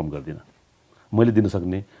 त्यो म कम गर्दिनँ। मैले दिन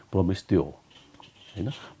सक्ने प्रोमिस त्यो हो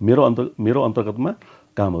होइन। मेरो अन्तर्गतमा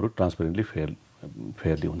कामहरू ट्रान्सपेरेन्टली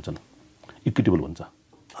फेयरली हुन्छन्, इक्विटेबल हुन्छ।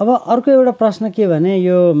 अब अर्को एउटा प्रश्न के भने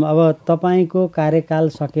यो अब तपाईँको कार्यकाल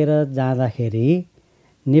सकेर जाँदाखेरि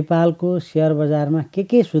नेपालको सेयर बजारमा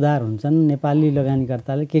के सुधार हुन्छन्? नेपाली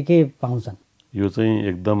लगानीकर्ताले के पाउँछन्? यो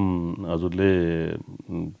चाहिँ एकदम हजुरले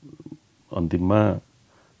अन्तिममा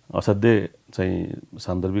असाध्यै चाहिँ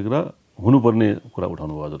सान्दर्भिक र हुनुपर्ने कुरा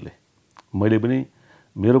उठाउनु भयो हजुरले।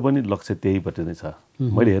 मेरो पनि लक्ष्य त्यहीपट्टि नै छ।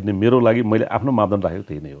 मैले हेर्ने मेरो लागि मैले आफ्नो मापदण्ड राखेको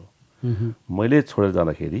त्यही नै हो। मैले छोडेर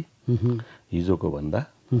जाँदाखेरि हिजोको भन्दा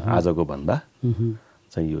आजको भन्दा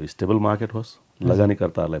चाहिँ यो स्टेबल मार्केट होस्,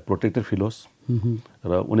 लगानीकर्ताहरूलाई प्रोटेक्टेड फिल होस्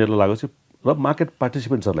र उनीहरूलाई लागोस् र मार्केट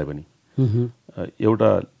पार्टिसिपेन्ट्सहरूलाई पनि एउटा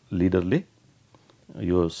लिडरले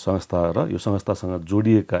यो संस्था र यो संस्थासँग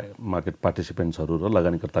जोडिएका मार्केट पार्टिसिपेन्ट्सहरू र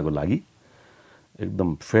लगानीकर्ताको लागि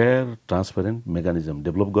एकदम फेयर ट्रान्सपेरेन्ट मेकानिजम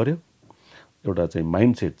डेभलप गर्यो। एउटा चाहिँ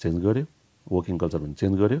माइन्डसेट चेन्ज गर्यो, वर्किङ कल्चर पनि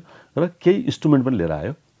चेन्ज गर्यो र केही इन्स्ट्रुमेन्ट पनि लिएर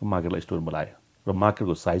आयो। मार्केटलाई इन्स्ट्रुमेन्ट बनायो र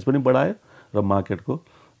मार्केटको साइज पनि बढायो र मार्केटको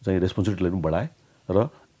चाहिँ रेस्पोन्सिबिलिटीलाई पनि बढायो र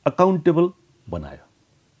अकाउन्टेबल बनायो।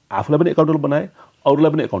 आफूलाई पनि एकाउन्टेबल बनाए,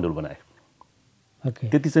 अरूलाई पनि एकाउन्टेबल बनाए।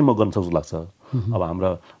 त्यति चाहिँ म गर्न सक्छु लाग्छ। अब हाम्रा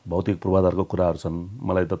भौतिक पूर्वाधारको कुराहरू छन्।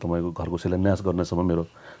 मलाई त तपाईँको घरको शिलान्यास गर्नेसम्म मेरो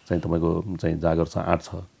चाहिँ तपाईँको चाहिँ जागर छ, आँट छ,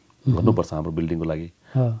 गर्नुपर्छ हाम्रो बिल्डिङको लागि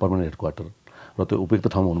पर्मानेन्ट हेडक्वार्टर र त्यो उपयुक्त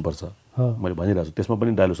ठाउँमा हुनुपर्छ। मैले भनिरहेको छु त्यसमा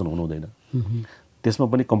पनि डाइल्युसन हुनु हुँदैन, त्यसमा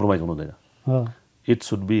पनि कम्प्रोमाइज हुनु हुँदैन। It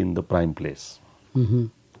should be in the prime place.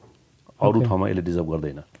 अरू ठाउँमा यसले डिजर्भ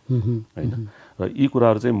गर्दैन होइन। र यी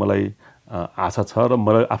कुराहरू चाहिँ मलाई आशा छ र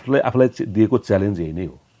मलाई आफूलाई दिएको च्यालेन्ज यही नै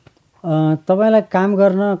हो। तपाईँलाई काम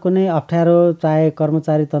गर्न कुनै अप्ठ्यारो चाहे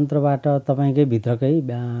कर्मचारी तन्त्रबाट तपाईँकै भित्रकै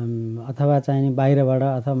अथवा चाहिँ बाहिरबाट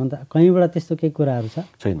अथवा कहीँबाट त्यस्तो केही कुराहरू छ?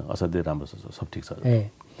 छैन, असाध्यै राम्रो छ, सब ठिक छ।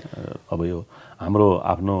 अब यो हाम्रो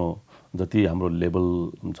आफ्नो जति हाम्रो लेभल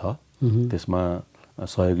छ त्यसमा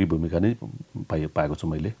सहयोगी भूमिका नै पाएको छु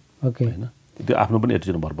मैले होइन। त्यो आफ्नो पनि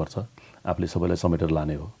एटिच्युडमा भर पर्छ, आफूले सबैलाई समेटेर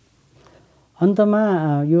लाने हो। अन्तमा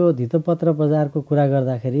यो धितोपत्र बजारको कुरा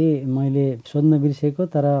गर्दाखेरि मैले सोध्न बिर्सेको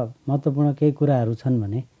तर महत्त्वपूर्ण केही कुराहरू छन्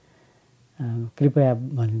भने कृपया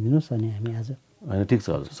भनिदिनुहोस्। अनि हामी आज होइन ठिक छ,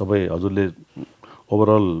 सबै हजुरले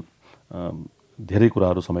ओभरअल धेरै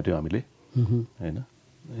कुराहरू समेट्यौँ हामीले होइन।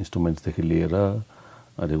 इन्स्ट्रुमेन्ट्सदेखि लिएर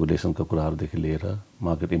रेगुलेसनका कुराहरूदेखि लिएर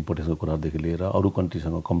मार्केट इम्पोर्टेसनको कुराहरूदेखि लिएर अरू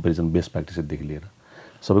कन्ट्रीसँग कम्पेरिजन बेस्ट प्र्याक्टिसदेखि लिएर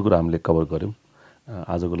सबै कुरा हामीले कभर गऱ्यौँ।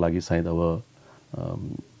 आजको लागि सायद अब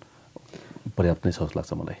पर्याप्त नै छ जस्तो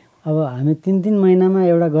लाग्छ मलाई। अब हामी 3-3 महिनामा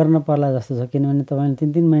एउटा गर्न पर्ला जस्तो छ, किनभने तपाईँले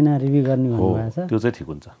 3-3 महिना रिभ्यू गर्ने भन्नुभएको छ। त्यो चाहिँ ठिक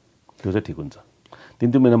हुन्छ, त्यो चाहिँ ठिक हुन्छ।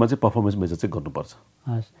 3-3 महिनामा चाहिँ पर्फर्मेन्स मेजर चाहिँ गर्नुपर्छ।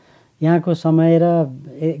 हस्, यहाँको समय र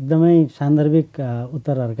एकदमै सान्दर्भिक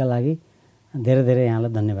उत्तरहरूका लागि धेरै धेरै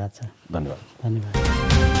यहाँलाई धन्यवाद छ। धन्यवाद।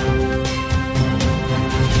 धन्यवाद।